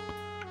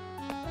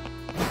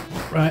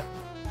 Right.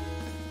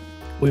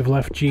 We've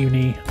left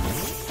Genie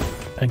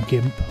and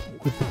Gimp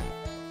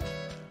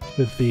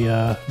with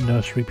the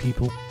nursery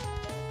people.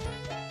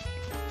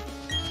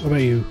 What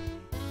about you?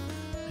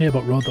 Here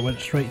about road that went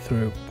straight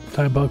through.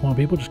 Time Pokemon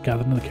people just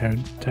gathered in the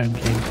town came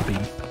to be.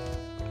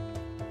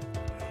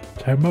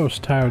 It's how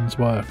most towns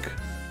work.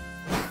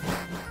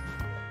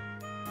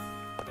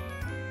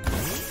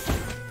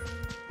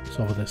 It's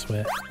over this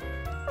way.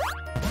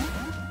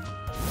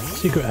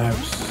 Secret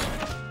house.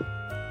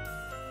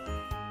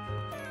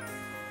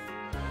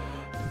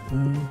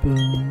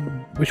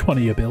 Which one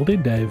are you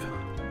building, Dave?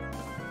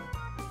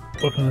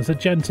 Pokemon has a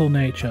gentle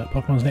nature.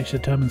 Pokemon's nature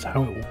determines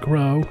how it will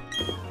grow.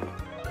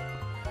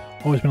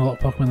 Always been a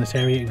lot of Pokemon in this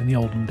area, even in the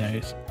olden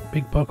days.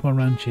 Big Pokemon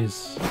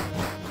ranches.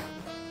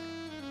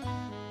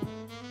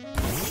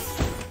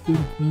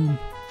 Boom, boom.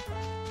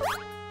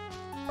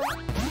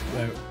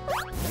 Out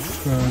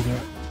further.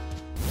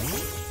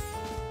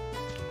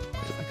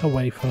 Is it like a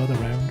way further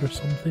round or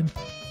something?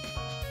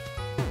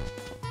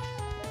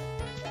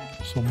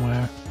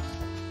 Somewhere.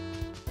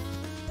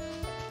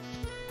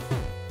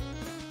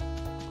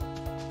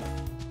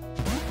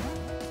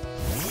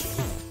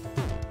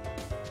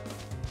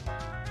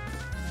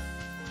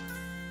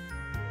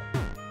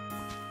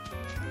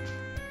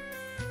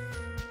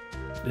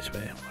 This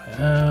way.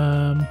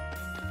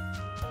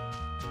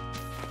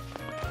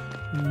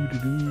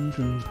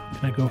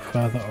 Can I go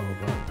further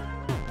over?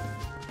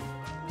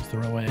 Is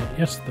there a way?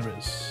 Yes, there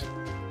is.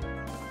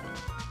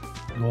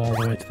 Go all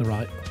the way to the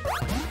right.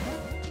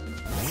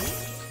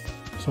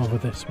 So over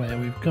this way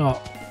we've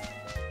got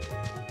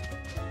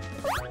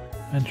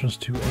entrance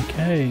to a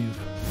cave.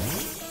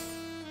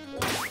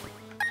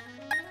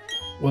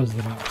 What does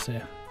the map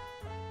say?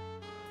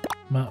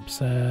 Map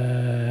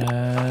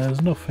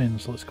says nothing,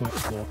 so let's go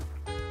explore.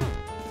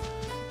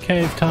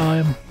 Cave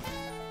time.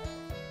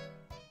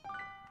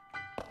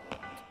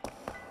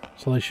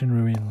 Isolation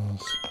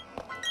ruins.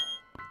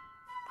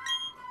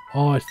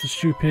 Oh, it's the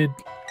stupid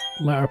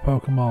letter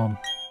Pokemon.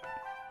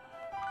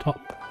 Top.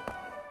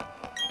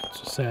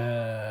 It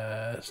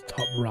says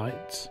top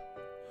right,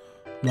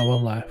 lower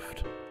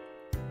left,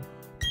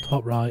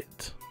 top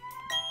right,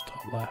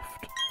 top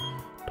left,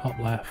 top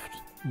left,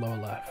 lower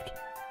left.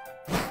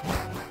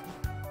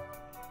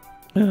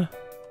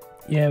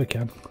 Yeah, we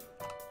can.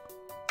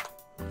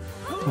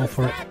 Go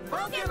for it.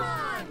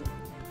 Pokemon!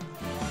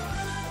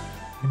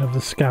 You can have the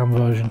scam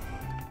version.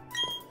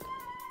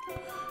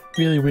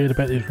 Really weird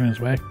about these rooms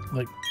where,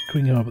 like,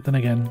 queuing them up, but then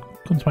again,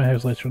 come to my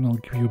house later and I'll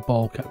give you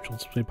ball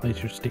capsules to place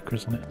your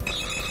stickers on it.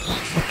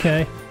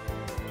 Okay.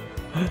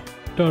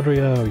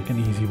 Dodrio, you get an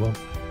easy one.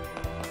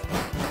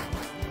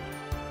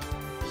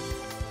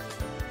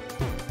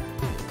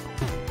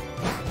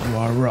 You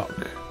are a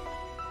rock.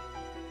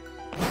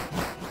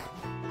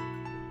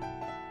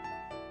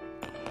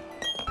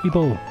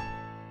 People.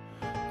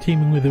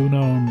 Teaming with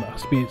unknown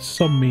has to be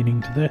some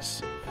meaning to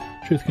this.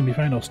 Truth can be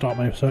found. I'll start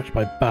my search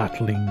by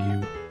battling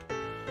you.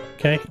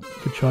 Okay,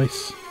 good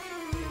choice.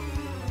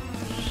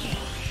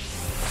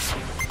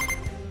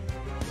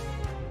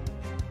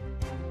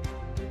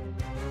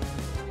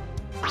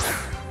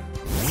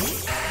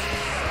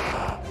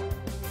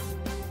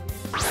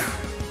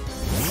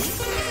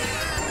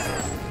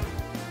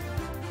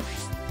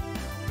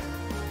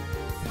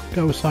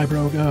 Go,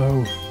 Cybro,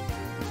 go!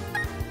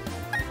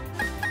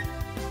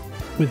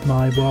 With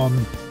my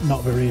one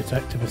not very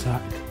effective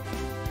attack.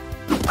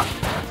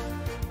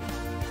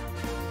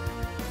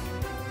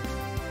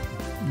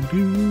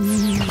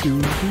 Who's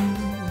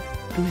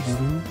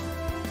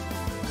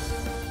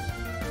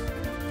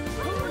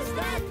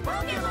that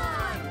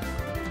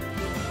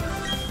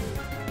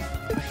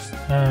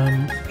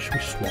Pokemon? Should we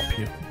swap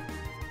you?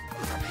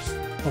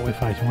 What are we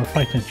fighting? We're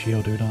fighting a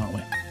Geodude, aren't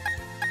we?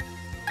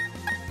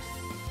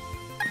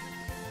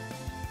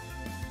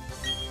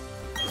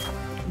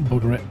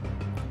 Bugger it.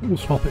 We'll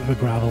swap it for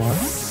Graveler.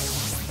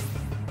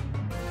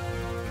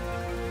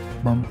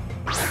 Bum.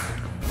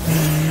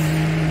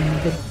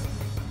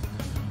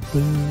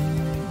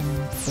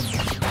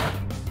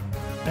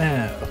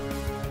 Ow.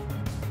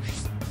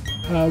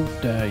 How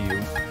dare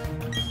you.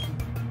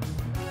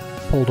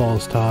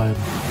 Poldar's time.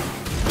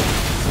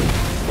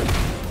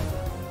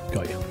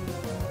 Got you.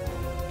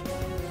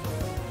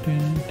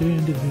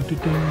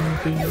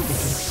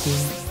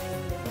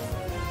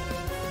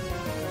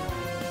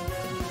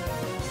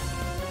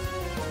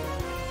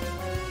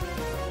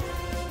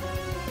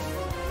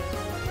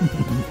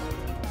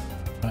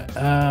 Right,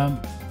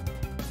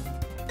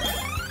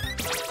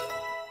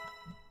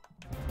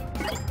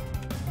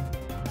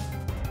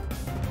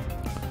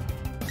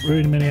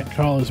 Rune Mini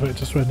Carl is about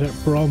to surrender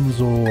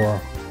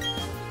Bronzor.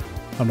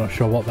 I'm not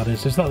sure what that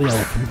is. Is that the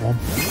elephant one?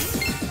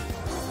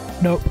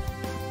 Nope.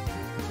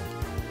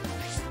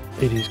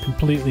 It is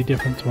completely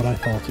different to what I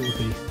thought it would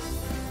be.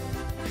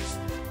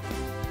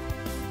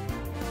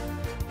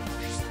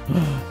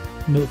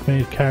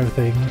 Milkmaid cow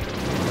thing.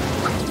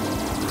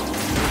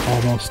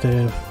 Almost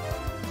Dave.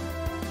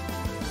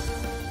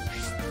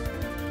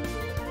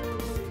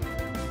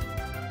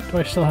 Do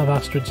I still have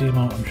Astrid's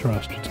emote? I'm sure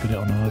Astrid's got it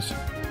on ours.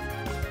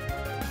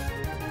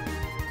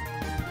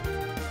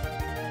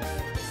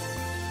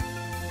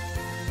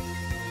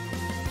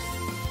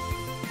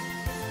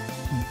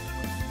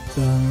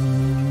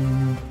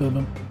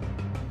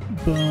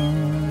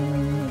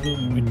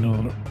 We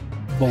know that.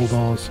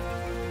 Bulldars.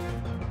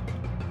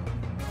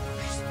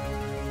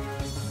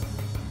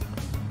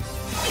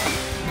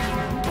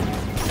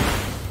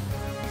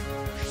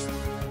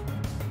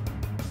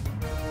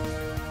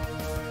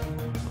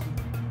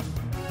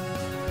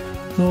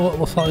 No, it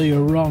looks like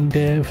you're wrong,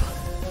 Dave.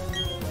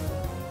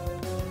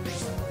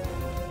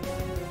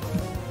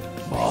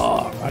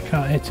 Oh, I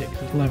can't hit it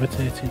because it's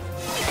levitating.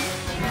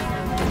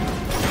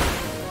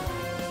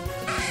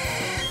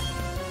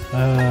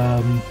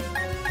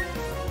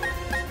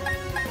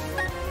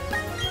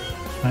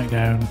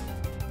 Smackdown.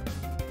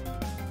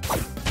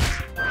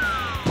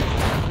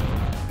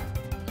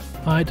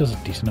 Ah, it does a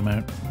decent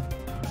amount.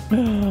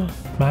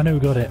 Manu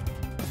got it.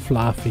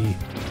 Fluffy.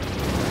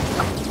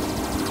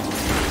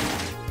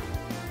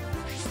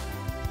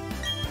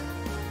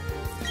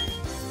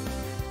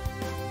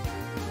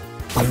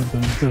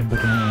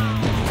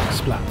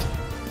 Splat.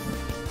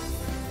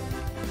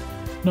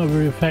 Not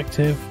very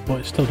effective, but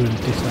it's still doing a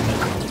decent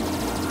amount.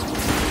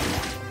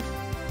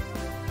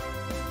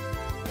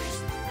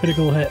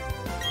 Critical hit.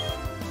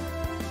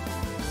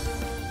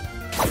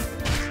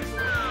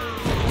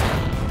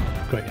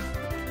 Great.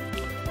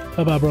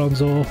 How about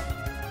Bronzor?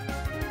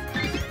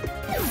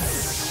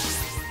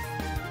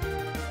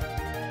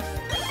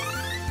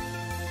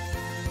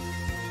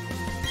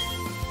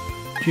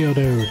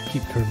 Geodude,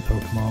 keep current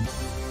Pokemon.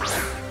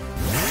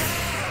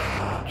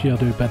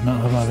 Geodude better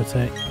not have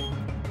Levitate.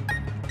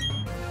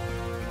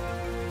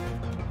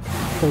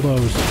 All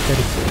those,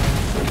 steady.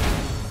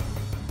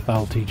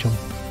 That'll teach them.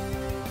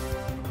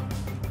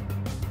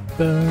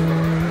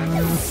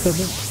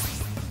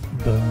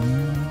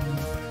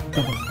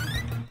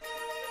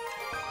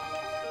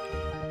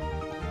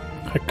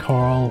 A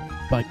Carl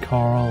by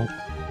Carl.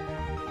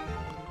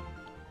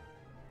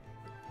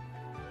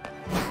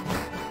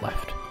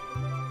 Left.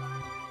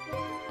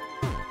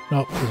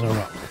 Nope, there's a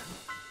rock.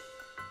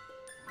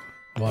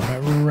 What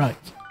about right?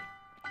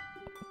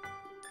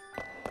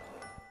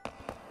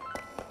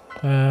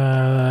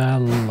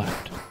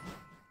 Left.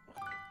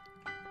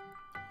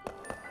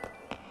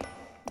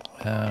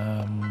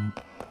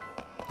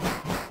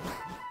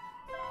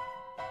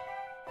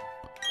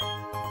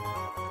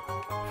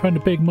 Found a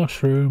big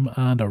mushroom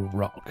and a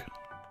rock.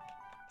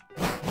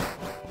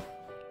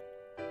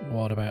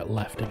 What about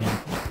left again?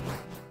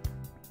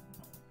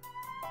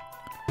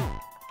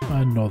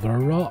 Another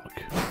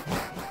rock.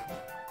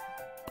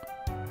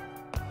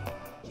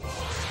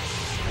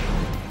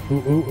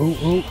 Ooh, ooh, ooh,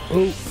 ooh,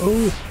 ooh,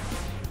 ooh.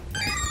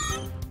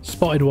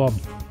 Spotted one.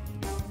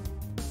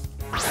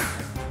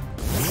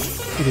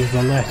 It is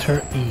the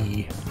letter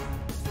E.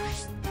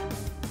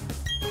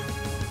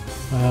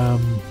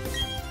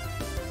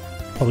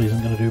 Probably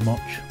isn't going to do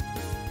much.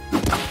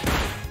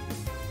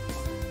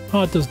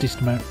 Oh, it does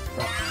decent amount.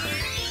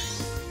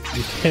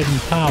 It's hidden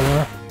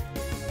power.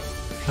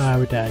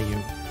 How dare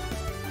you?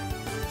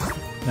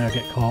 Now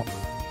get caught.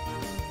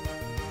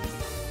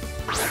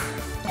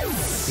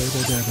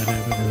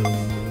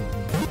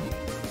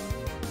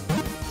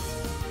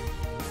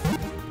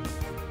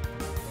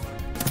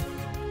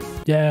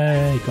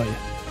 Yay, got you.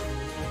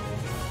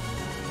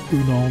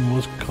 Unon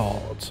was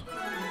caught.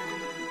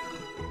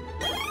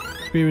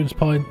 Experience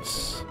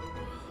points.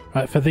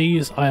 Right, for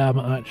these I am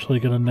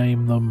actually going to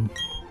name them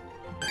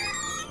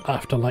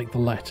after like the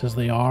letters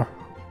they are.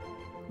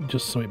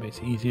 Just so it makes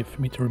it easier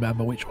for me to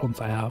remember which ones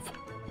I have.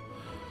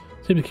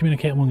 Seem to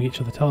communicate among each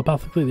other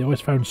telepathically. They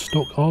always found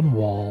stuck on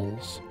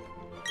walls.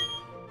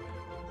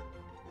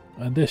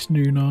 And this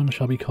Nunon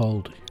shall be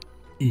called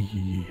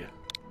E.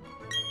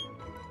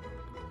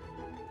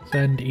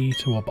 Send E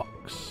to a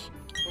box.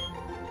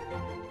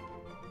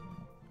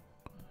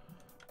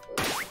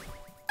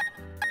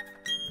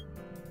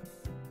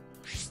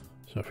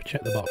 So if we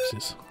check the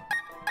boxes,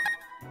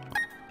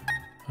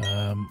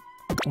 we're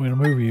going to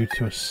move you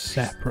to a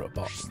separate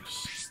box.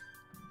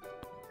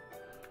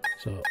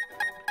 So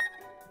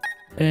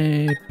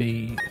A,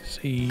 B,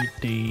 C,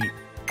 D,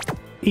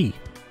 E.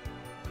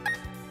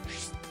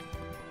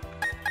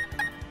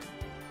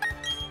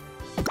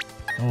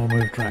 And we'll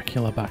move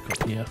Dracula back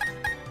up here.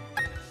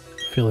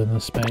 Fill in the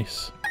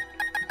space.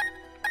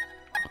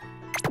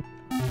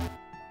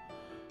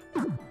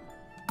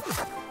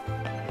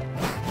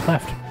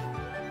 Left.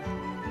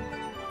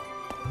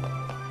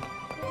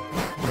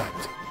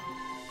 Right.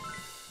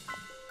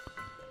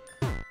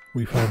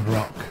 We found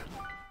rock.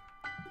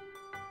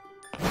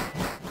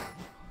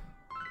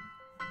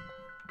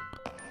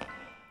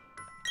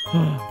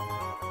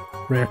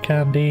 Rare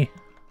candy.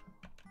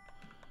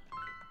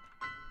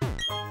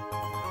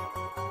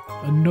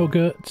 A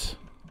nugget.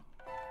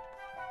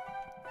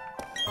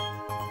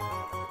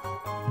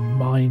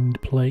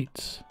 Mind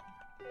plate.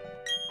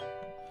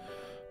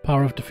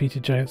 Power of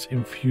defeated giants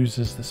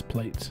infuses this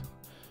plate.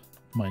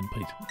 Mind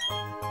plate.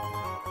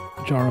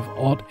 Jar of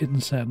odd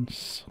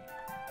incense.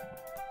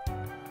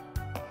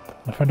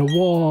 I found a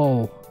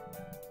wall.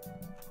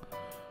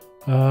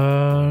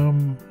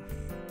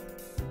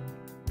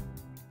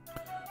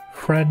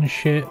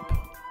 Friendship.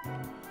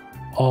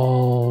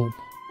 All.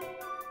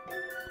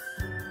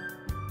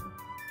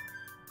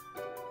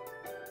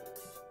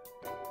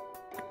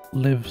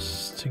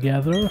 Lives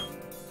together.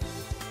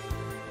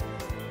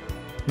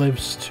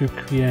 Lives to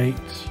create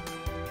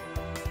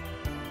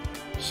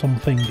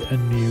something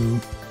anew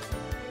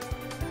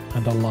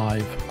and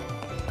alive.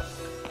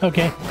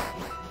 Okay.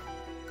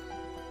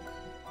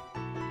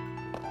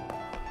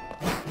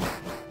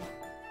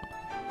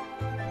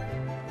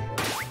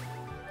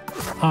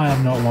 I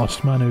am not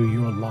lost, Manu,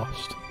 you are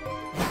lost.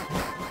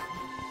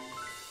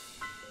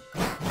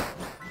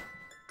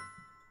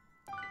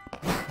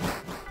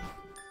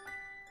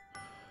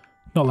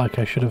 Not like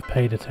I should have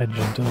paid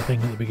attention to the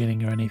thing at the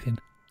beginning or anything.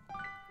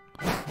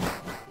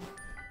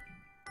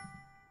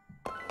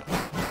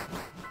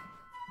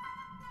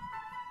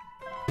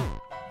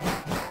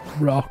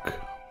 Rock.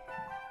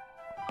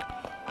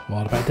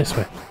 What about this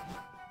way?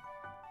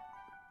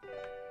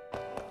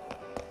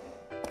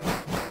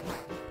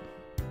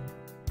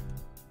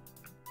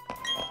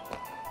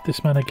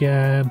 This man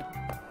again.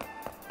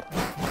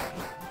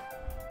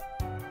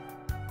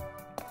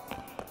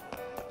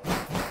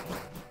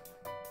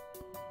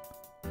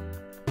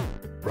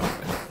 Rock.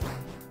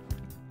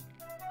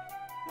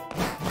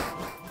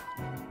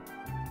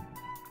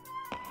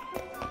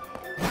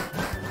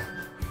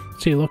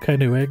 See, look, I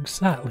knew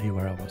exactly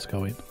where I was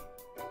going.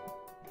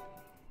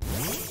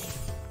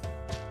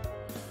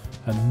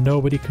 And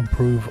nobody can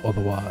prove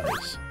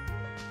otherwise.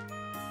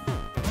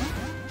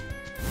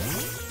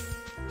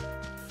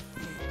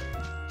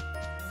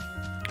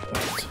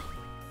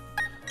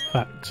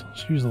 Fact,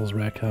 let's use those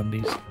rare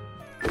candies.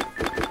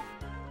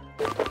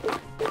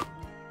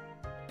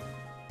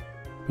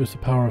 Boost the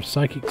power of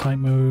psychic type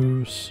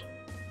moves.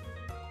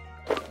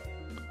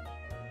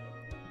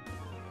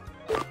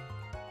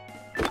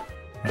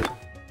 Right.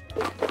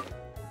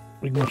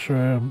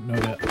 Ignore no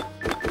get.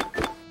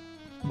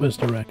 Where's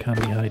the rare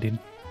candy hiding?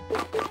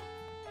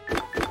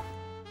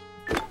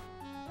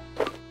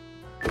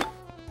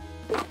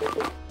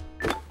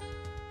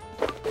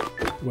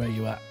 Where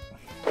you at?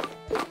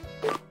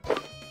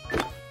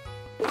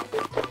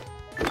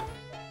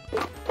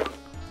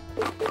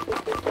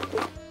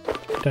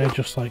 Did I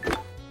just like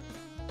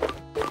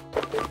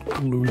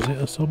lose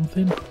it or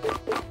something?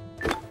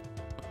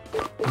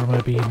 Or am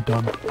I being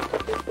dumb?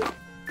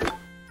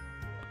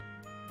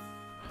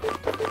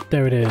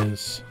 There it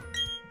is.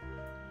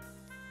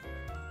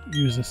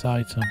 Use this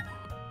item.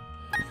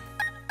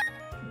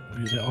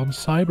 Use it on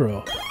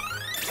Cybro.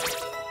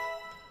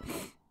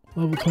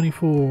 Level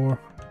 24.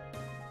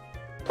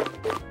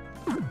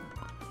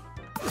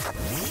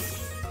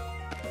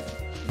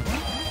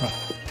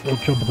 We'll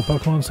jump at the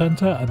Pokemon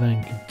Center and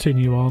then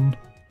continue on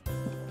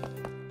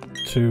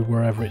to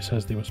wherever it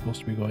says they were supposed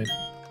to be going.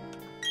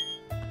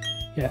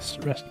 Yes,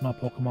 rest my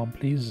Pokemon,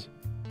 please.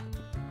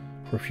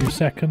 For a few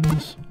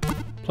seconds.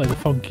 Play the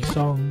funky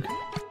song.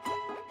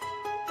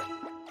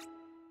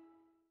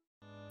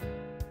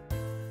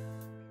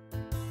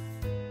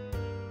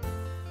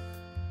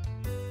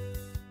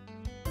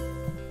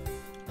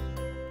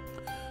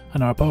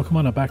 And our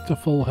Pokemon are back to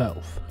full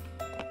health.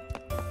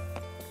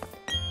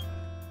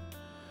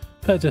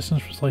 fair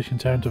distance from Station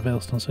Town to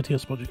Veilstone City, I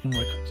suppose you can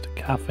request a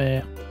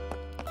cafe.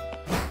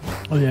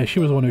 Oh yeah, she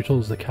was the one who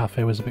told us the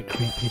cafe was a bit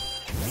creepy.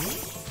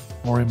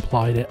 Or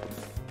implied it.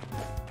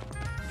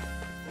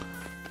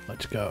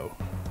 Let's go.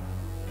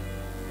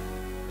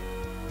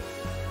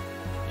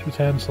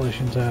 210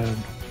 Station Town.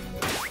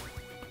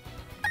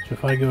 So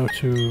if I go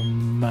to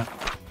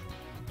map,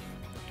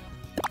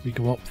 we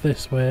go up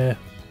this way.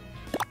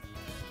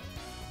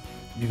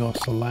 You go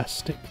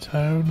Celestic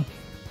Town.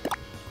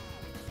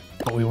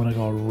 But we want to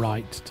go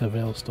right to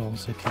Veilstone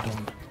City,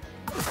 don't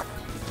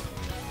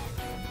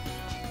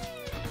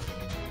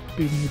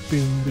we? Boom,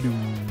 boom,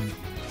 boom.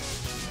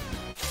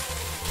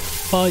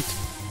 Fight!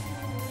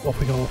 What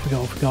we got, what we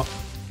got, what we got?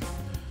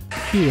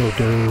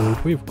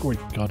 Geodude. We've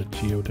got a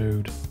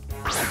Geodude.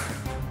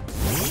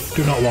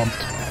 Do not want.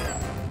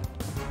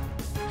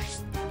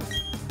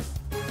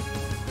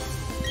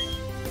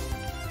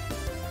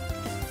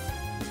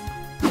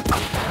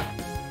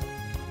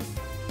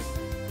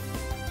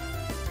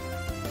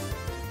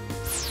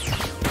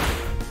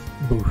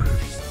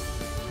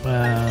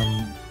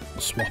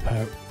 Swap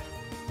out.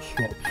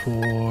 Swap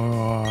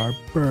for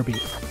Burby.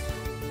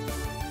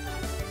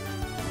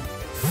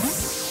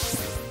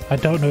 I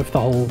don't know if the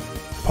whole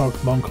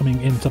Pokemon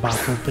coming into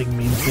battle thing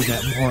means we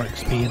get more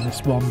XP in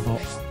this one,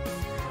 but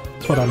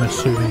that's what I'm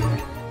assuming.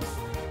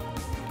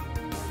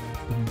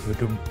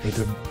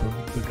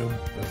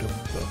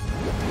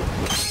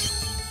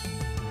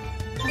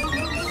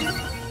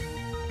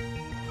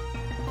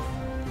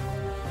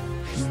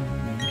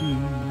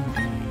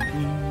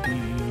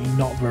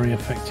 Not very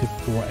effective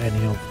for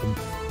any of them.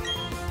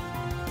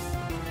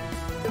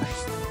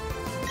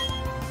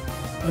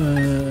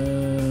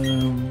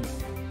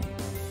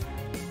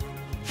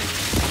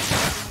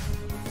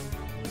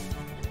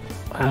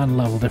 And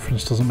level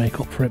difference doesn't make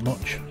up for it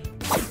much.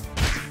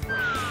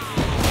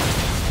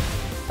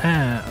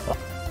 Ow.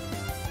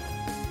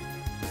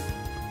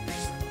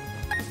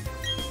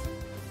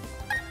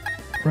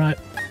 Right,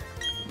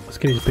 let's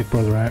get his big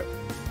brother out.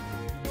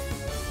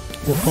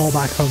 We'll fall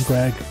back on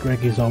Greg.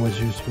 Greg is always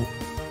useful.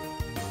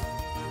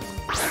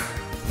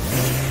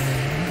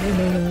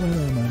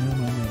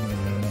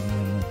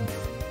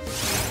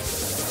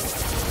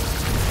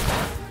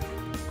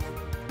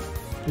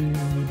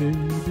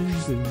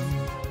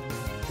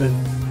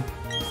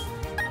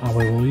 And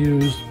we will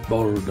use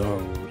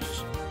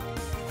Bulldoze.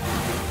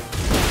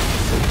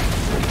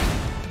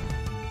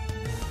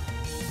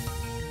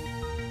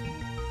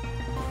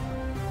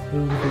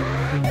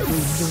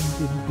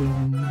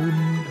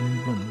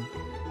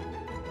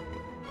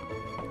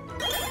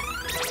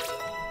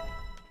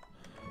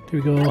 Here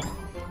we go.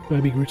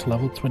 Baby grew to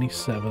level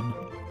 27.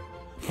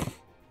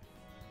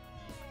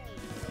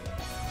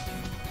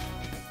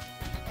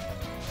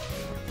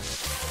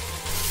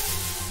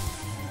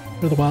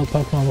 Where are the wild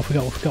Pokemon? What we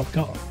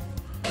got?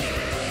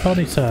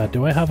 Ponyta.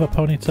 Do I have a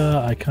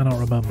Ponyta? I cannot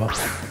remember.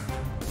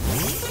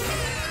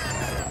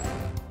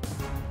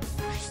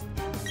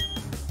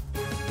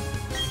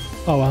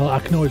 Oh well, I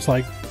can always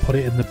like put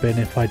it in the bin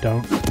if I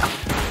don't.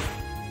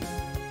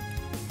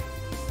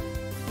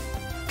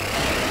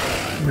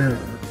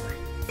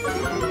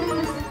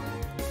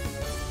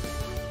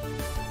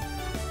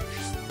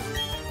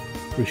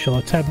 We shall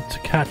attempt to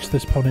catch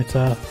this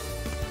Ponyta,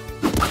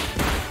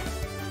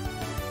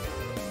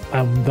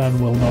 and then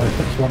we'll know if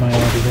it's one I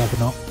already have or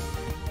not.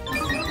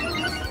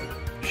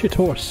 Shit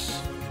horse.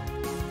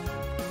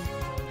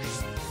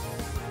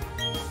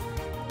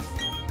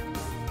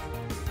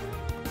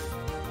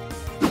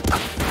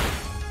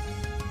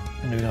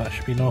 Maybe that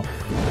should be enough.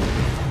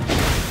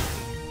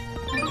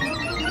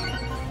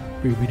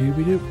 Booby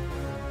dooby doo.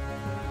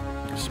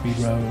 Speed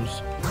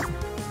Rose.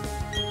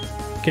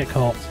 Get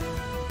caught.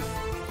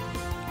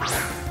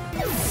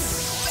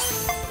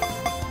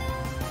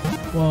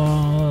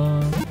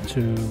 1,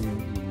 2,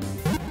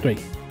 3.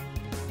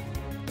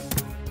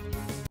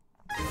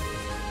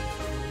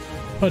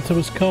 Ponyta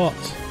was caught.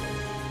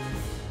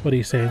 What are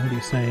you saying? What are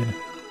you saying?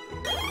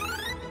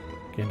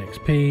 Gain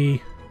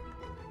XP.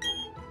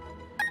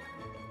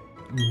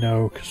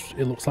 No, because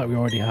it looks like we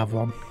already have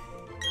one.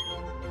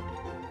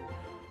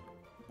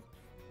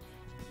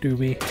 Do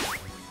we?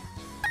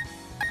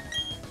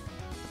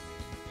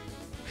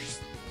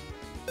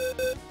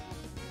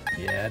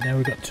 Yeah, now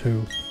we've got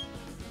 2.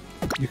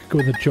 You could go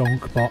in the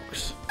junk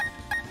box.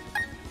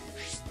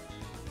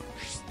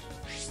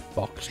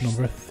 Box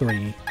number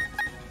 3.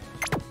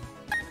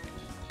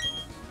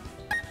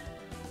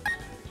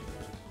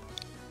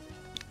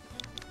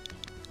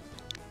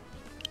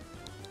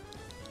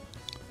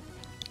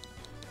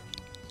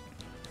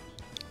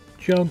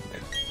 Junk.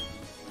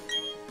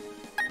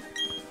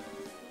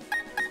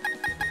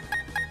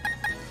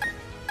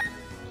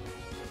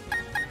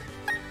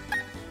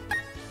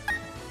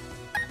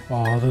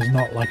 Oh, there's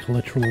not like a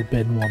literal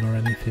bin one or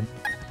anything.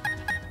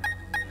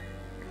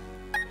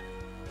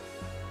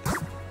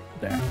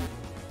 There.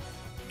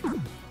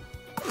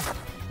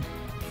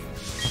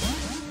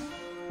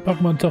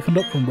 Pokemon toughened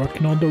up from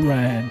working on the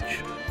ranch.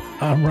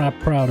 I'm right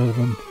proud of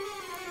them.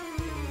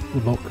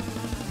 Good luck.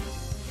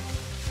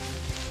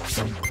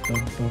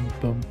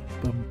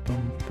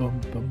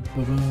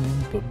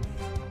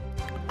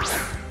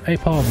 Hey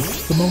Pom,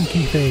 it's the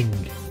monkey thing.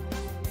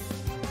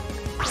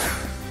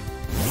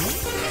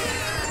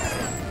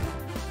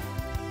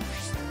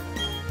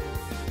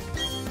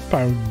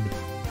 Found.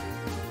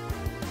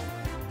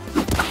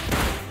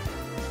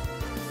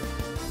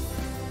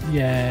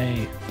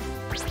 Yay.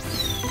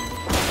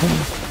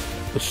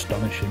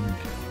 Astonishing.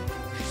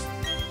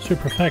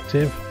 Super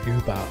effective, you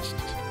bastard.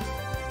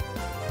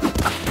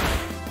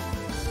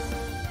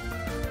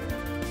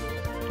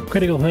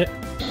 Critical hit.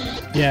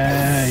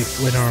 Yay,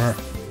 winner.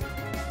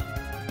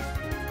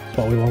 That's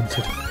what we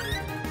wanted.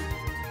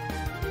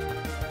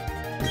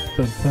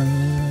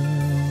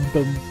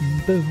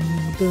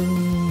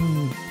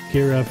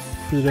 Gira,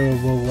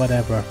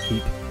 whatever,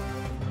 keep.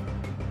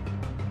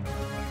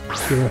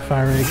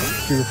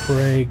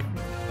 Girafarig.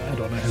 I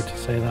don't know how to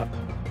say that.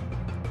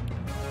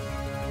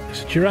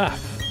 It's a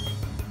giraffe.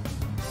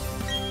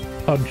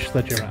 Punch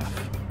the giraffe.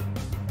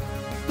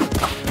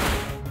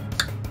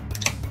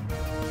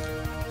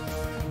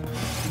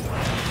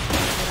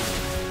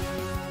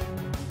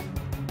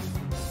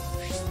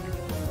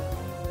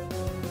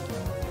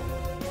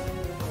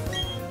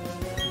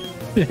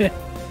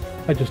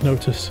 I just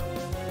noticed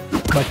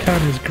my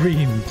can is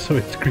green, so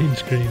it's green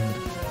screened.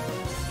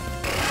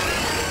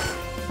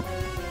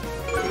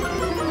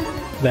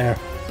 There.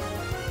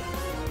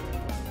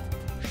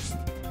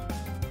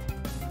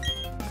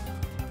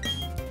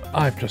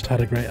 I've just had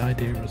a great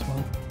idea as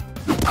well.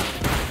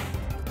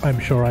 I'm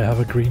sure I have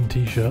a green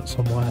t-shirt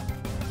somewhere.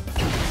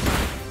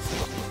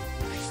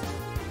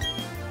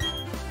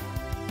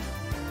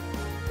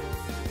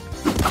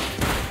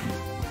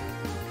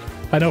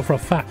 I know for a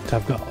fact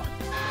I've got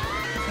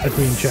a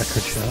green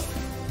checkered shirt.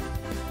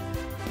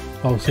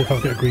 I'll see if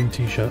I've got a green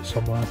t-shirt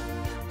somewhere.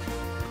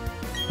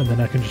 And then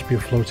I can just be a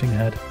floating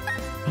head.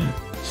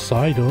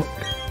 Psyduck.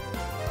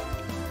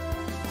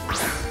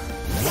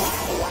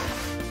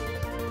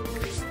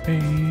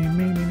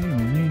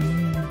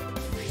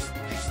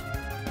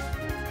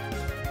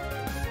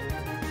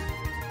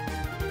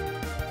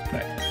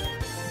 Right.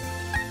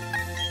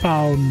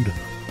 Pound.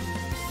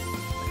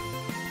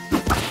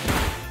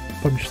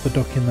 Punch the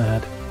duck in the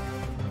head.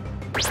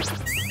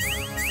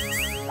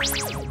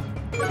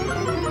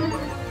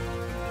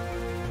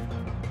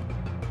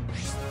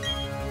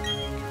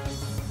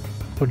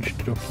 Punch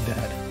the duck in the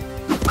head.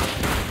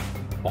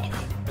 Off.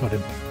 Got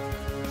him.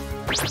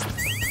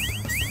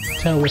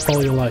 Tail whip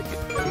all you like.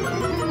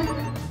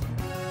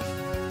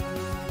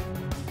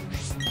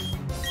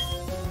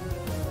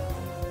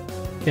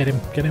 Get him,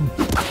 get him.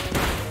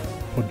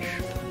 Punch.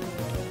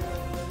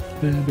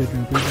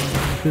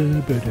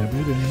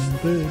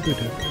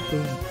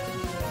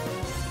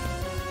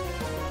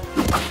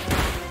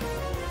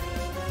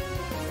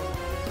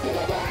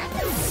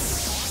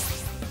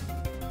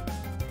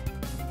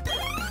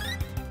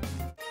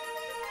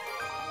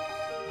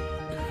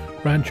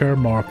 Rancher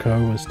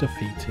Marco was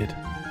defeated.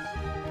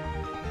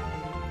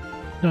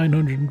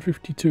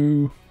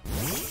 952.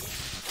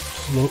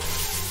 Look.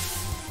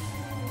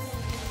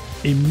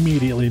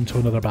 Immediately into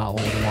another battle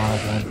with a wild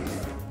one.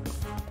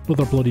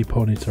 Another bloody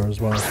Ponyta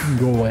as well.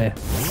 Go away.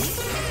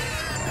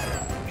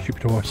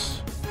 Stupid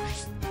horse.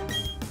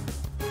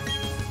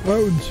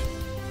 Bones.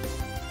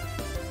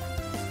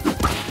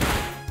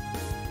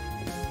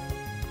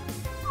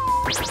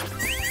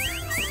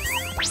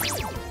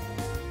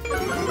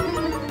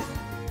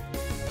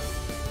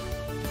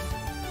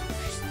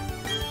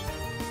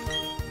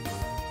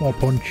 More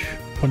punch.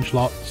 Punch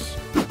lots.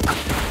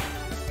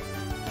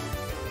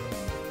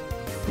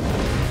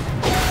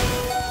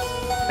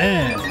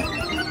 And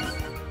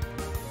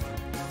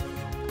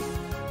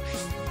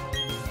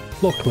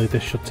luckily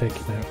this should take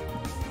him out.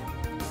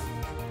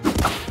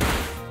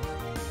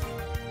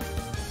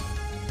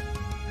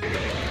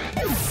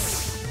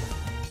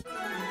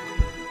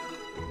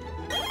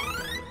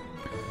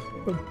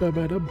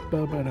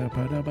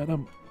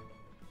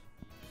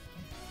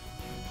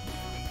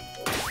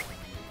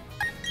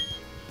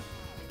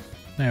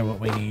 Now what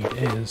we need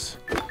is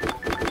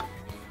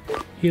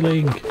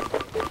healing.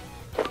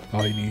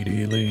 I need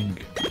healing.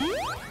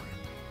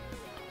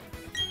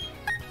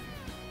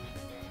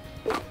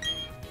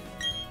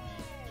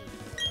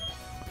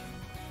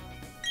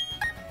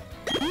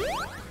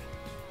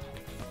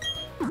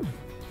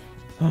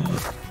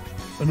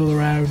 Another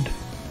round.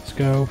 Let's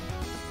go.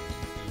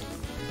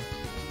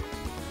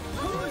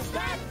 Who's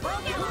that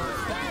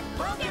Pokemon?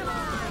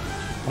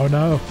 Oh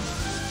no.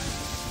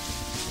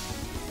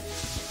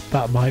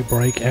 That might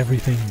break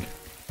everything.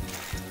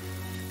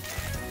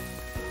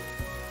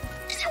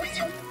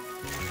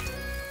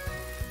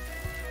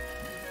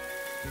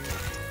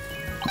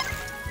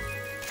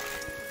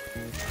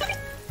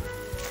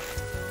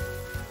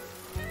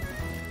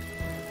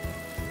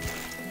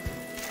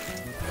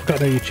 Forgot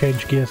how you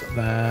change gears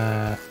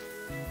there.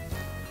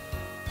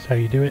 That's how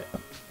you do it.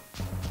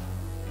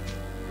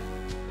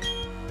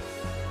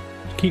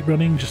 Keep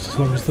running just as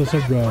long as there's a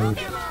road.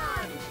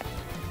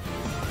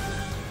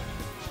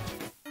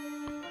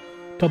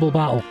 Double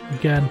battle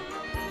again.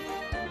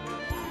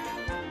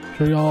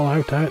 Clear all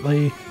out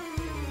Outley.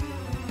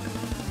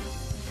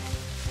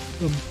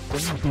 Bum,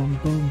 bum,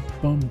 bum,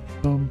 bum,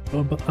 bum,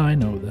 bum, bum. I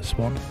know this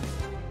one.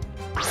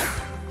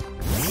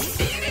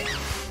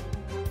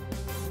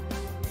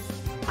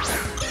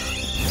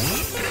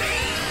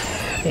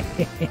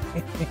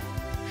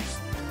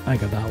 I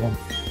got that one.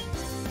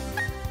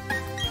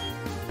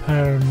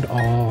 Pound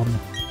on.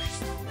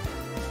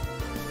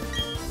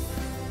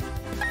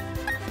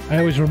 I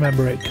always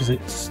remember it because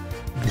it's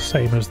the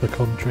same as the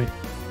country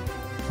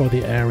or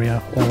the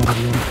area or whatever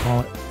you want to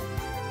call it.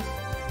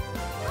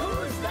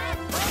 Who's that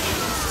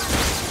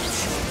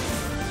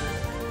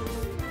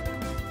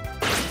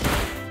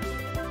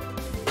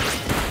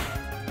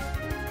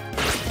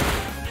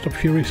Stop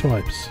Fury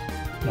Swipes.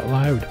 Not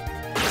allowed.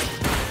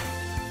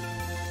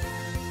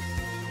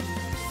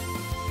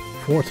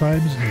 4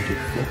 times and you get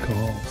fuck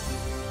all.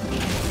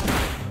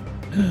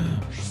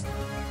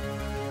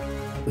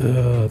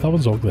 That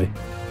one's ugly.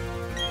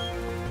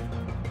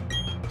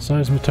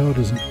 Seismitoad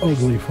is an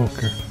ugly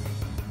fucker.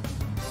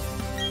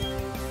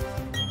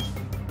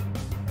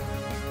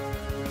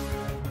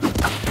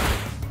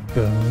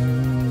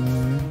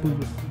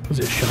 Was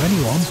it a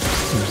shiny one?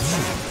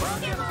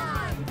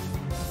 Pokemon?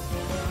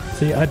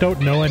 See, I don't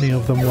know any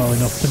of them well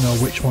enough to know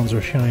which ones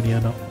are shiny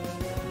or not.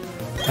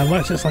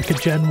 Unless it's like a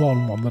Gen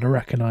 1 one that I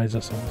recognise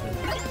or something.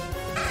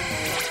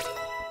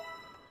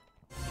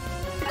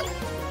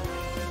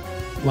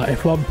 Like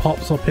if one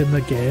pops up in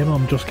the game,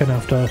 I'm just gonna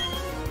have to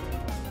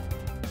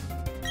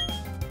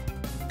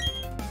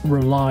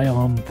rely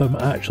on them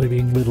actually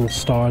being little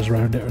stars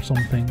around it or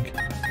something.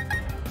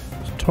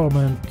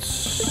 Torment...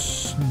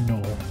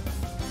 no.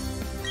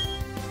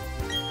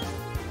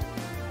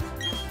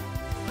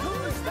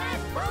 Who's that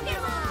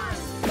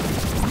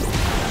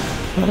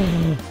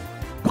Pokemon?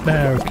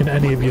 Now, can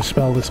any of you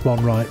spell this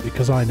one right?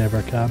 Because I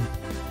never can.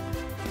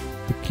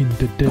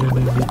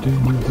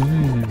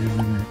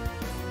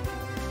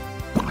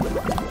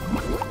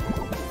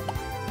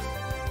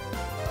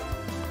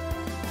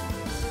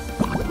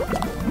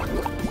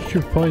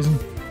 Sure, poison.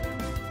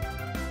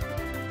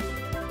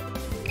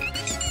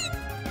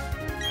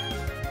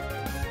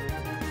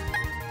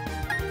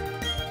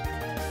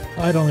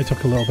 It only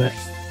took a little bit.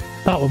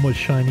 That one was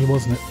shiny,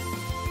 wasn't it?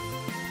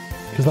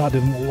 Because that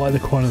didn't look like the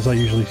corners I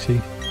usually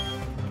see.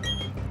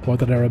 Or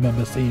that I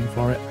remember seeing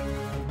for it.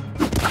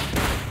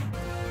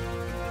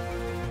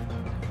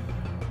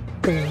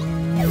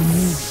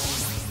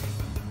 Who's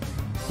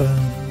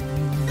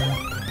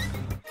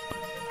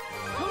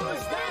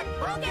that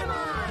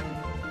Pokemon?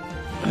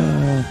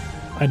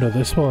 I know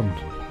this one.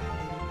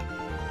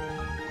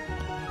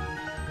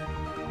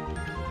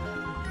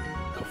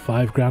 Got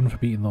 5 grand for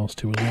beating those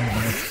two as well.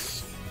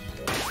 Nice.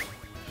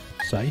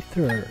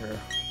 Scyther.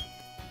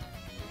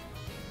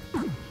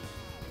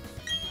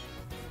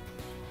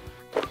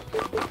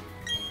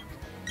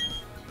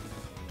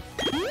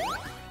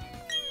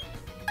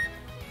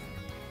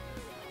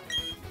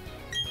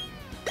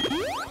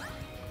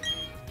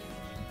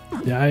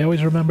 Yeah, I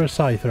always remember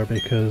Scyther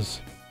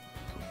because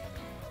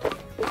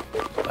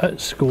at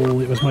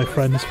school it was my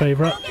friend's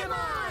favourite.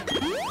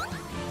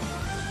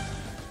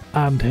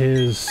 And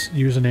his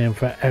username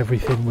for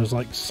everything was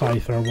like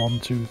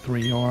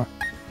Scyther123 or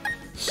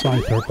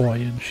Scyther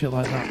Boy and shit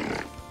like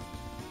that.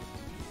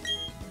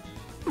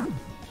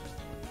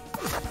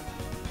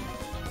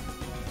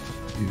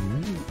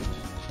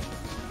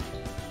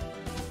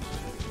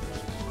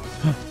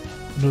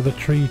 Another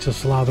tree to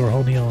slather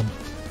honey on.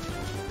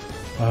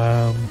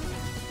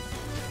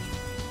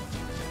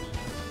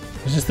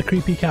 Is this the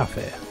creepy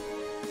cafe?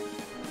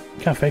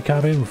 Cafe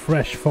cabin,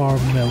 fresh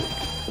farm milk.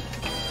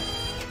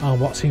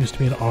 And what seems to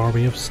be an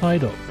army of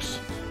Psyducks.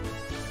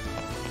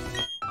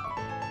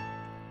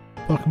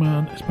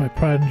 Pokemon is my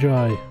pride and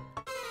joy.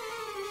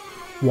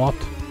 What?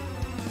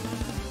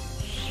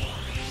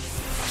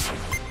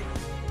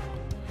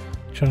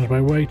 Challenged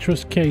by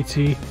waitress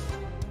Katie.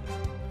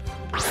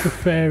 The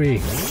fairy.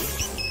 Yeah.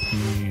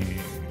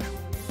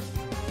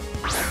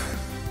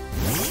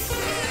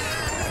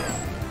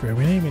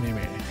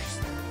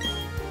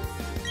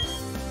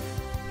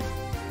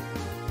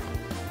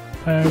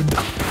 And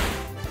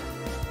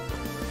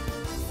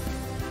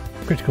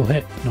critical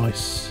hit,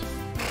 nice.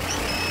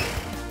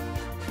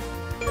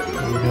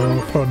 There we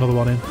go, throw another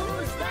one in.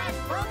 Who's that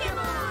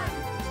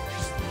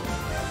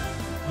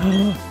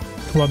Pokemon?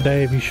 Come on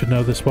Dave, you should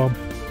know this one.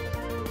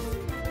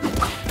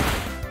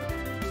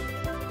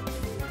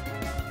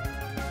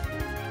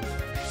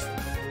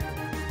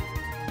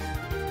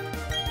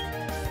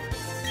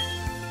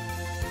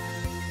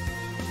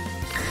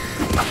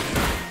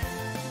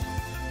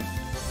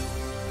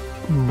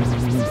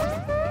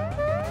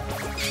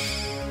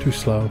 Too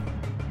slow.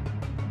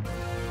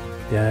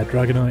 Yeah,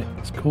 Dragonite,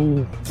 it's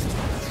cool.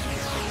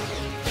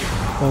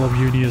 All of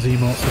Unia's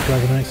emotes are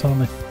Dragonites,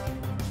 aren't they?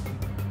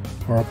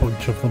 Or a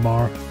bunch of them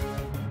are.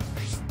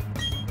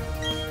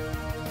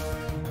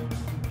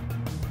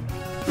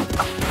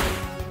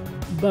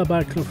 Bye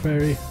bye,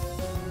 Clefairy.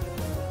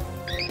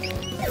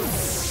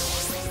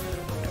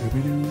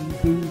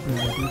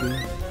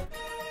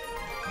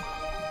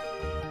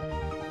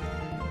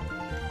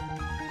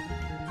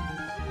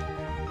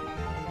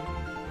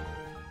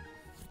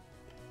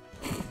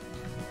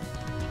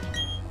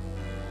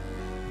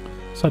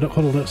 Psyduck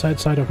huddled outside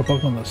Psyduck, a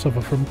Pokemon that suffer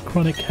from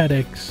chronic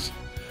headaches.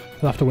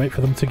 We'll have to wait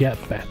for them to get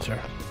better.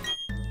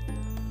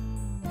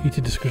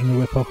 Heated discussion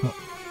with Pokemon.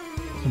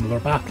 Another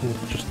battle,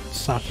 just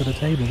sat at a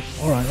table.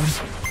 Alright then.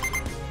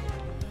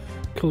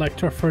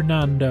 Collector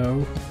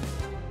Fernando.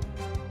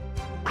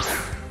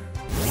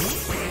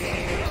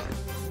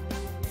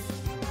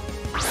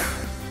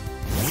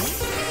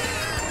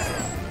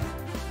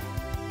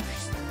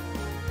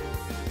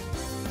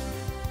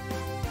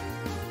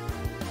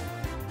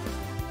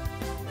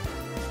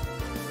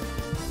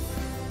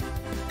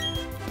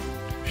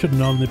 Should have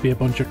known there'd be a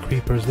bunch of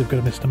creepers. They've got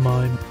a Mr.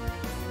 Mime.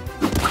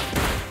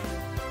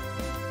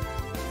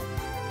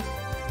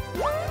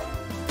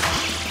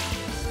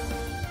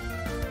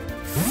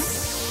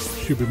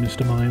 Stupid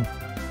Mr. Mime.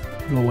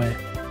 Go away.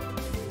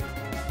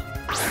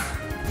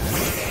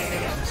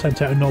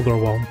 Sent out another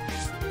one.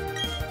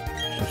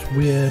 It's just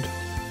weird.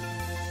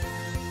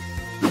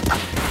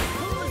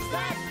 Who's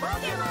that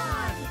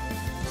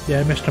Pokemon?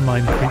 Yeah, Mr.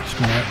 Mime creeps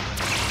me out.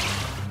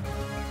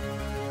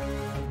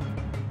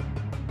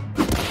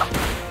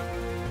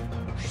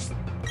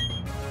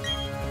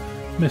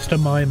 Mr.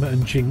 Mime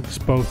and Jinx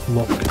both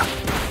look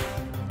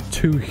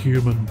too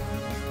human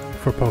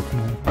for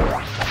Pokemon.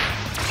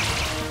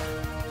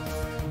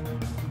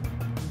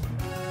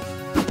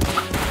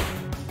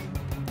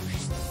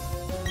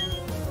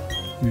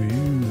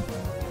 Ooh.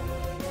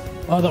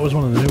 Oh, that was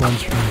one of the new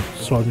ones from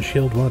Sword and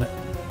Shield, wasn't it?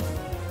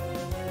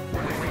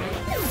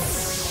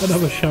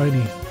 Another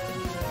shiny.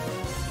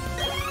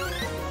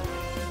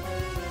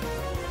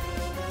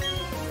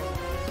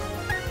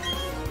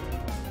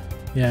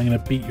 Yeah, I'm gonna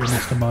beat your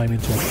Mr. Mime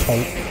into a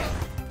pulp.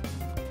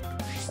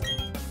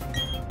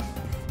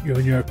 You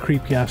and your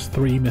creepy ass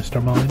 3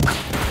 Mr. Mimes.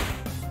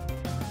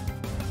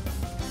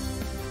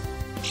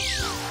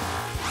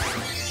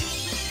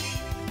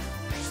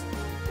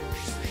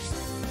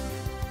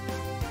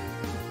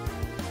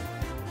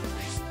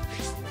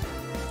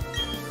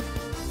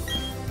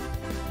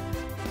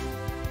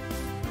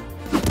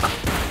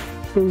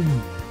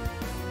 Boom.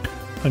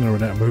 I'm gonna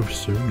run out of moves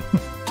soon.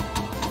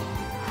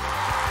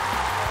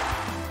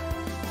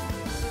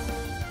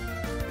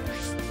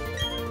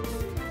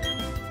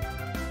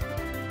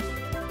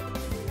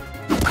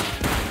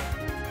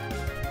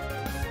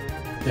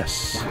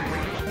 Yes.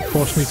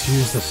 Forced me to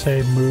use the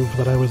same move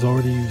that I was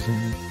already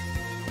using.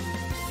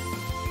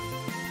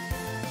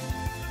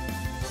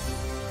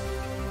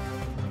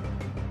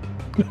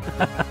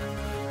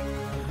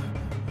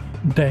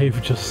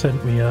 Dave just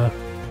sent me an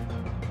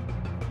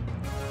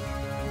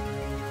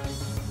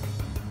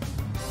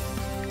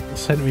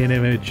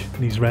image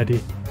and he's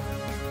ready.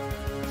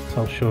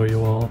 So I'll show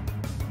you all.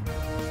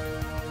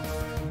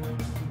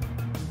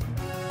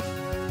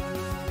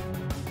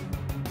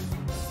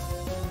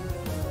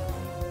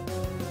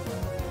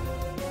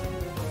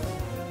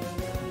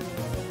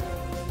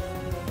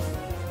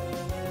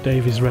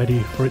 Dave is ready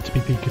for it to be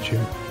Pikachu.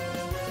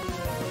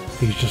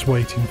 He's just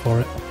waiting for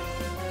it.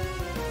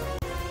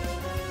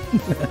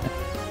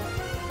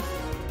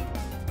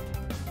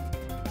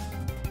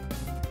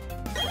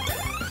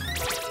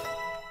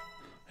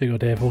 Here you go,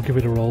 Dave. We'll give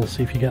it a roll,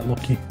 see if you get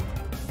lucky.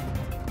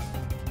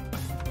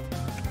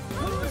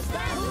 Who's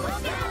that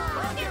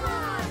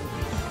Pokemon?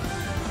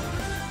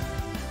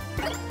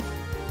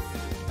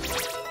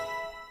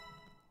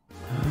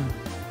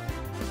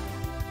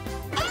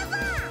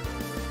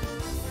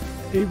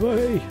 Hey,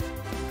 boy!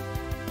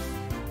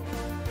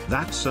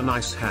 That's a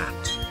nice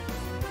hat.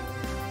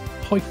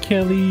 Hi,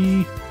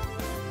 Kelly!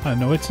 I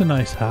know it's a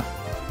nice hat.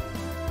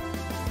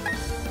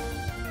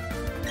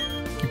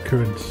 Keep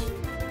currents.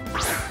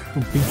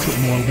 We'll beat it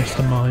more,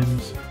 Mr.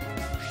 Mimes.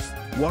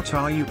 What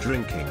are you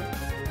drinking?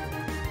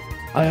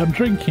 I am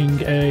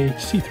drinking a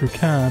see-through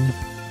can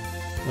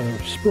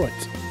of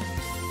Sprite.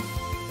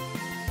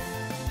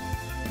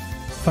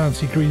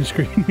 Fancy green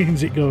screen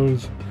means it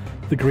goes,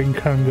 the green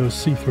can goes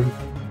see-through.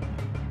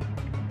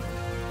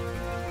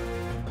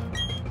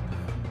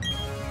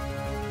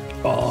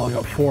 Oh, I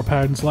got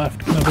 £4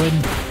 left. Can I win?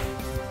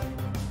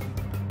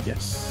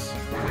 Yes.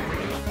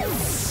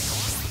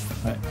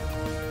 Right.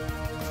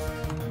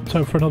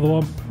 Time for another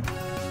one.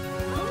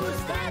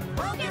 Who's that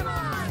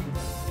Pokemon?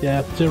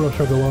 Yeah, 0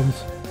 sugar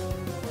ones.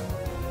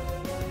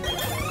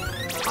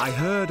 I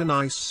heard a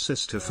nice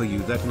sister for you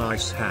that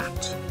nice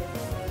hat.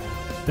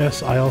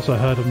 Yes, I also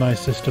heard a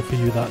nice sister for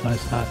you that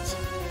nice hat.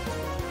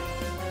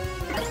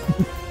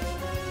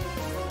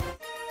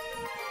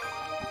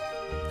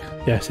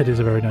 Yes, it is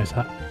a very nice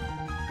hat.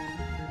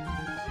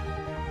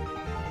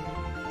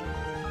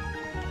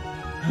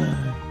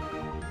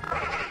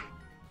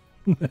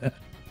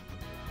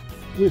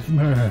 With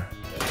me.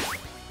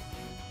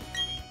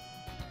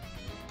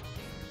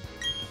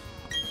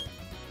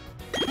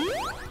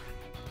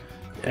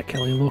 Yeah,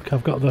 Kelly, look,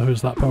 I've got the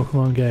Who's That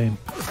Pokemon game.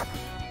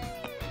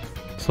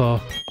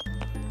 So,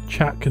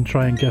 chat can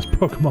try and guess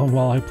Pokemon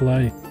while I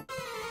play.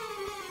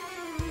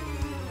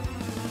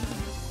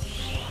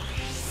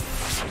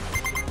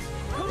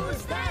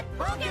 Who's that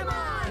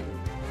Pokemon?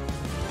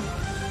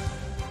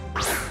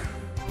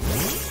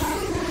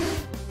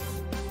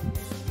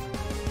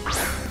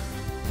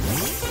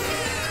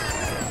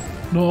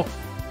 No.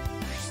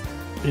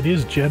 It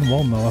is Gen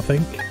 1 though, I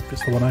think.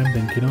 It's the one I'm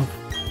thinking of.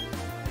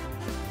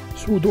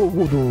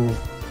 Sudowodo.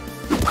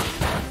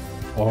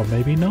 Or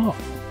maybe not.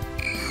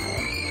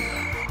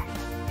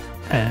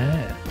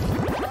 Ah.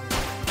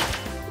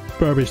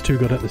 Burby's too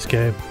good at this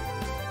game.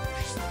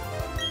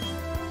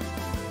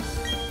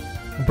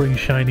 Bring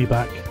Shiny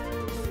back.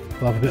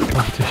 We'll have a bit of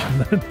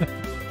competition then.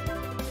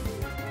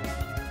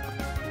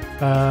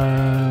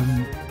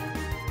 I'm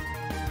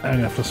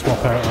gonna have to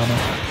swap out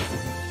armor.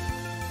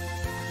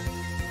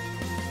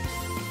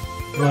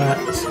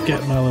 Let's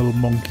get my little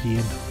monkey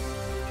in.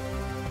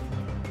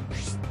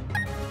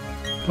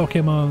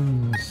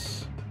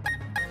 Pokemon's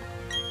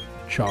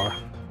Char.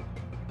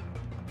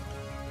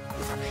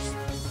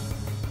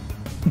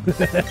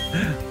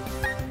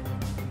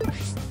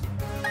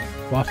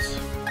 What?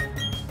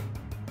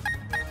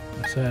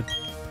 I said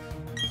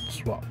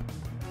swap.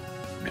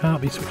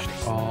 Can't be switched.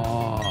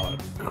 Oh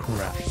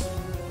crap.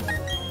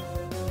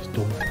 This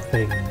dumb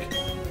thing.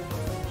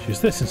 Use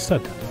this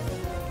instead.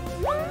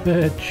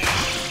 Bitch.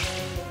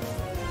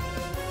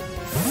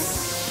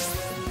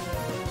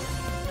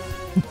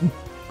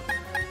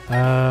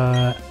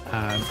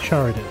 And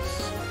Char it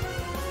is.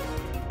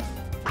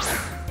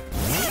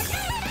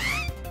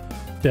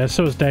 Yeah,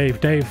 so is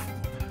Dave. Dave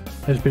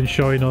has been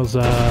showing us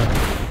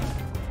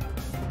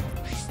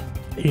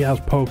he has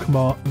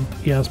Pokemon,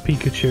 he has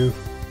Pikachu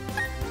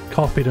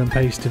copied and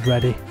pasted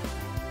ready.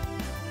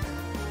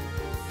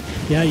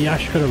 Yeah,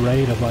 Yash got a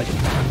raid of like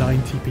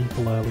 90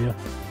 people earlier.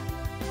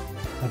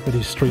 I've got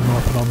his stream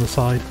open on the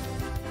side.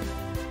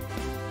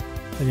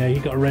 And yeah, he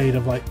got a raid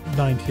of like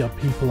 90 odd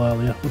people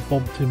earlier. We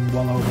bumped him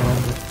well over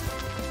 100.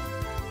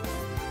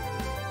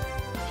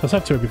 So I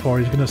said to her before,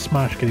 he's going to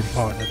smash getting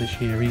partner this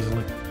year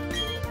easily.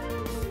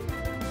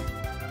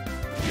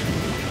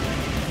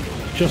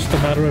 Just a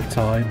matter of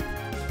time.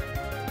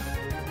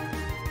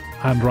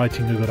 And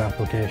writing a good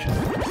application.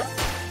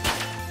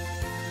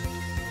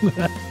 Who's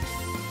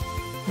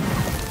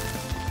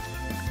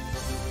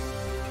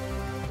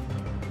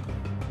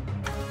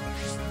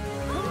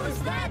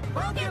that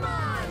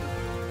Pokemon?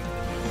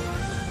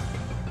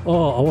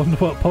 Oh, I wonder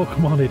what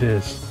Pokemon it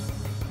is.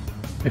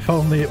 If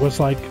only it was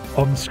like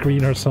on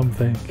screen or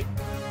something.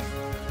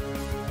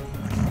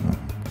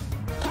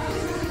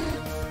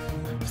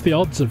 It's the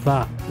odds of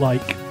that,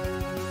 like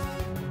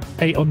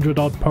 800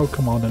 odd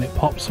Pokemon, and it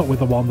pops up with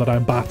the one that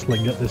I'm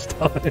battling at this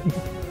time.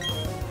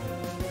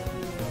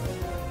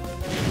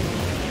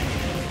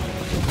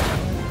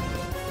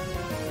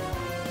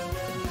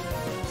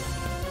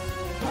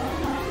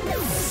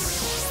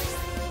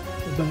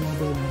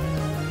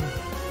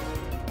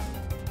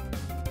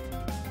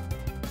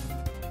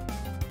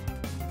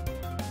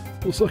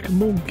 Looks like a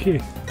monkey.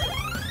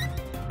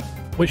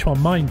 Which one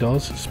mine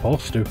does? It's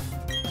supposed to.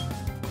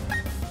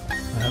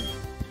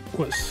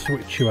 Let's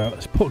switch you out.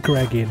 Let's put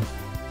Greg in.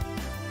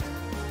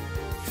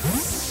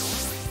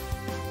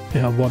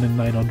 Yeah, 1 in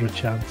 900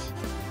 chance.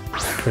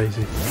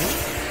 Crazy.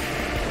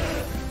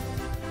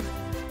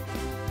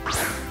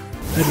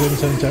 Edwin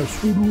sends out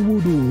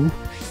Sudowodo.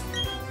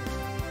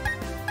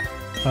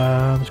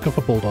 Let's go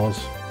for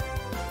Bulldoze.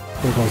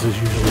 Bulldoze is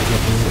usually a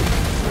good move.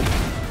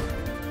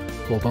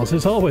 Bulldoze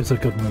is always a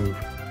good move.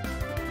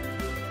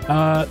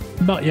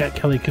 Not yet,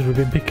 Kelly, because we've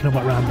been picking them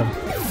at random.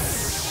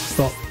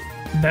 But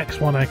next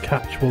one I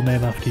catch will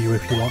name after you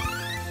if you want.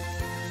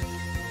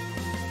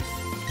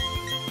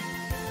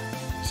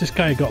 This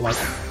guy got like...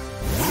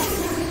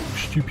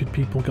 Stupid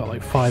people got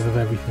like 5 of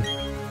everything.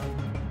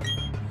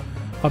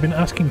 I've been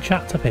asking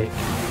chat to pick.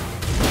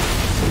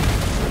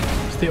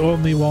 It's the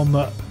only one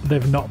that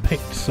they've not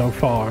picked so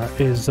far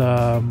is...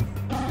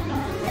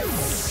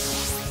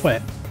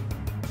 Wait.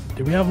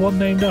 Do we have one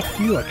named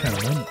after you? I can't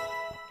remember.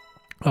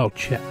 Oh,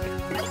 check.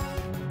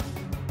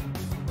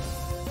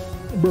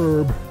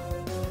 Burb.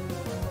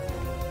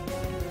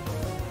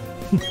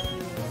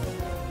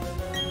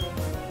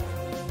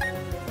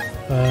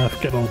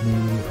 Forget old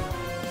move.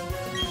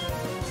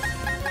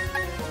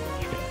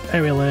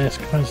 Aerial Ace,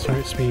 command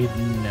start speed,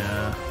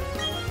 nah.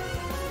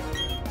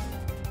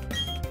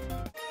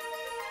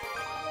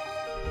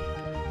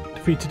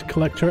 Defeated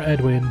Collector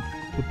Edwin.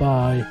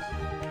 Goodbye.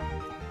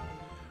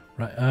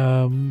 Right,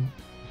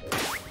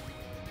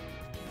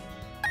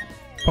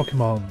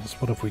 Pokemons,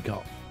 what have we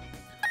got?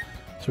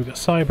 So we've got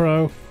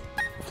Cybro,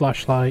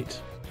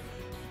 Flashlight,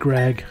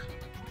 Greg,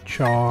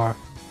 Char,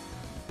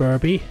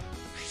 Burby.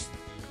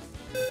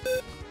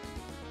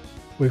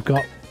 We've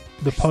got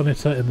the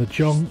Ponyta in the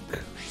junk.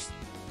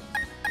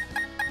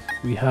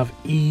 We have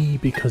E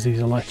because he's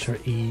a letter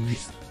E.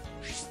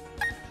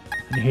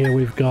 And here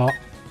we've got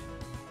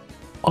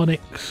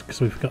Onyx because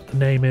we've got the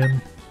name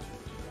in.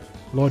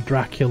 Lord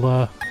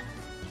Dracula.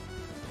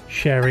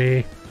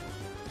 Sherry.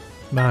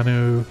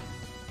 Manu.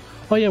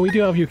 Oh yeah, we do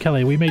have you,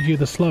 Kelly. We made you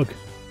the slug.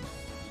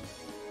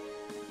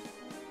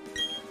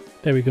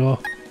 There we go.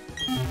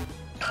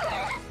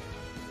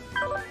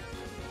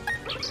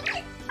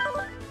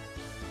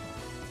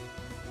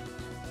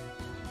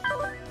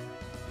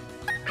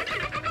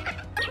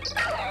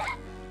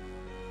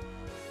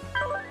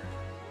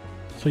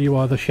 So you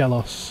are the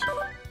Shellos.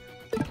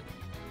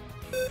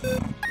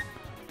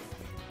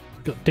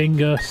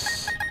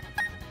 Dingus.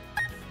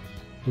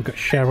 We've got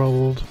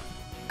Sherald,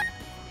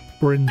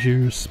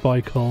 Brinju,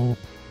 Spikehole,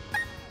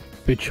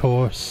 Bitch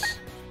Horse,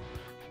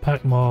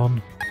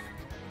 Pac-Man,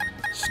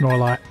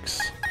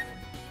 Snorlax,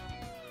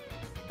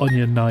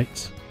 Onion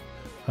Knight,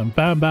 and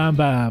Bam Bam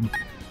Bam.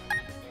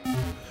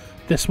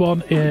 This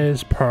one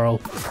is Pearl.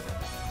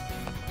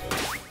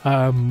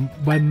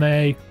 When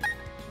they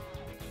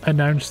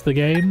announced the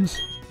games,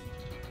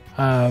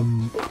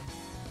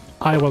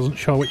 I wasn't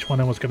sure which one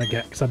I was going to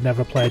get because I'd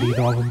never played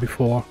either of them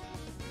before.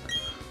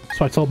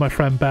 So I told my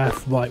friend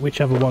Beth, like,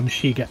 whichever one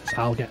she gets,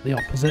 I'll get the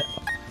opposite.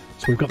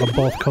 So we've got them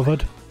both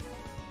covered.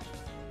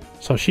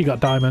 So she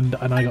got Diamond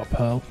and I got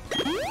Pearl.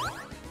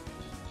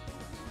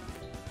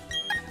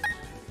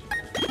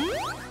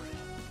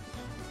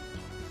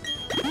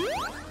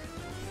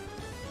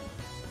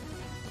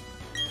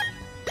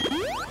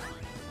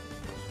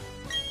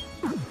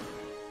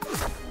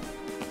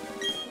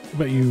 What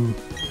about you,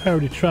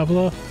 Howdy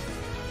Traveller?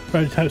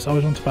 Rowdy types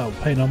always want to battle,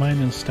 pay no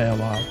mind and stay a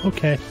while.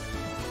 Okay.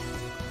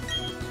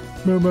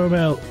 Moo Moo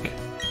Milk.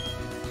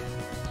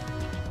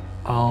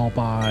 I'll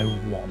buy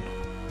one.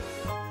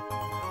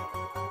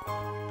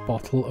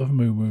 Bottle of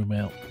Moo Moo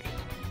Milk.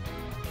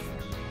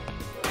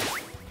 It's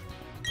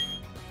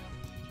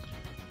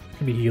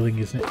gonna be healing,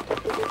 isn't it?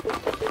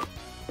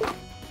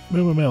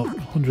 Moo Moo Milk,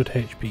 100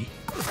 HP.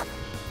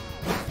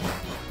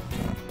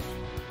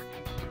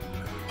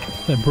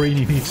 Then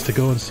Brainy needs to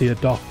go and see a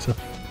doctor.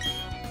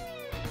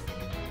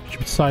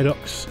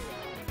 Psyducks.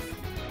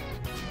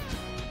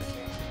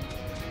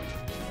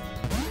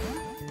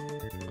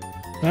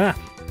 Ah!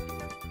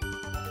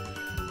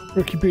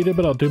 Rookie breeder,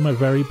 but I'll do my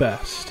very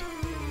best.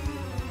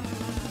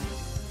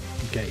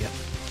 Get ya.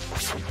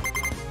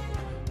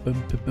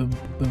 Bum bum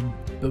bum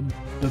bum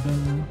bum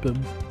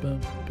bum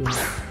bum bum.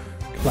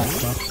 Clap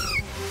clap.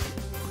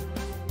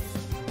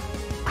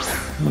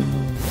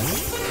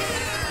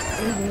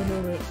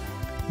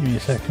 Give me a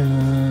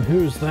second.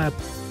 Who's that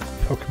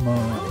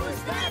Pokemon?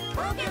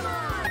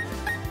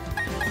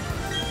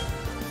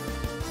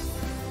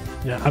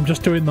 Yeah, I'm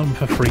just doing them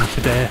for free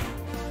today.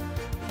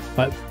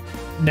 Like,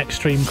 next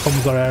stream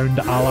comes around,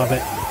 I'll have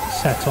it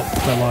set up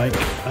for, like,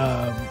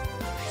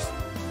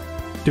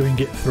 doing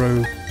it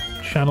through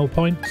channel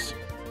points.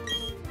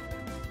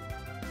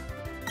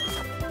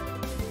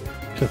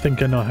 So I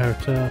think I know how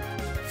to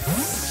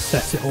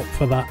set it up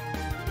for that,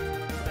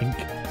 I think.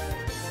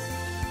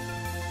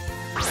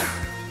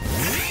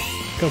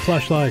 Go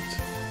flashlight!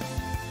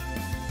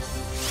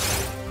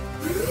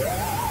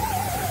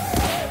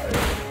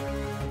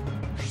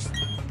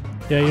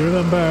 Yeah, you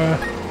remember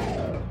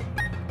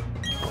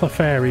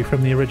Clefairy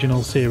from the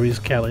original series,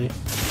 Kelly?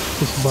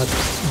 This is like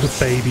the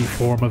baby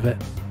form of it.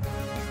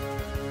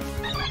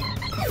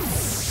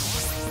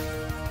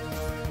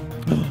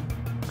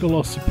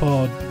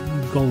 Golisopod,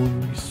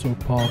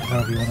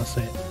 however you want to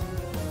say it.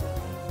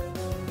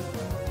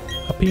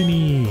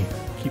 Happiny,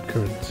 keep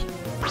current.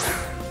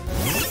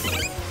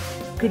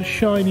 Good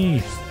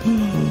shiny.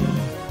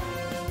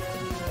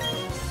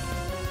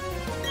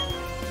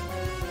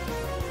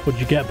 What'd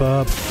you get,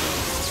 Bob?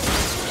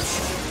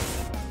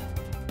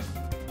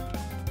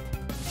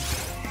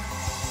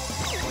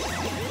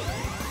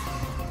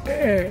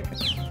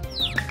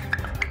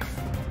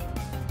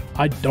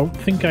 I don't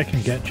think I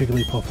can get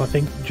Jigglypuff. I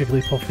think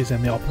Jigglypuff is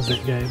in the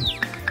opposite game.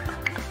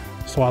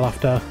 So I'll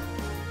have to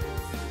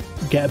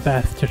get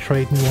Beth to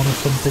trade me one or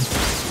something.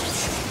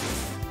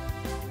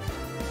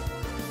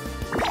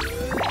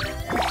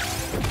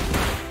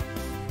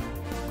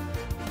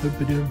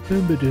 Boom-ba-doom,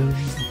 boom-ba-doom.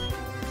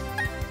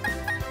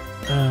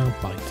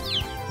 Bite.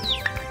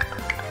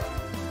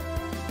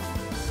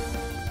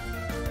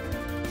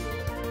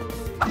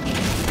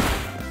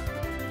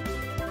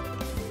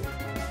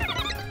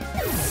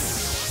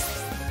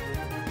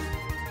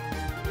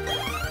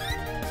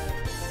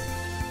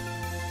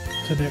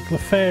 So the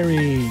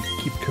Clefairy,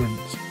 keep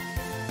current.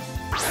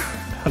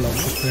 Hello,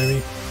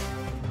 Clefairy.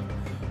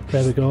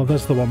 There we go,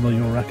 there's the one that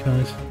you'll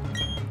recognise.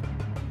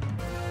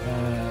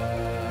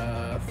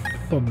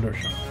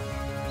 Thundershock.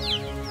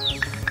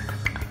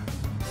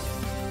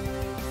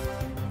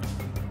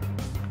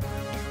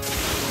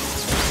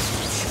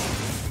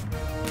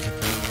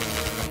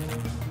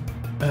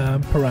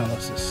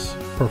 Paralysis.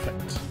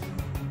 Perfect.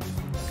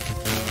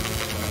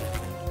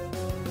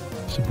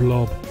 It's a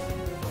blob.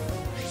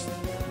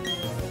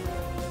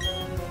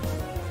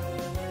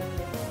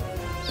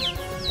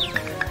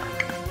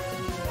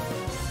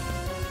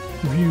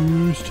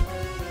 Used.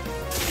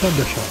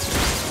 Thundershock.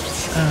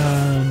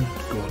 And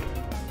good.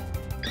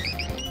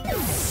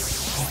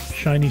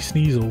 Shiny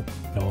Sneasel.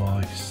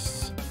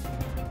 Nice.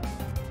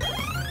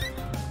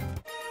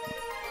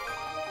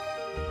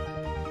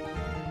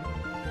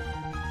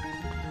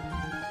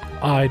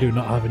 I do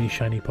not have any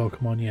shiny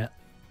Pokemon yet.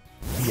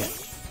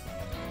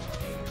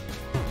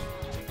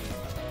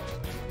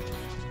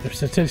 If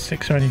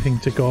statistics are anything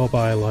to go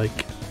by,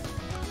 like,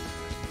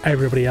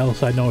 everybody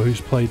else I know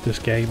who's played this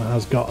game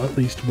has got at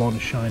least one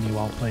shiny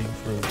while playing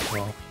through as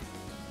well.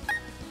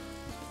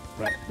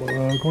 Right,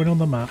 we're going on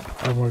the map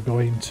and we're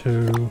going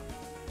to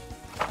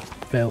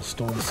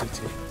Veilstone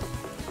City.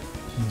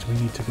 Means we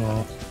need to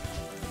go.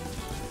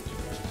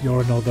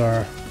 You're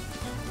another.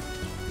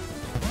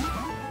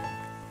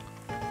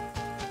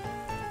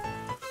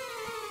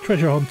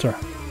 Treasure hunter.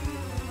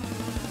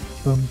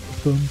 Boom,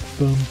 boom,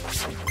 boom.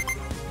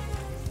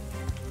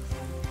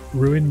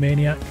 Ruin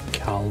Maniac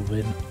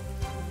Calvin.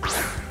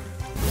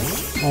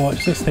 Oh,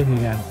 it's this thing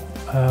again.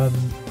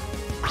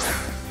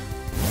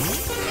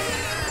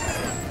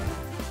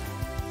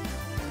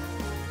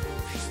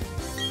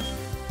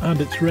 And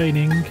it's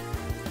raining.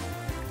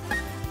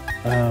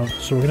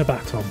 So we're going to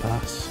Baton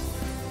Pass.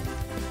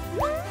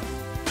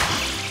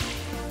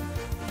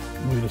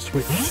 We're going to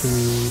switch to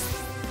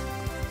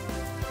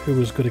who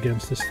was good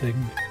against this thing.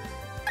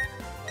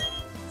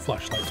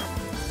 Flashlight.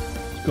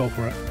 Let's go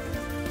for it.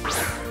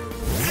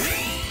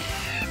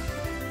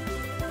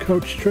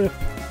 Coach trip.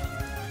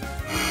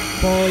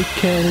 Bye,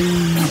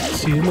 Kelly.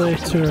 See you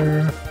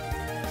later.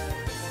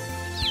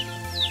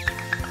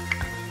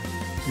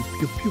 Pew,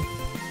 pew, pew.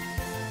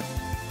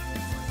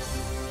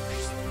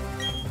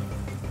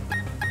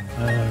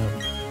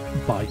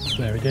 Bite.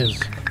 There it is.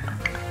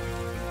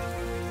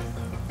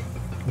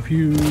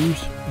 Confuse.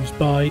 Use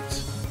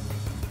bite.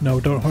 No,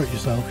 don't hurt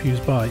yourself. Use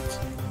bite.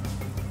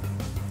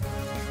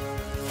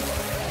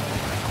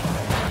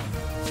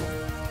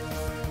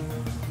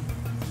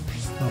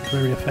 Not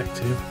very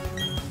effective.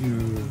 You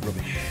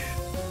rubbish.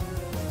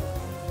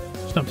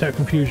 Snapped out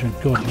confusion.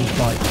 Good. Use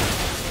bite.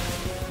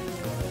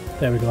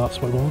 There we go. That's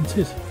what I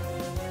wanted.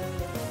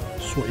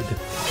 Sweet.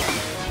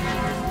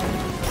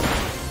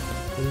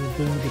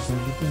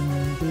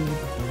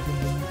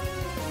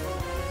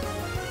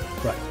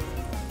 Right.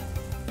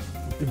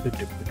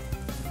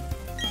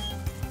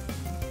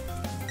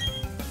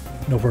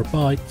 Another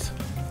bite.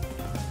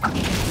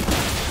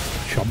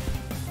 Chomp.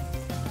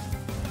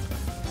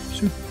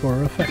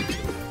 Super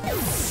effective.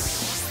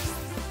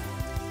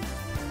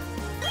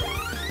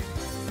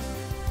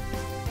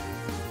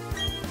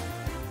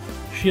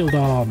 Shield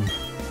on.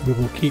 We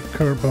will keep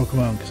current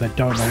Pokemon because I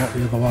don't know what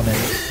the other one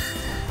is.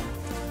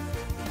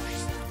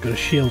 Got a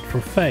shield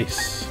for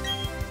face.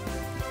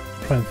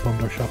 Try and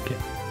Thunder Shock it.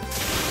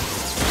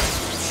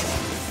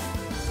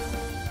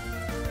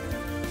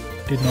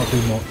 Did not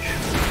do much.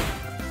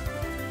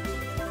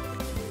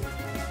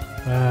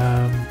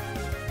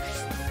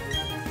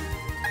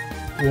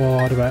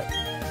 What about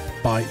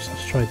bites?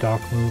 Let's try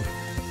Dark Move.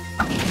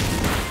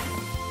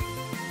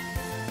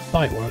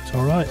 Bite works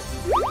alright.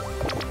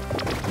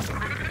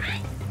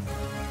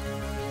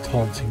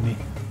 Taunting me.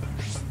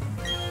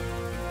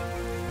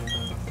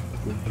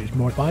 We'll use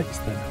more bites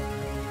then.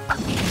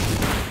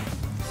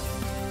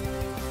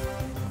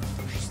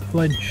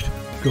 Flinched.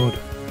 Good.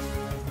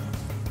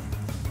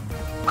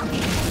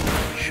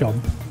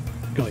 Chomp.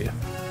 Got you.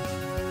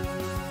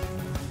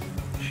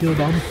 Shield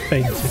on.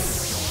 Fainted.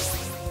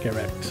 Get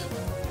wrecked.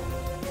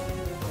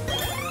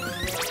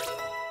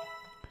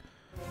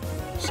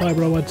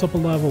 Cybro went up a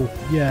level.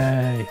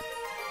 Yay.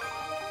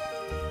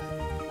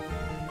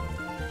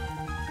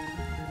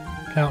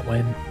 Can't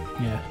win.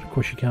 Yeah, of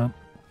course you can't.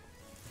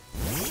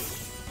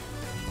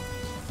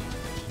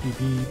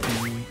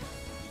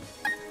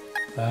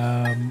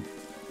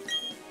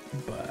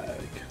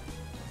 Bag.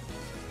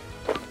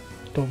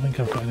 Don't think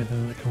I've got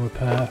anything that can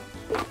repair.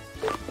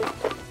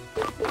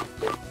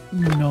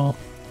 No.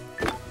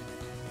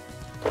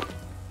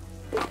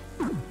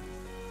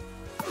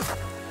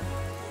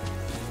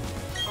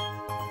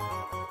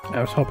 I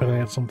was hoping I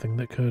had something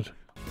that could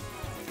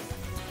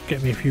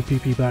get me a few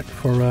PP back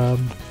for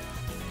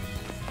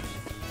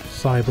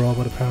Cybro,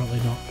 but apparently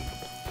not.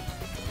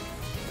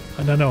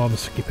 And I know I'm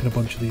skipping a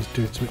bunch of these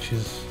dudes, which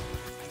is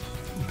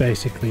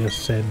basically a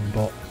sin,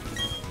 but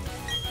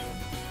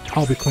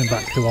I'll be coming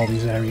back to all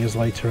these areas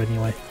later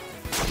anyway.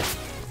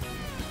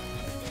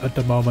 At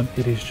the moment,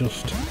 it is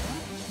just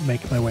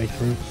make my way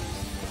through.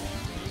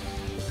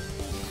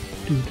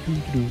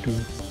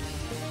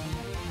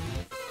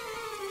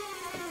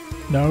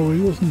 No, he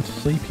wasn't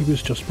asleep, he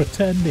was just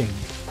pretending.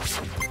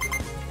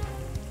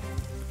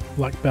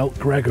 Black Belt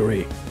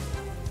Gregory.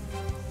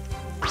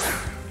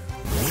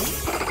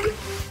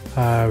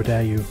 How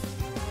dare you.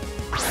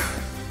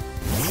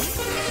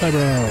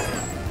 Cybro!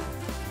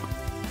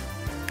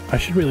 I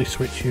should really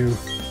switch you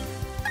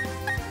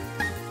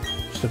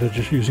instead of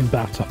just using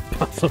Baton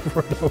Pass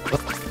over and over.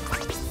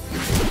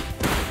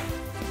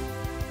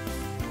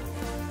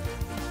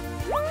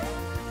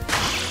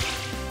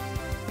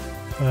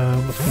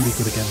 What's going to be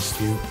good against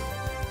you?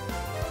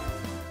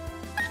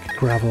 Let's get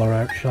Graveler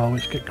out, shall we?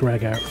 Let's get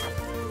Greg out.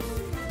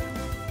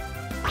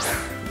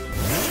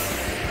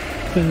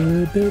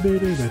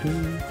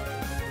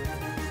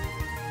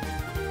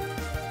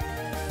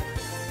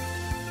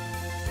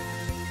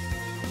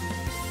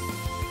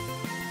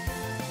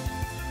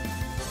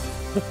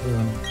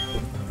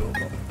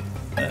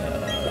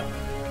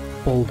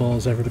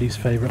 Bulldog's everybody's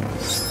favourite.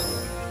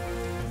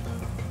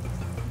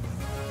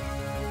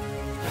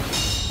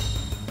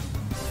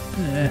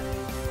 Yeah.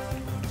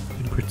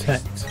 You can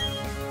protect.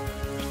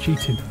 It's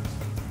cheating.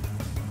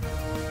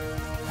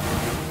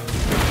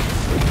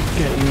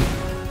 Get you.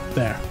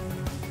 There.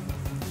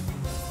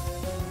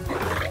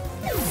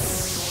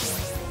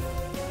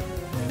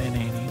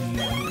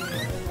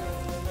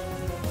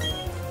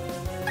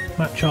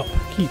 Match up,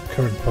 keep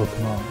current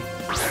Pokemon.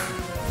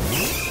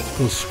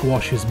 Go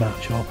squash his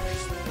match up.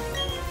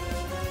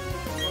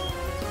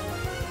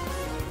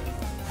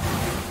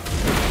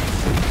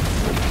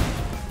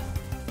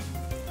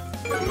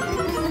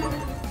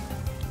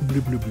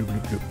 Bloop, bloop, bloop,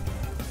 bloop, bloop.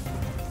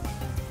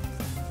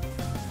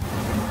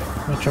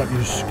 Match up,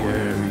 you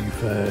scary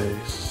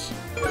face.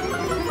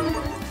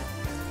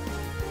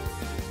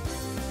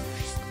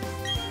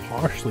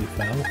 Harshly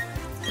fell.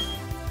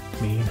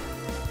 Mean.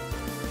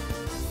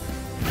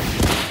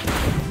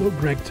 Look,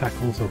 Greg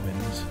tackles and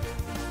wins.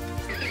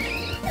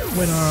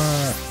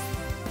 Winner!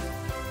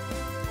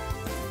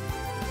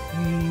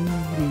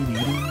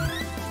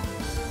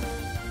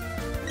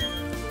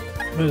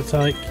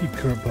 Meditite, keep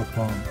current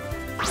Pokemon.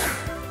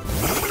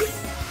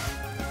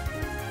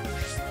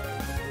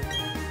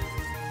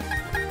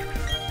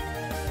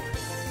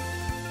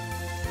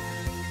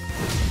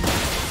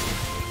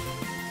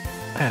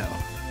 Ow.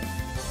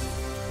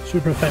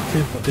 Super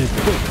effective, but did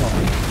quick on.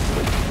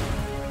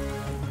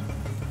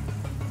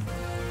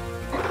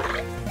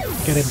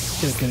 Get him,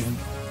 get him, get him.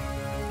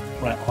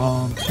 Right,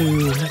 on to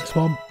the next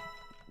one.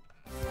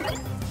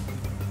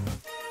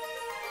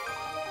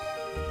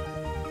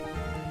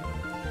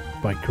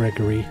 By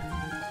Gregory.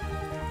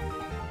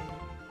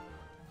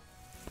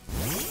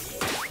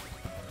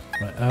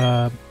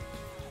 Right,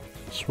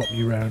 swap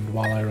you round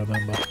while I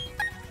remember.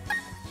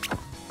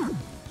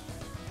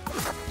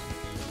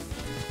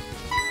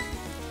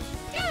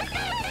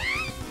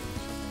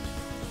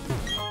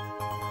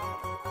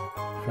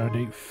 Found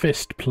a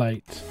fist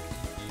plate.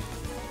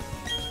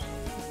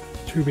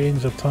 2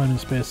 beings of time and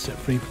space set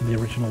free from the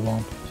original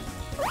one.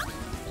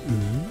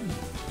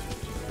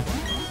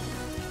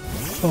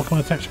 Pokemon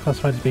attacks are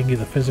classified as being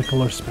either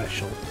physical or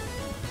special.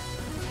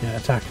 Yeah,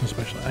 attack and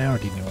special. I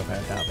already knew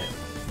about that bit,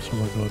 so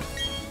we're good.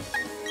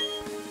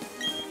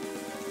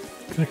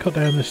 Can I cut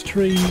down this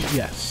tree?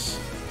 Yes.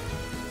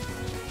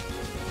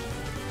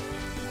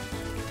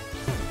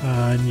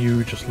 And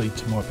you just lead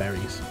to more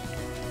berries.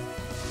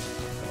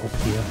 Up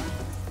here.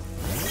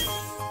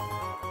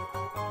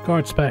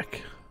 Guard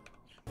spec.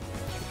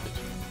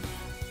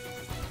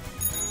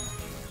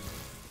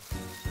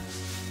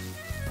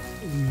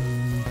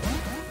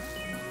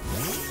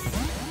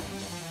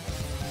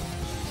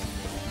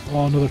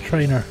 Oh, another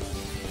trainer.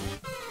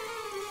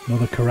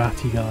 Another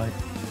karate guy.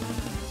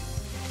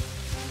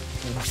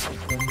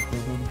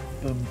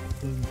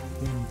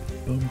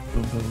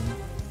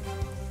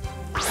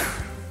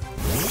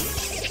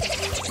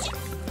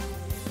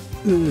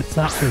 Ooh, it's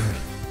that thing.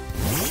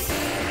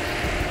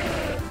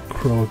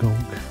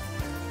 Krogunk.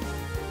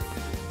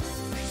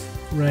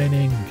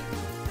 Raining.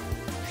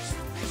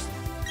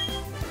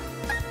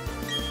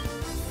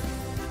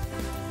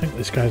 I think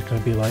this guy's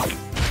going to be like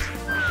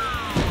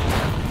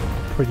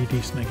pretty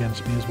decent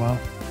against me as well.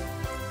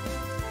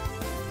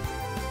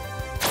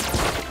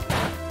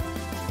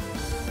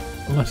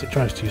 Unless it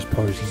tries to use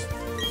poison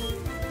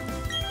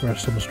for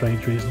some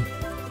strange reason.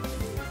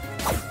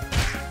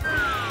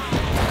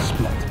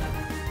 Splat.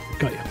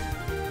 Got you.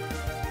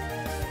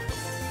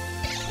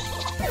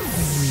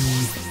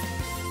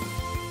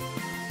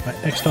 Right,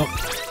 next up.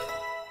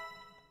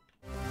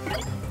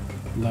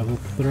 Level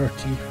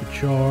 30 for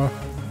Char.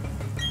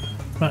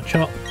 Match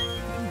up.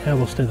 Yeah,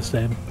 we'll stay the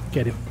same.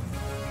 Get him.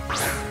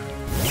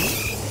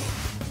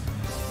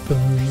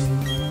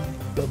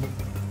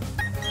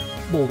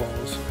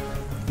 Bulldoze.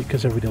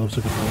 Because everybody loves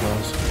a good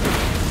bulldoze.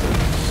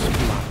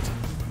 Splat.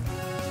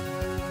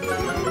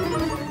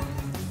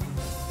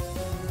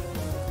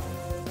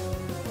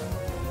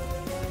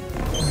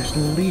 There's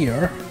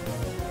Leer.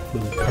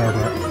 Little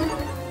pervert.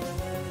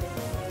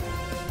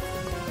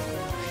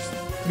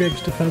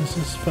 Greg's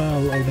defenses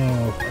fell. Oh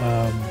no.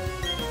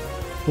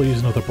 We'll use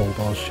another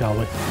bulldoze, shall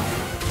we?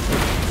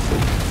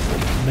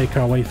 Make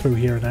our way through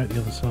here and out the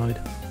other side.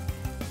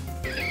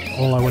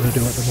 All I want to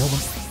do at the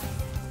moment.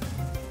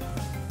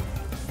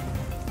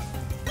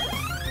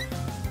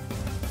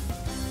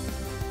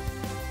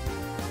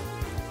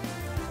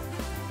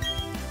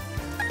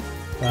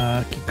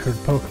 Keep current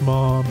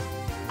Pokemon.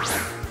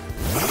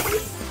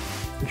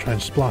 We'll try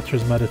and splatter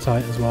his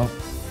Meditite as well.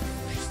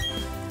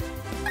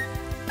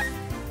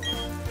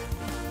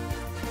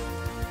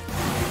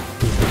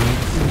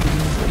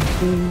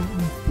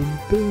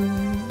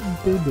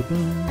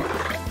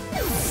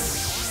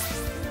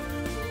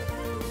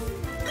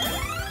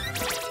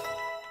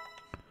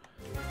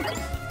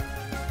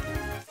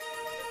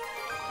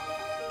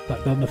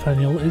 Black Belt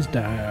Nathaniel is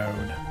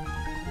down.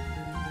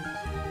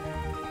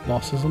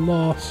 Loss is a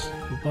loss.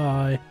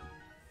 Goodbye.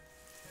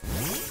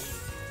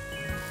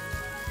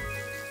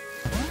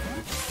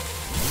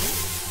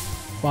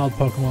 Wild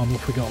Pokemon,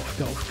 forgot.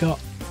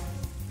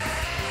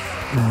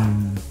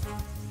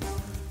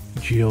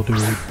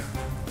 Geodude.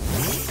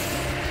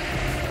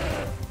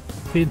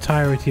 The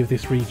entirety of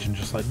this region,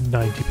 just like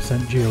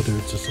 90%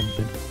 Geodudes or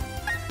something.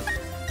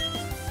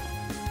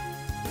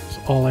 That's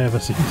all I ever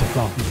seem to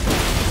find.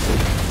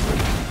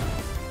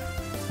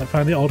 I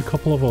found the odd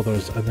couple of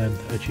others and then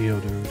a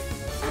Geodude.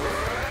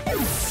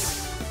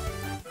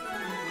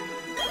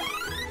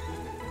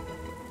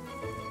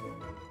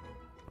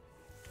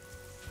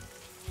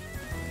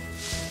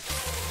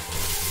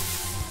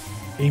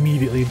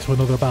 immediately into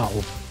another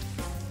battle.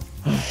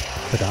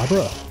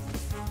 Kadabra.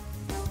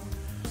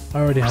 I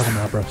already have an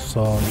Abra,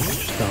 so you can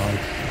just die.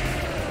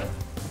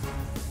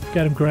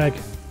 Get him, Greg.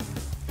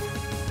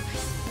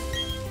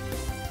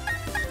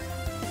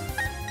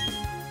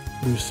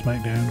 Lose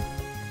Smackdown.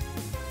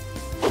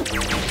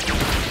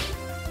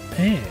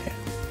 Hey.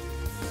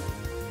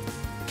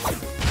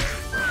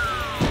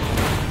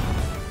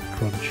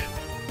 Crunch.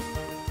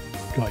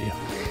 Got you.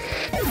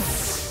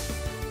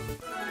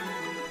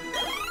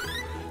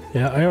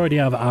 Yeah, I already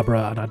have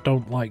Abra and I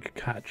don't like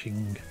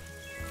catching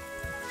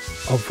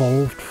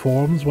evolved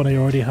forms when I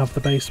already have the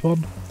base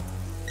one.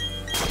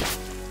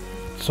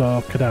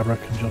 So Kadabra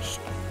can just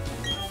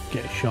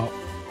get shot.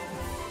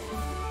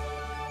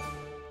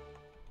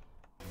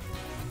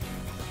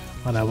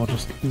 And I will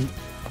just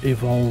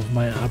evolve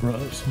my Abra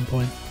at some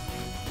point.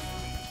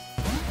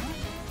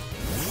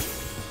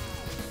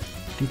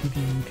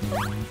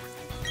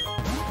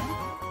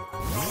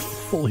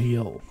 Full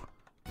heal.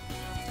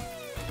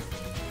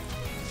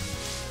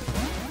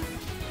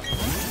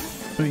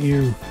 But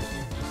you,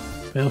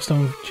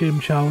 Maelstone Gym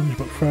Challenge,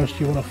 but first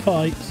you want to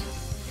fight.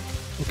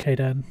 Okay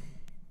then.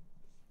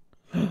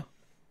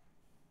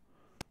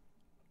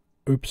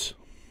 Oops.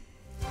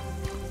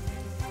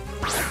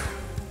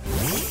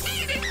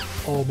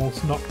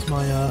 Almost knocked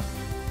my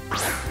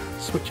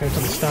switch out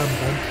of the stand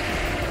then.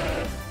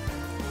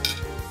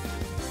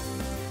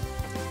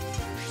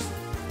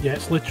 Yeah,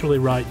 it's literally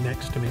right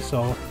next to me,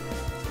 so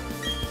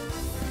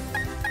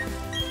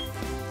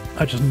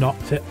I just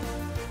knocked it.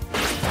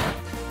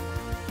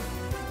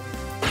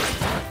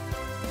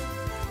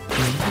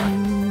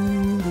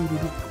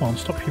 Come on,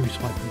 stop Fury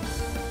Swiping.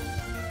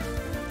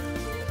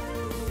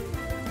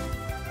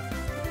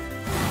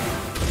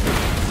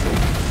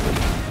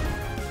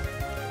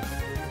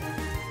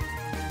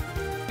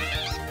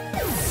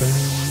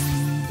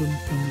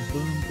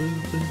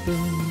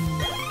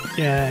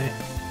 Yay.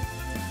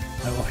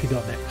 Now what have we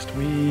got next?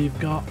 We've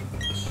got...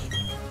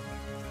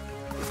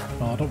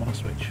 Oh, I don't want to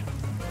switch.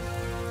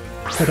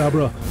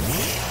 Kadabra.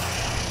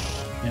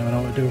 Yeah, I know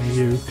what we're doing with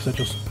you, because I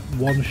just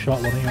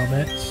one-shot one of your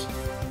mates.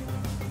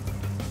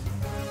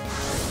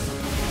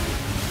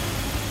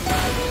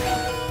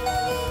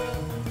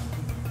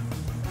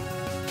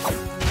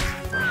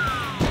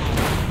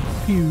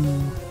 Phew.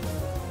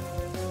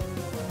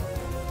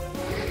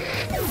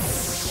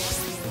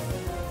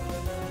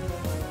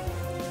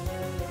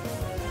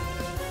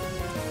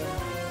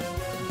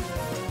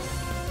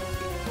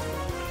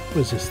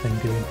 What is this thing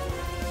doing?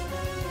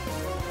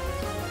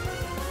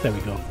 There we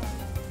go.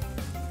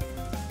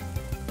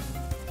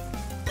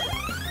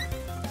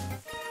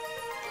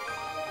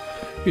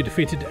 You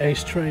defeated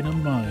Ace Trainer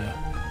Maya.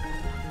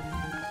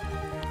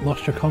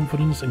 Lost your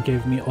confidence and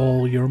gave me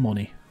all your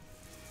money.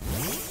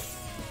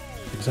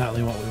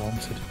 Exactly what we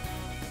wanted.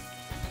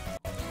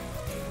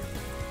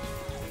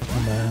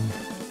 And then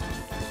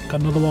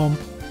got another one.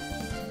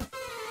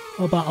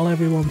 I'll battle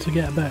everyone to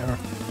get better.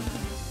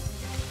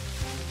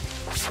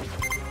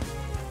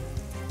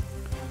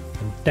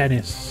 And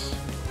Dennis.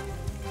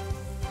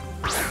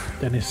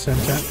 Dennis sent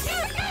out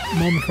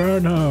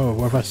Monferno.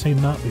 Where have I seen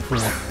that before?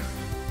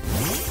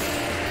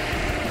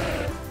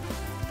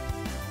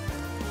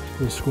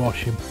 We'll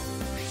squash him.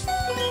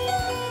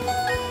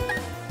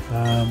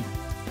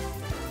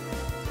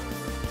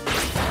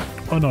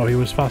 Oh no, he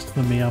was faster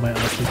than me, I might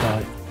actually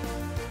die.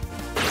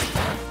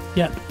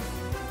 Yep.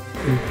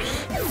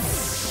 Oops.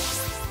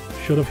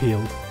 Should have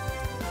healed.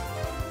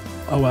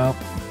 Oh well.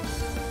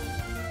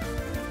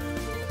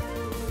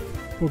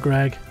 Poor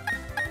Greg.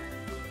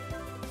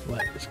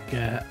 Let's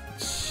get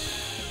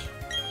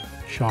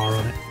Char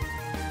on it.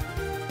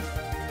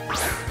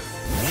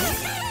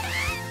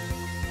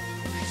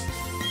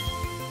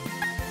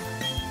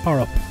 Power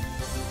up.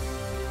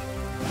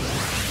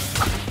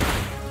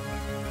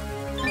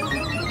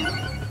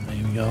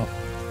 There we go.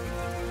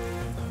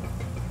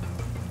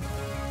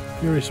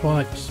 Fury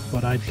swipes,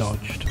 but I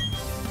dodged.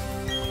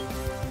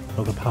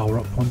 Another power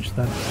up punch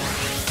then.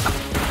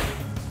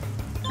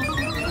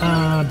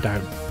 Ah,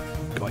 down.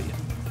 Got you.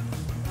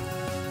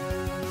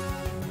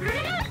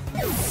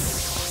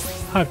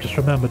 I've just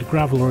remembered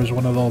Graveler is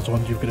one of those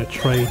ones you've got to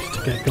trade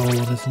to get gold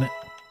on, isn't it?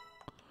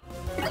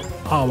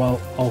 Oh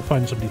well, I'll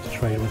find somebody to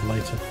trade with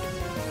later.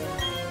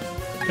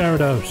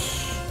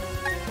 Gyarados.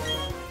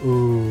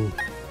 Ooh.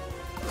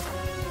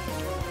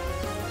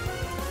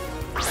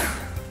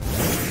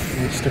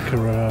 We'll stick a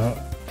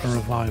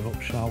revive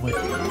up, shall we?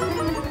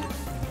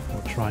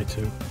 Or try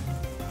to.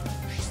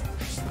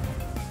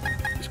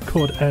 This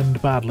could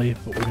end badly,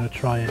 but we're going to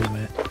try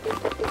anyway.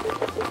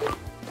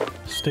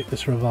 Stick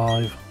this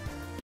revive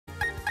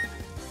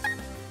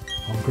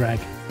on Greg.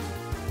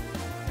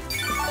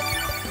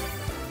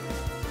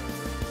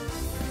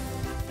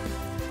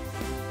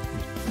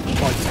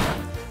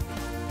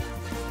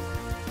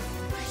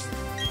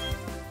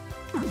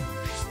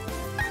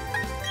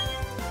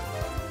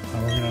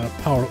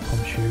 Power up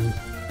punch you.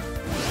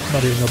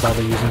 Not even gonna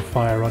bother using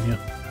fire on you.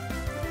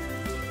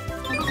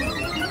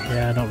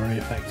 Yeah, not very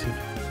effective.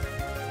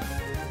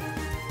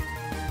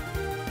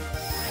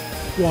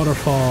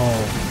 Waterfall!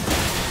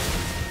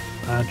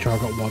 And Char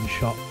got one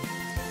shot.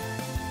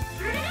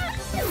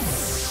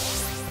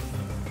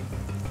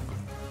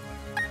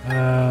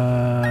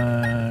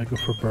 Go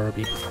for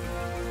Burby.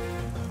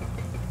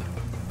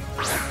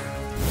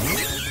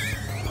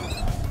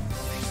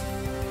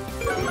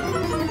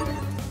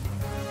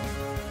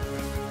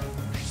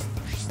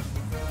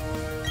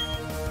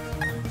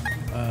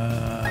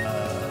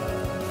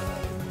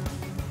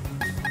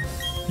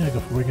 Yeah, go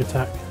for Ring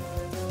Attack.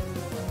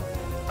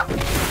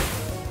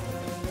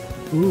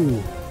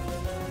 Ooh.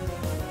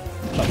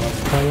 That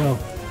worked quite well.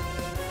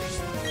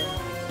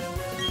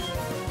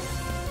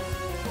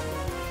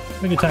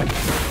 Ring Attack.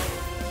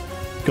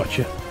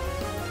 Gotcha.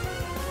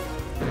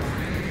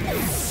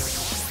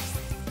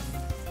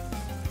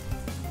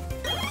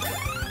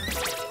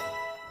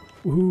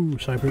 Ooh,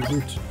 Cyber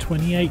Route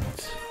 28.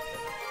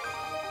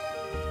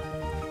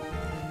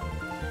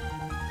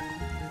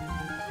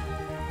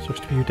 Sucks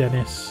to be you,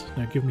 Dennis.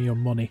 Now give me your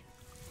money.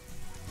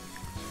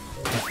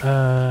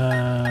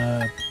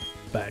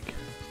 Bag.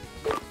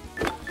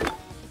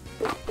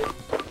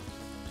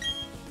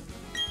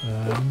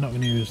 I'm not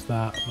going to use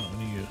that. I'm not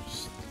going to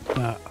use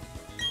that.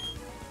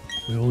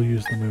 We all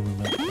use the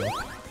movement though.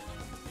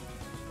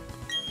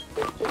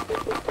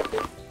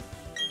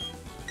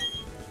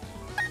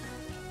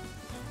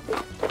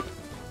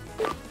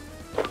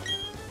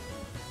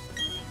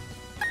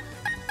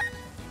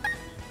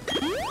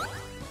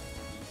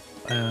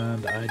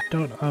 And I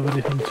don't have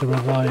anything to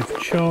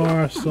revive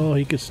Char, so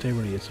he can stay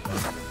where he is.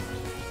 Fine.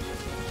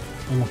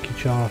 Unlucky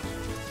Char.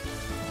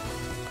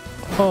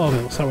 Oh,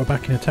 it looks like we're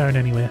back in a town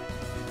anyway.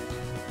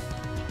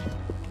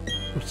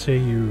 What say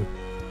you?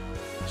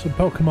 Some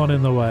Pokemon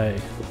in the way.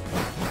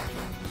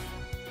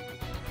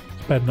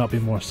 This better not be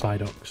more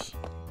Psyducks.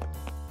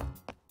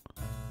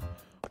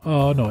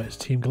 Oh no, it's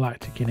Team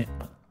Galactic in it.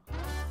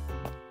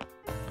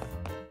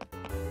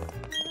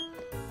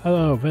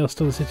 Hello,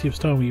 Veilstone, the City of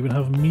Stone. We even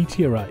have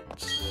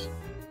meteorites.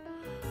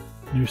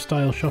 New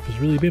style shop has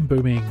really been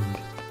booming.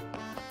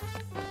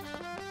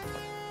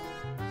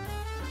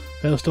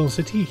 Veilstone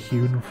City,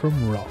 hewn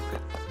from rock.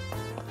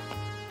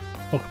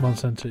 Pokemon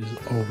Center is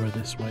over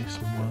this way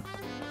somewhere.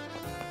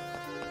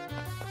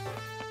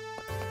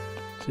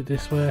 Is it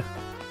this way?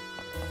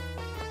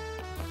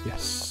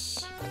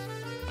 Yes.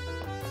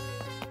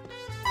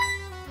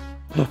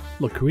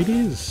 Look who it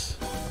is!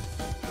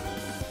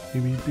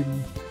 You've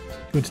been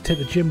going to take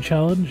the gym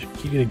challenge?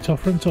 Keep getting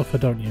tougher and tougher,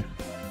 don't you?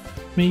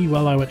 Me?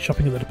 Well, I went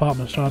shopping at the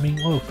department store. I mean,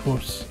 well, of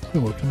course,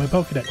 we're working on my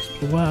Pokédex,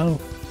 but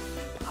well,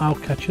 I'll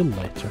catch you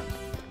later.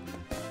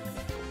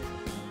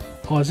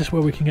 Oh, is this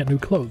where we can get new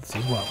clothes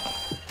as well?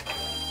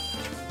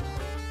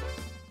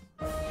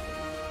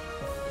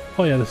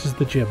 Oh yeah, this is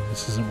the gym.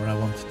 This isn't where I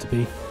wanted to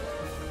be.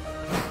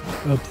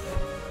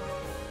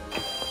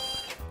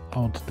 I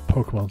wanted the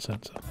Pokemon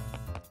Center.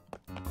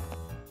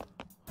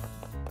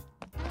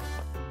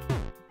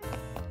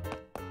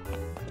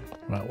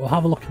 Right, we'll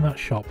have a look in that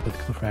shop with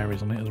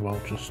Clefairies on it as well,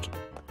 just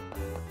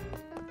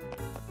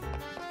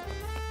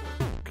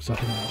because I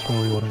think that's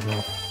where we want to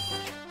go.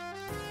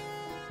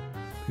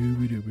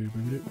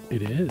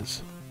 It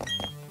is.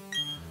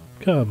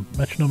 Come,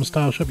 Metronome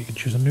Style Shop, you can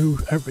choose a new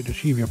outfit to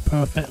achieve your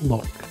perfect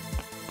look.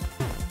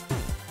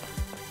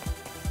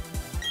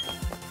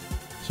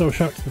 So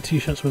shocked the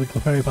t-shirts with the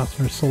Clefairy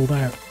pattern are sold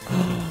out.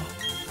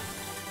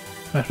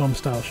 Metronome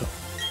Style Shop.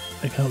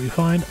 I can help you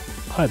find.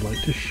 I'd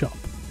like to shop.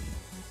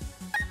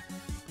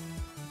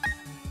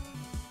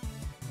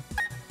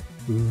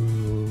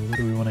 Ooh, what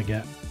do we want to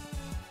get?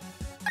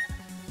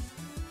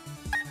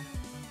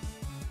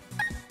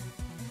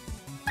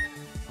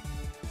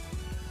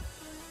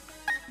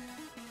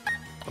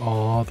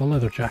 Oh, the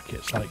leather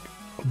jacket's like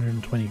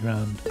 120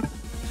 grand.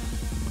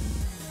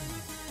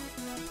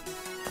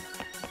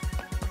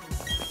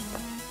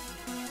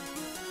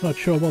 Not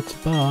sure what to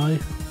buy.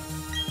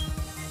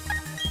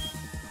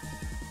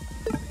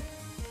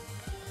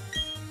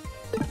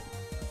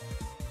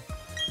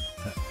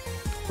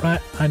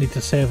 Right, I need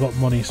to save up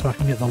money so I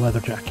can get the leather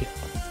jacket.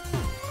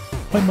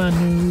 Bye,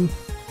 Manu.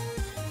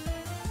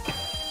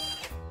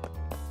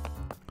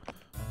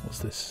 What's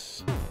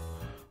this?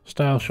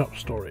 Style shop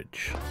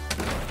storage.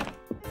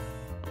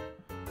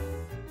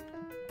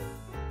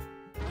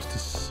 What's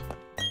this?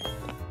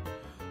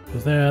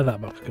 Goes there,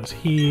 that box goes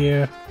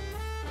here.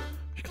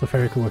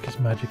 Clefairy can work his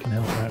magic and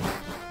help out.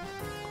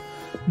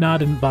 No, I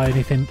didn't buy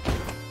anything.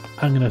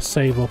 I'm gonna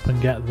save up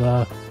and get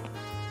the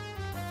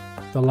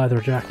leather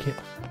jacket.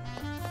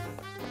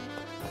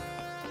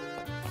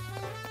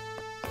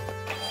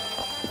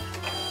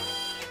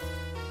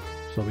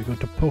 So we go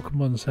to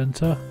Pokemon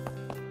Center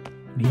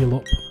and heal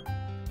up.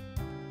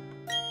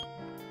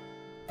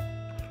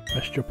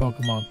 Rest your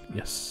Pokemon,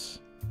 yes.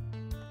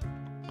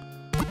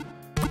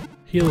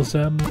 Heals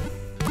them.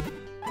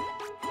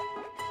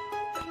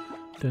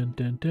 Dun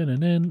dun dun dun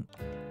dun.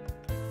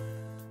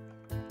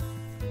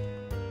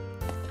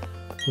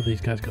 What these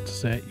guys got to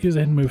say? Use a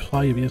hidden move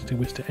fly, you'll be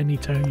distinguished to any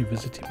town you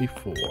visited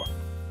before.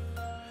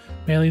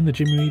 Maylene, the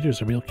gym leader, is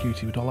a real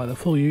cutie. We don't like that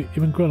fool you.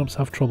 Even grown-ups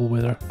have trouble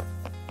with her.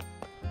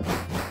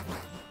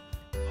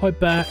 Hi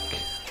back.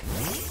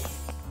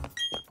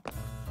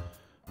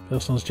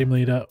 First one's Gym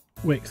Leader,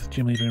 Wix,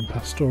 Gym Leader in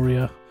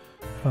Pastoria,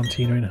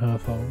 Fantina in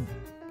Hawthorne.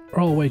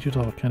 Are all way too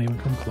tall, I can't even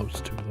come close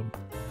to them.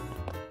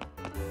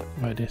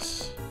 Right,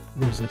 this.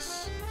 What is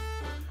this?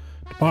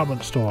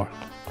 Department store.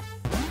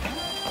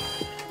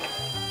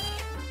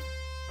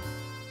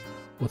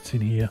 What's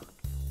in here?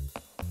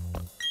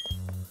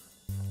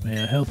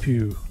 May I help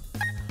you?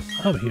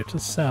 I'm here to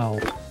sell.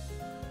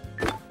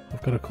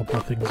 I've got a couple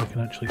of things I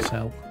can actually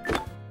sell.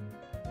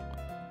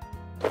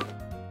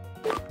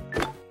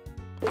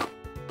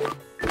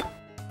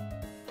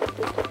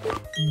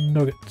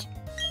 Nugget.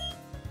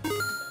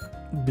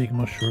 Big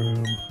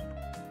mushroom.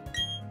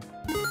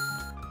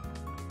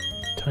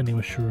 Tiny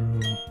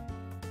mushroom.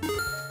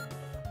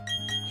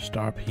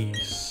 Star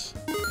piece.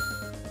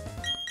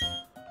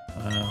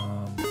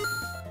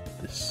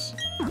 This.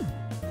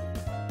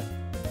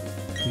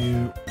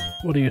 You.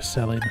 What are you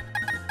selling?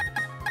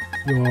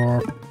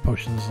 Your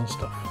potions and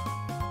stuff.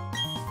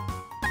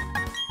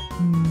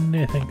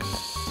 No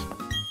thanks.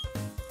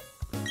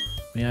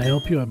 May I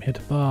help you? I'm here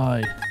to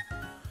buy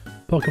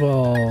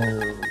Pokeballs,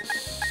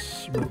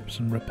 ropes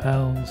and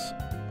repels.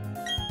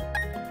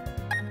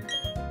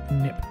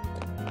 Nip.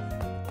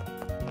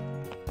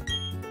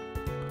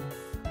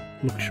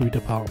 Luxury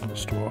department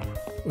store.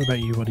 What about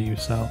you? What do you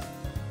sell?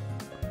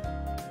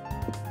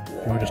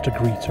 You're just a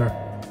greeter.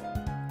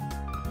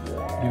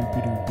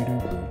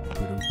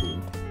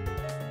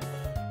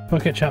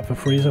 Pocket chat for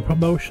free is a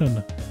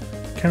promotion.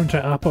 Counter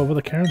app over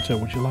the counter.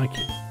 Would you like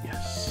it?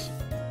 Yes.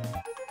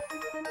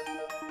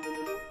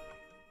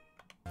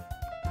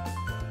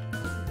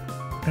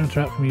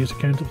 Counter app from user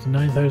count up to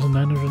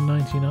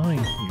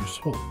 9,999.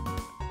 Useful.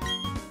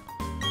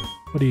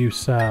 What do you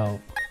sell?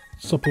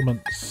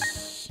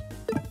 Supplements.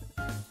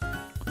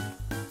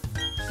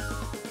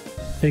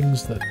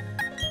 Things that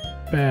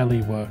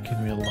barely work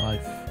in real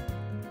life.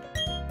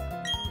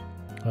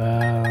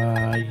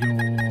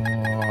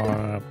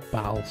 Your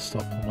battle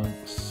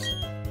supplements.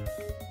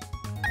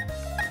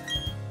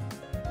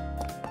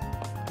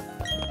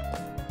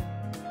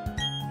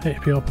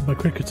 HP up on my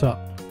Cricketot.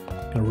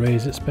 Gonna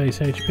raise its base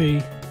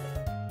HP.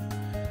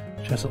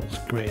 Chestnut looks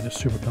great in a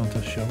super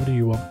contest show. What do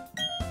you want?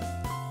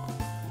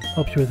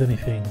 Help you with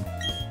anything.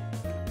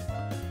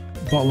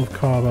 Bottle of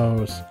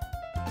carbos.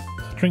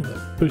 It's a drink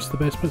that boosts the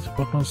base bits of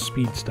Pokemon's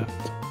speed stat.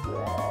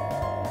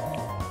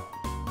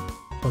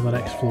 On the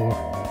next floor.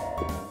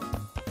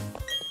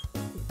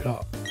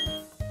 Got.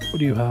 What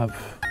do you have?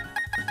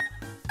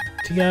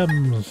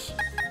 TMs.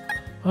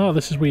 Oh,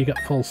 this is where you get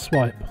full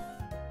swipe.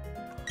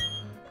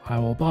 I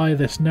will buy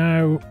this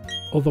now,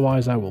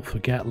 otherwise I will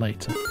forget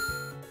later.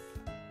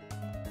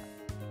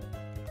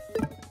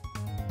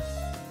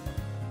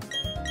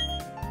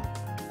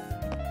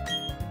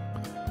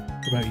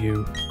 What about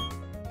you?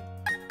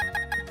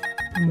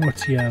 More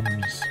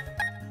TMs.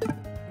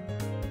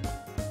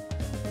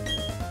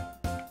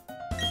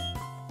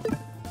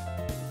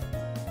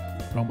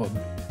 Wrong button.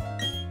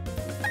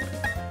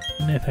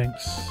 No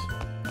thanks.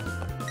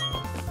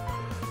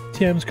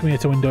 TMs, come here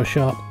to window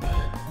shop.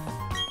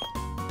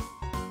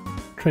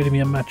 Trading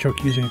me a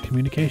Machoke using a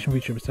communication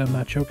feature. Instead of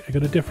Machoke, I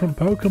got a different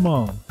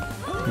Pokemon.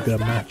 You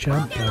got a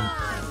Machamp then.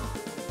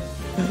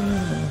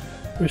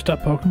 Where's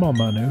that Pokemon,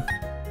 Manu?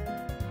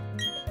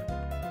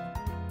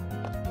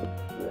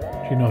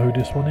 Do you know who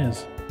this one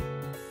is?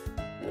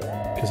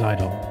 Because I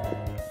don't.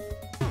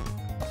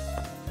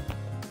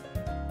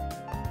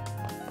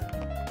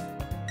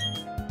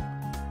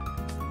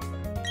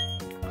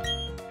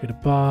 Here to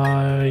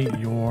buy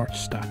your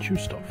statue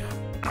stuff.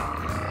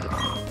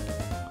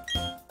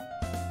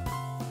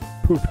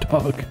 Poop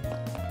dog.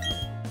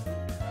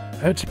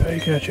 It's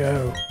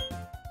Pikachu.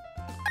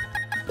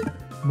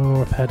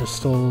 More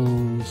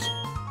pedestals.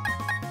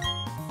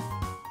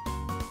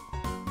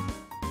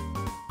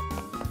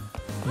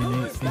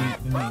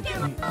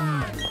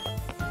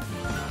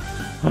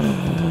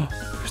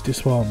 Who's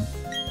this one?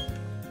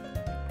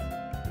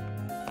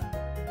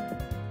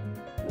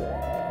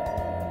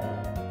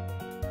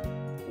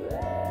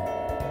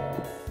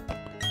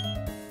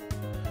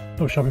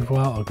 No shopping for a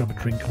while, I'll grab a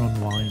drink and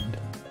unwind.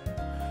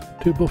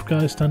 Two buff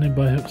guys standing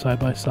side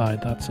by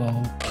side, that's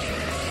all.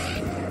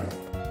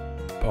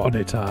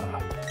 Bonita.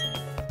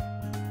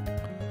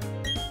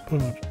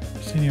 Pretty much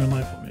seen you in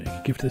life for me. I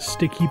could give this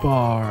sticky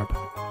barb.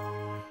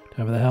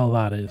 Whatever the hell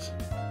that is.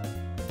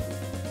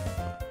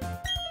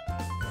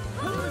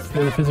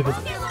 Feel the physical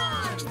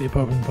 60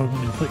 opponent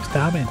inflicts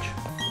damage.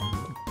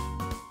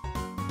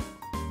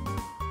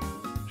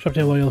 Shopped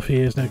here loyal for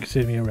years, now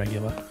consider me a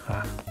regular.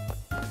 Ha.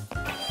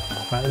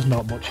 Right, there's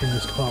not much in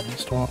this department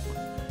store.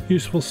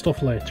 Useful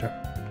stuff later.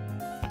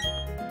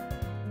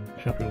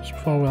 Shopping list.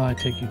 Before will I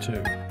take you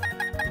to?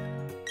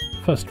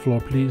 First floor,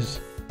 please.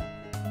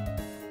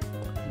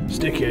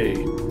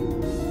 Sticky.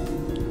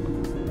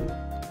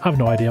 I have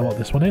no idea what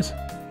this one is.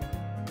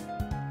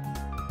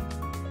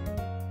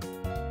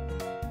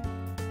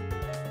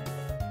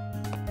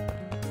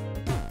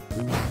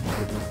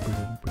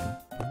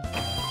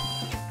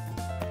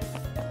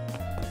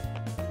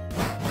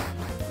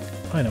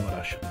 I know what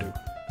I should do.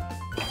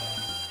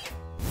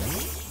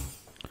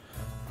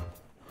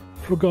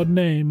 Forgot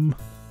name.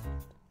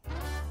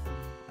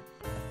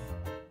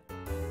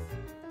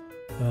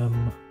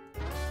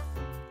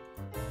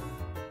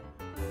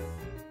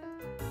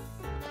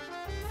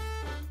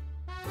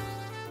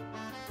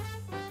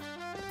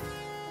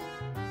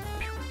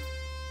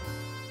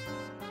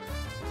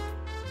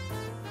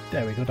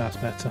 There we go, that's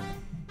better.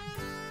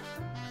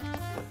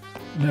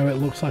 Now it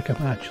looks like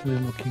I'm actually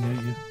looking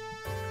at you.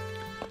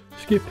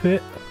 Skip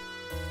it.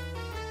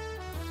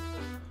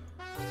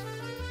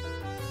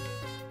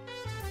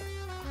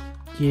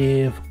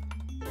 Give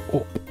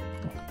up.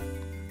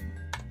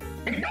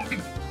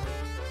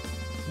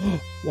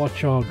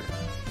 Watchog.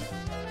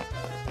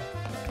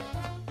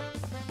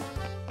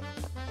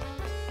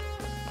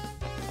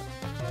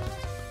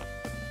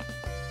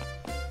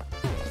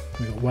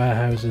 We got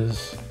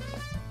warehouses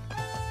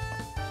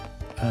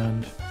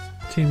and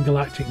Team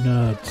Galactic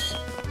Nerds.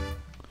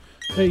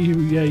 Hey you,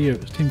 yeah you,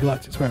 it's Team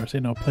Galactic Swearers,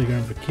 no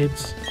playground for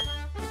kids.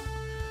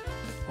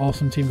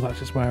 Awesome Team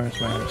Galactic Swearers,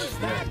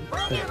 yeah,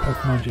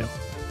 Pokemon Gym.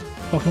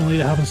 Pokemon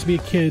leader happens to be a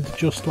kid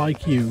just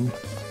like you.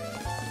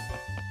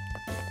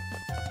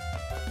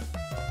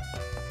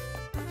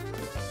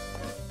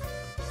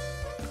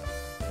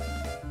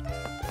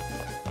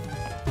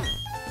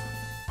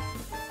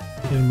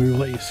 Can a move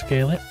let you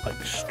scale it,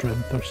 like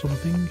strength or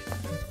something?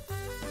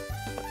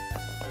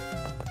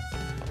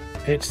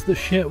 It's the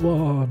shit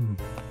one!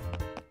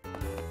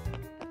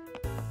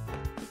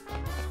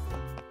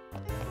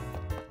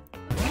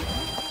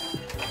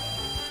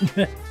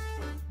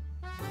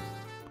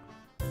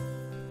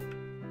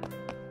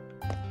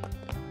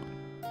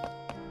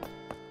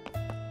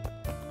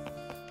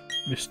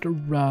 Mr.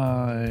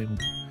 Rhyme.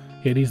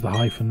 Yeah, it needs the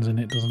hyphens in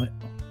it, doesn't it?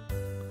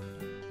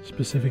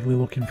 Specifically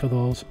looking for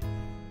those.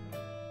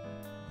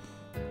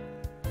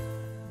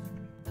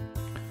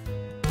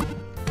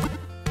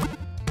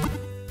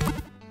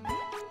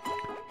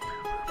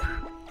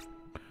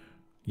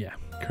 Yeah,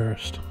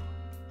 cursed.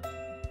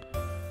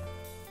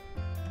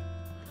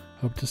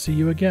 Hope to see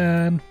you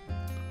again.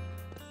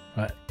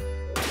 Right.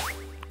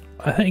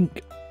 I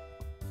think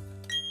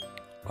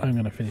I'm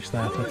going to finish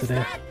there for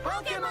today.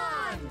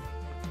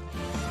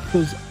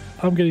 Because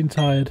I'm getting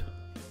tired.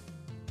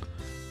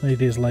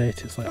 It is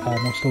late, it's like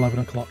almost 11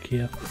 o'clock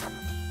here.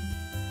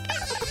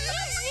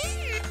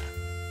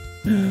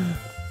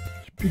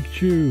 Big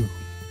Chew.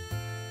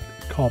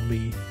 Call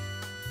me.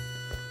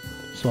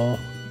 So.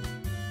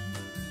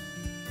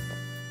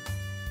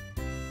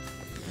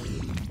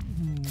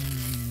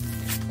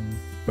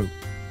 Boom.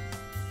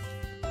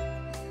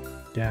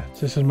 Yeah,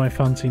 so this is my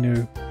fancy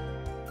new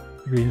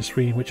green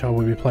screen, which I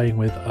will be playing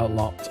with a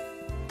lot.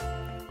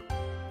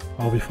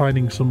 I'll be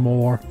finding some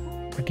more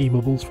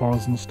redeemables for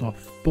us and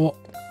stuff, but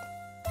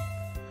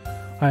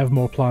I have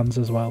more plans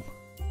as well.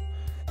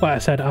 Like I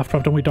said, after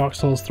I'm done with Dark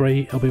Souls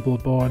 3, it'll be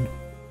Bloodborne.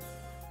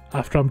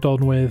 After I'm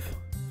done with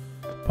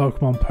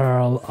Pokemon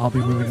Pearl, I'll be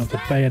moving on to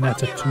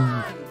Bayonetta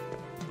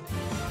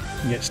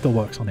 2. Yeah, it still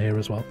works on here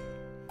as well.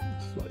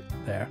 It's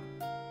like there.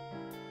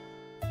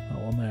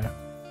 That one there.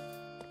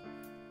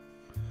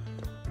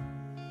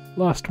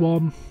 Last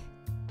one.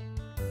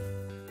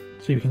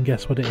 So you can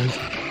guess what it is.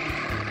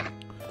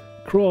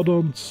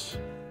 Crawdons.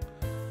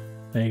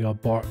 There you go,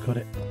 Bart got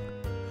it.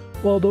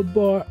 Well done,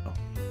 Bart.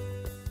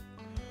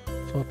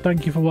 So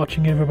thank you for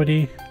watching,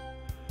 everybody.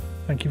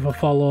 Thank you for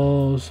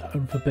follows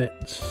and for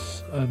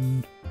bits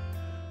and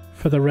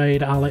for the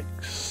raid,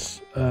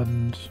 Alex.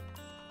 And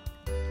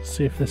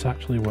see if this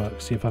actually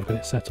works. See if I've got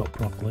it set up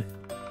properly.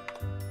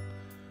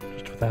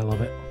 Just for the hell of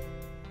it.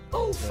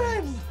 Oh,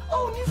 friend!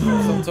 Oh, new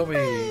friend! Someone told me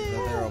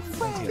that there are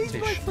plenty of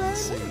fish in the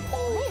sea.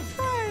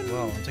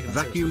 Well, I'm taking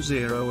that Vacu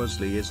Zero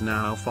Ashley is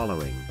now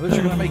following. I thought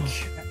you were going to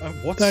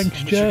make... what? Thanks, I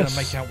thought you were going Jess. to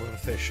make out with a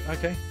fish.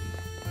 Okay.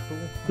 Cool.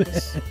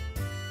 Nice.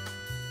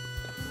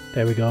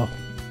 There we go.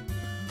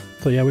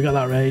 So yeah, we got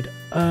that raid.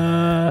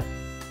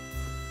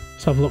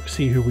 Let's have a look,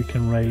 see who we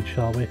can raid,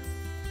 shall we?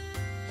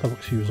 Let's have a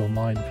look, see who's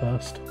online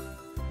first.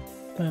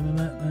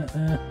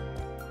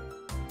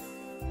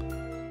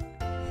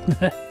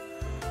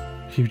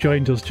 You've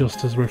joined us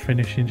just as we're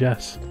finishing,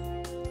 Jess.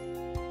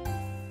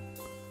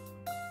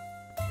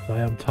 I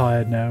am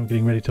tired now, I'm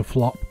getting ready to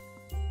flop.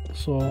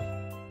 So,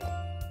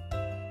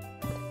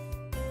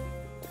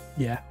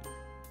 yeah.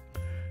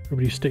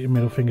 Everybody stick your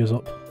middle fingers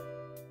up.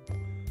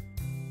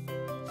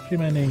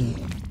 Shimming.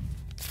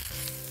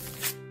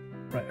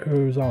 Right,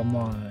 who's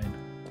online?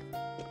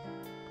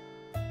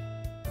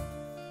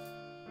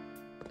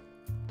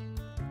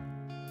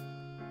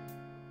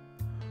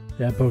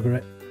 Yeah, bugger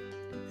it.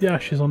 Yeah,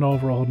 she's on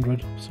over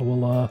 100, so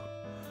we'll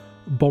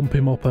bump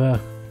him up a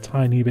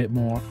tiny bit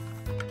more.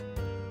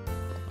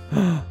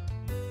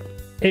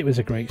 It was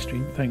a great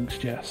stream, thanks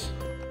Jess.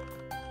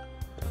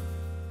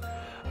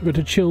 I'm going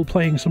to chill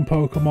playing some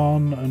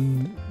Pokemon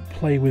and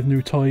play with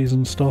new toys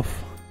and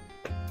stuff.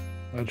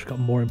 I've just got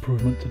more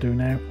improvement to do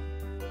now.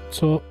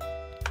 So...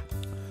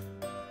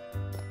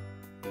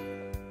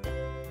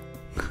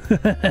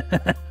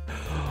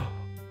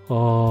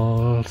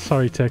 oh,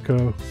 sorry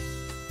Teko.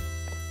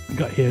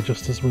 Got here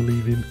just as we're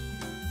leaving.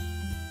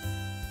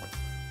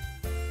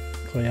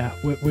 So yeah,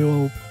 we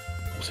will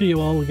see you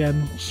all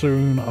again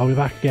soon. I'll be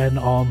back again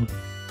on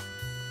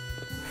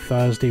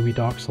Thursday with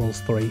Dark Souls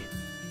 3.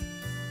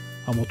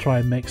 And we'll try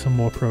and make some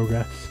more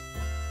progress.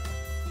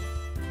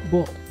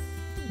 But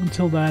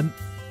until then,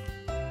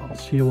 I'll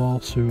see you all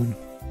soon.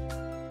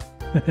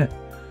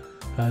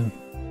 And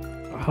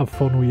have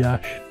fun with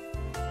Yash.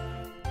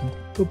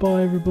 Bye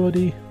bye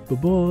everybody. Bye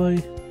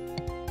bye.